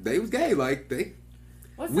 like, they was gay. Like, they...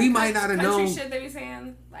 What's we that might not have country known... shit they be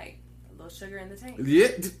saying? Like, a little sugar in the tank. Yeah.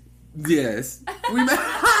 Yes.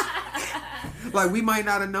 Like, we might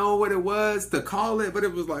not have known what it was to call it, but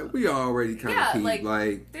it was like, we already kind of peeped.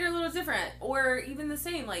 Like, they're a little different. Or even the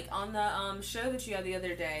same, like, on the show that you had the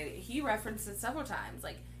other day, he referenced it several times.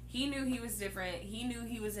 Like, he knew he was different. He knew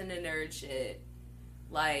he was into nerd shit.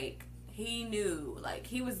 Like, he knew. Like,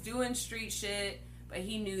 he was doing street shit, but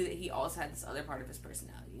he knew that he also had this other part of his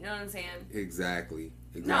personality. You know what I'm saying? Exactly.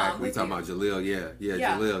 No, we talking about Jaleel, yeah,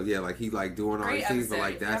 Jaleel, yeah, like he like doing all these things, but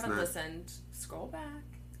like that's not. If you haven't listened, scroll back.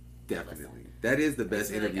 Definitely, listen. That is the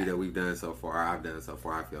best really interview good. that we've done so far. I've done so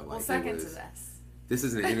far. I feel like. Well, second to this. This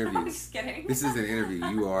is an interview. I'm just kidding. This is an interview.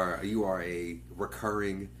 You are a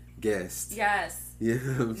recurring guest. Yes. Yeah.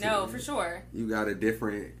 You know no, for sure. You on a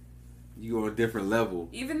different level.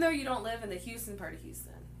 Even though you don't live in the Houston part of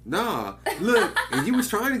Houston. Nah, look, and you was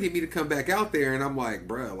trying to get me to come back out there, and I'm like,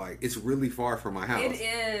 bruh, like, it's really far from my house. It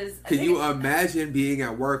is. Can you imagine being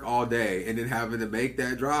at work all day and then having to make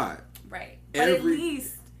that drive? Right. But at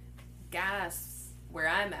least gas where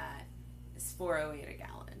I'm at is $4.08 a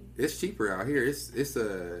gallon. It's cheaper out here. It's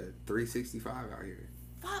a $3.65 out here.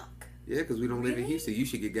 Fuck. Yeah, because we don't live in Really? Houston. You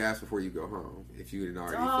should get gas before you go home if you didn't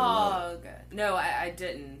already fill up. Dog. No, I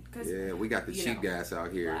didn't. Yeah, we got the you cheap know, gaa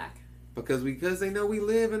out here. Black. Because they know we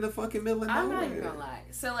live in the fucking middle of I'm nowhere. not even gonna lie.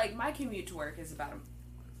 So, like, my commute to work is about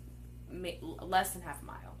less than half a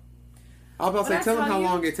mile. I was about to When say, I tell them tell how you-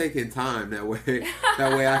 long it take in time. That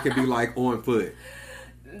way I can be like on foot.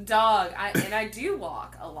 Dog, I do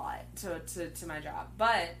walk a lot to my job,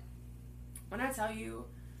 but when I tell you,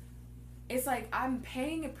 it's like I'm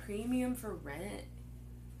paying a premium for rent,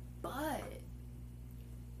 but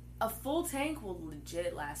a full tank will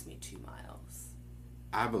legit last me 2 miles.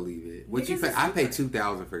 I believe it. What you Because pay? it's I pay cheaper.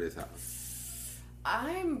 $2,000 for this house.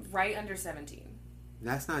 I'm right under 17.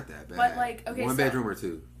 That's not that bad. But, like, okay, one so- bedroom or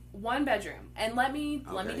two. 1 bedroom, and let me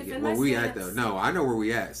Okay, defend where my we stance. at though? No, I know where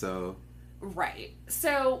we at. So Right.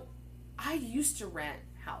 So, I used to rent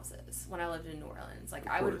houses when I lived in New Orleans. Like,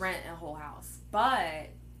 Of I would course. rent a whole house. But,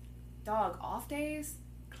 dog, off days,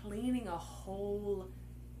 cleaning a whole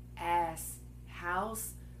ass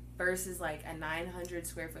house versus, like, a 900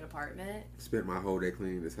 square foot apartment. spent my whole day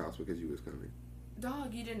cleaning this house because you was coming.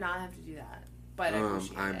 Dog, you did not have to do that. But I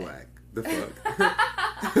appreciate I'm it. black. The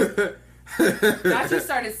fuck. Not just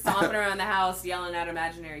started stomping around the house yelling at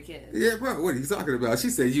imaginary kids. Yeah, bro. What are you talking about? She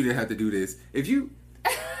said you didn't have to do this. If you,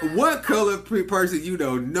 what color person you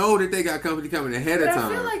know that they got company coming ahead But of I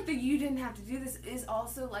time? feel like the you didn't have to do this is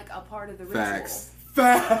also like a part of the Facts. ritual.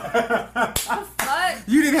 Facts. But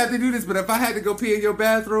You didn't have to do this, but if I had to go pee in your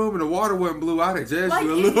bathroom and the water wasn't blue, I'd have judged like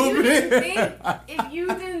you a if little you bit. didn't think if you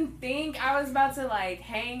didn't think I was about to like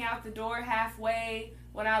hang out the door halfway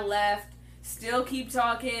when I left, still keep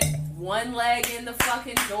talking, one leg in the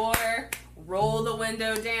fucking door, roll the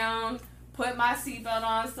window down, put my seatbelt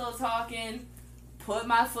on, still talking, put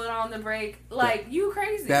my foot on the brake, like you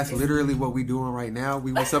crazy. That's It's- literally what we doing right now.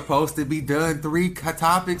 We were supposed to be done 3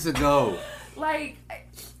 topics ago. Like,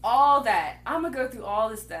 all that. I'm going to go through all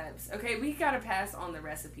the steps. Okay, we got to pass on the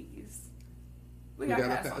recipes. We gotta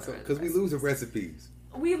pass on because we losing recipes.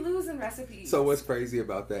 We losing recipes. So what's crazy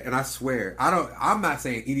about that? And I swear, I'm not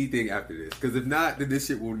saying anything after this because if not, then this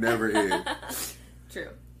shit will never end. True.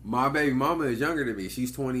 My baby mama is younger than me.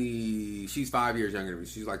 She's 20. She's 5 years younger than me.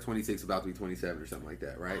 She's like 26, about to be 27 or something like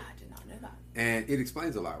that, right? I did not know that. And it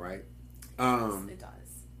explains a lot, right? It does.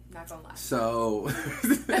 Not gonna lie. So,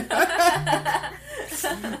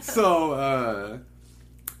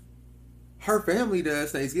 her family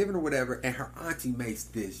does Thanksgiving or whatever, and her auntie makes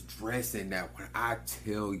this dressing that when I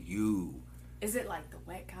tell you, Is it like the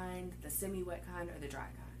wet kind, the semi-wet kind, or the dry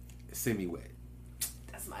kind? semi-wet,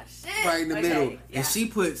 That's my shit. right in the Okay, middle, yeah. and she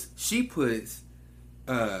puts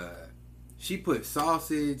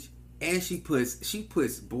sausage and she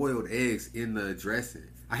puts boiled eggs in the dressing.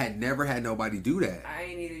 I had never had nobody do that. I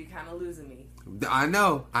ain't either. You kind of losing me. I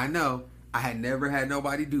know. I had never had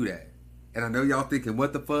nobody do that. And I know y'all thinking,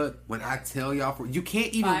 what the fuck? When I tell y'all, you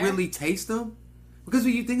can't even Fire. really taste them. Because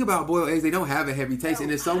when you think about boiled eggs, they don't have a heavy taste. No,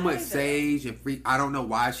 And there's so much either. sage and free. I don't know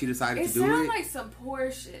why she decided It to do sounds it. like some poor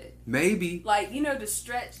shit. Maybe. Like, you know, to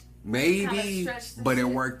stretch, Maybe. stretch the But it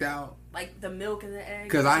shit. worked out. like the milk and the egg.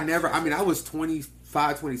 Because I was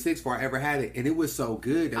 25, 26 before I ever had it. And it was so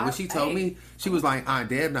good. And when she told me, she was like, Aunt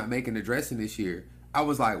Deb not making the dressing this year. I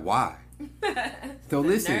was like, why? So The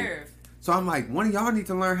listen. nerve. So I'm like, one of y'all need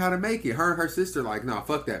to learn how to make it. Her and her sister like, nah,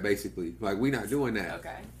 fuck that basically. Like, we not doing that.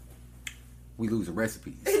 Okay. We losing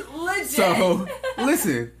recipes. Legit. So,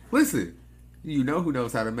 listen. You know who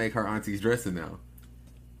knows how to make her auntie's dressing now.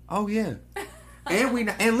 Oh, yeah.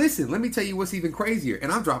 And listen, let me tell you what's even crazier.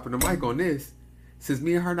 And I'm dropping the mic on this. Since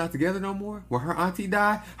me and her not together no more, when her auntie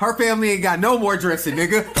died, her family ain't got no more dressing,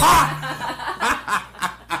 nigga. Ha!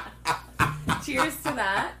 Cheers to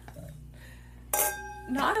that.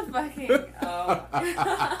 Not a fucking. Oh.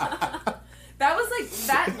 That was like,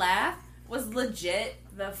 that laugh was legit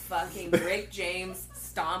the fucking Rick James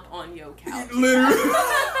stomp on your couch. Literally.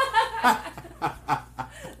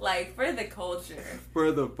 Like, for the culture.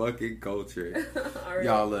 For the fucking culture. All right.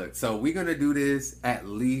 Y'all, look. So, we're going to do this at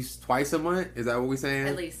least twice a month. Is that what we're saying?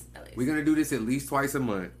 At least. We're going to do this at least twice a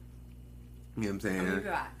month. You know what I'm saying? I'm gonna be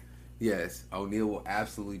back. Yes, O'Neal will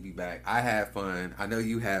absolutely be back. I had fun. I know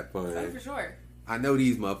you had fun. Oh, for sure. I know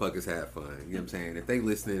these motherfuckers had fun. You know what I'm saying? If they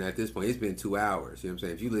listening at this point, it's been 2 hours. You know what I'm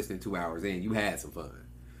saying? If you listening 2 hours in, you had some fun.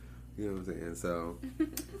 You know what I'm saying? So,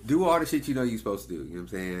 do all the shit you know you're supposed to do. You know what I'm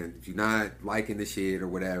saying? If you're not liking the shit or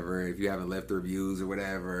whatever, if you haven't left the reviews or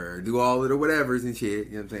whatever, do all of the whatevers and shit.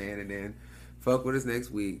 You know what I'm saying? And then fuck with us next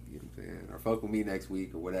week. You know what I'm saying? Or fuck with me next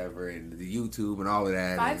week or whatever. And the YouTube and all of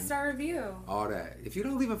that. 5-star review. All that. If you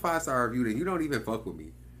don't leave a 5-star review, then you don't even fuck with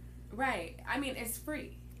me.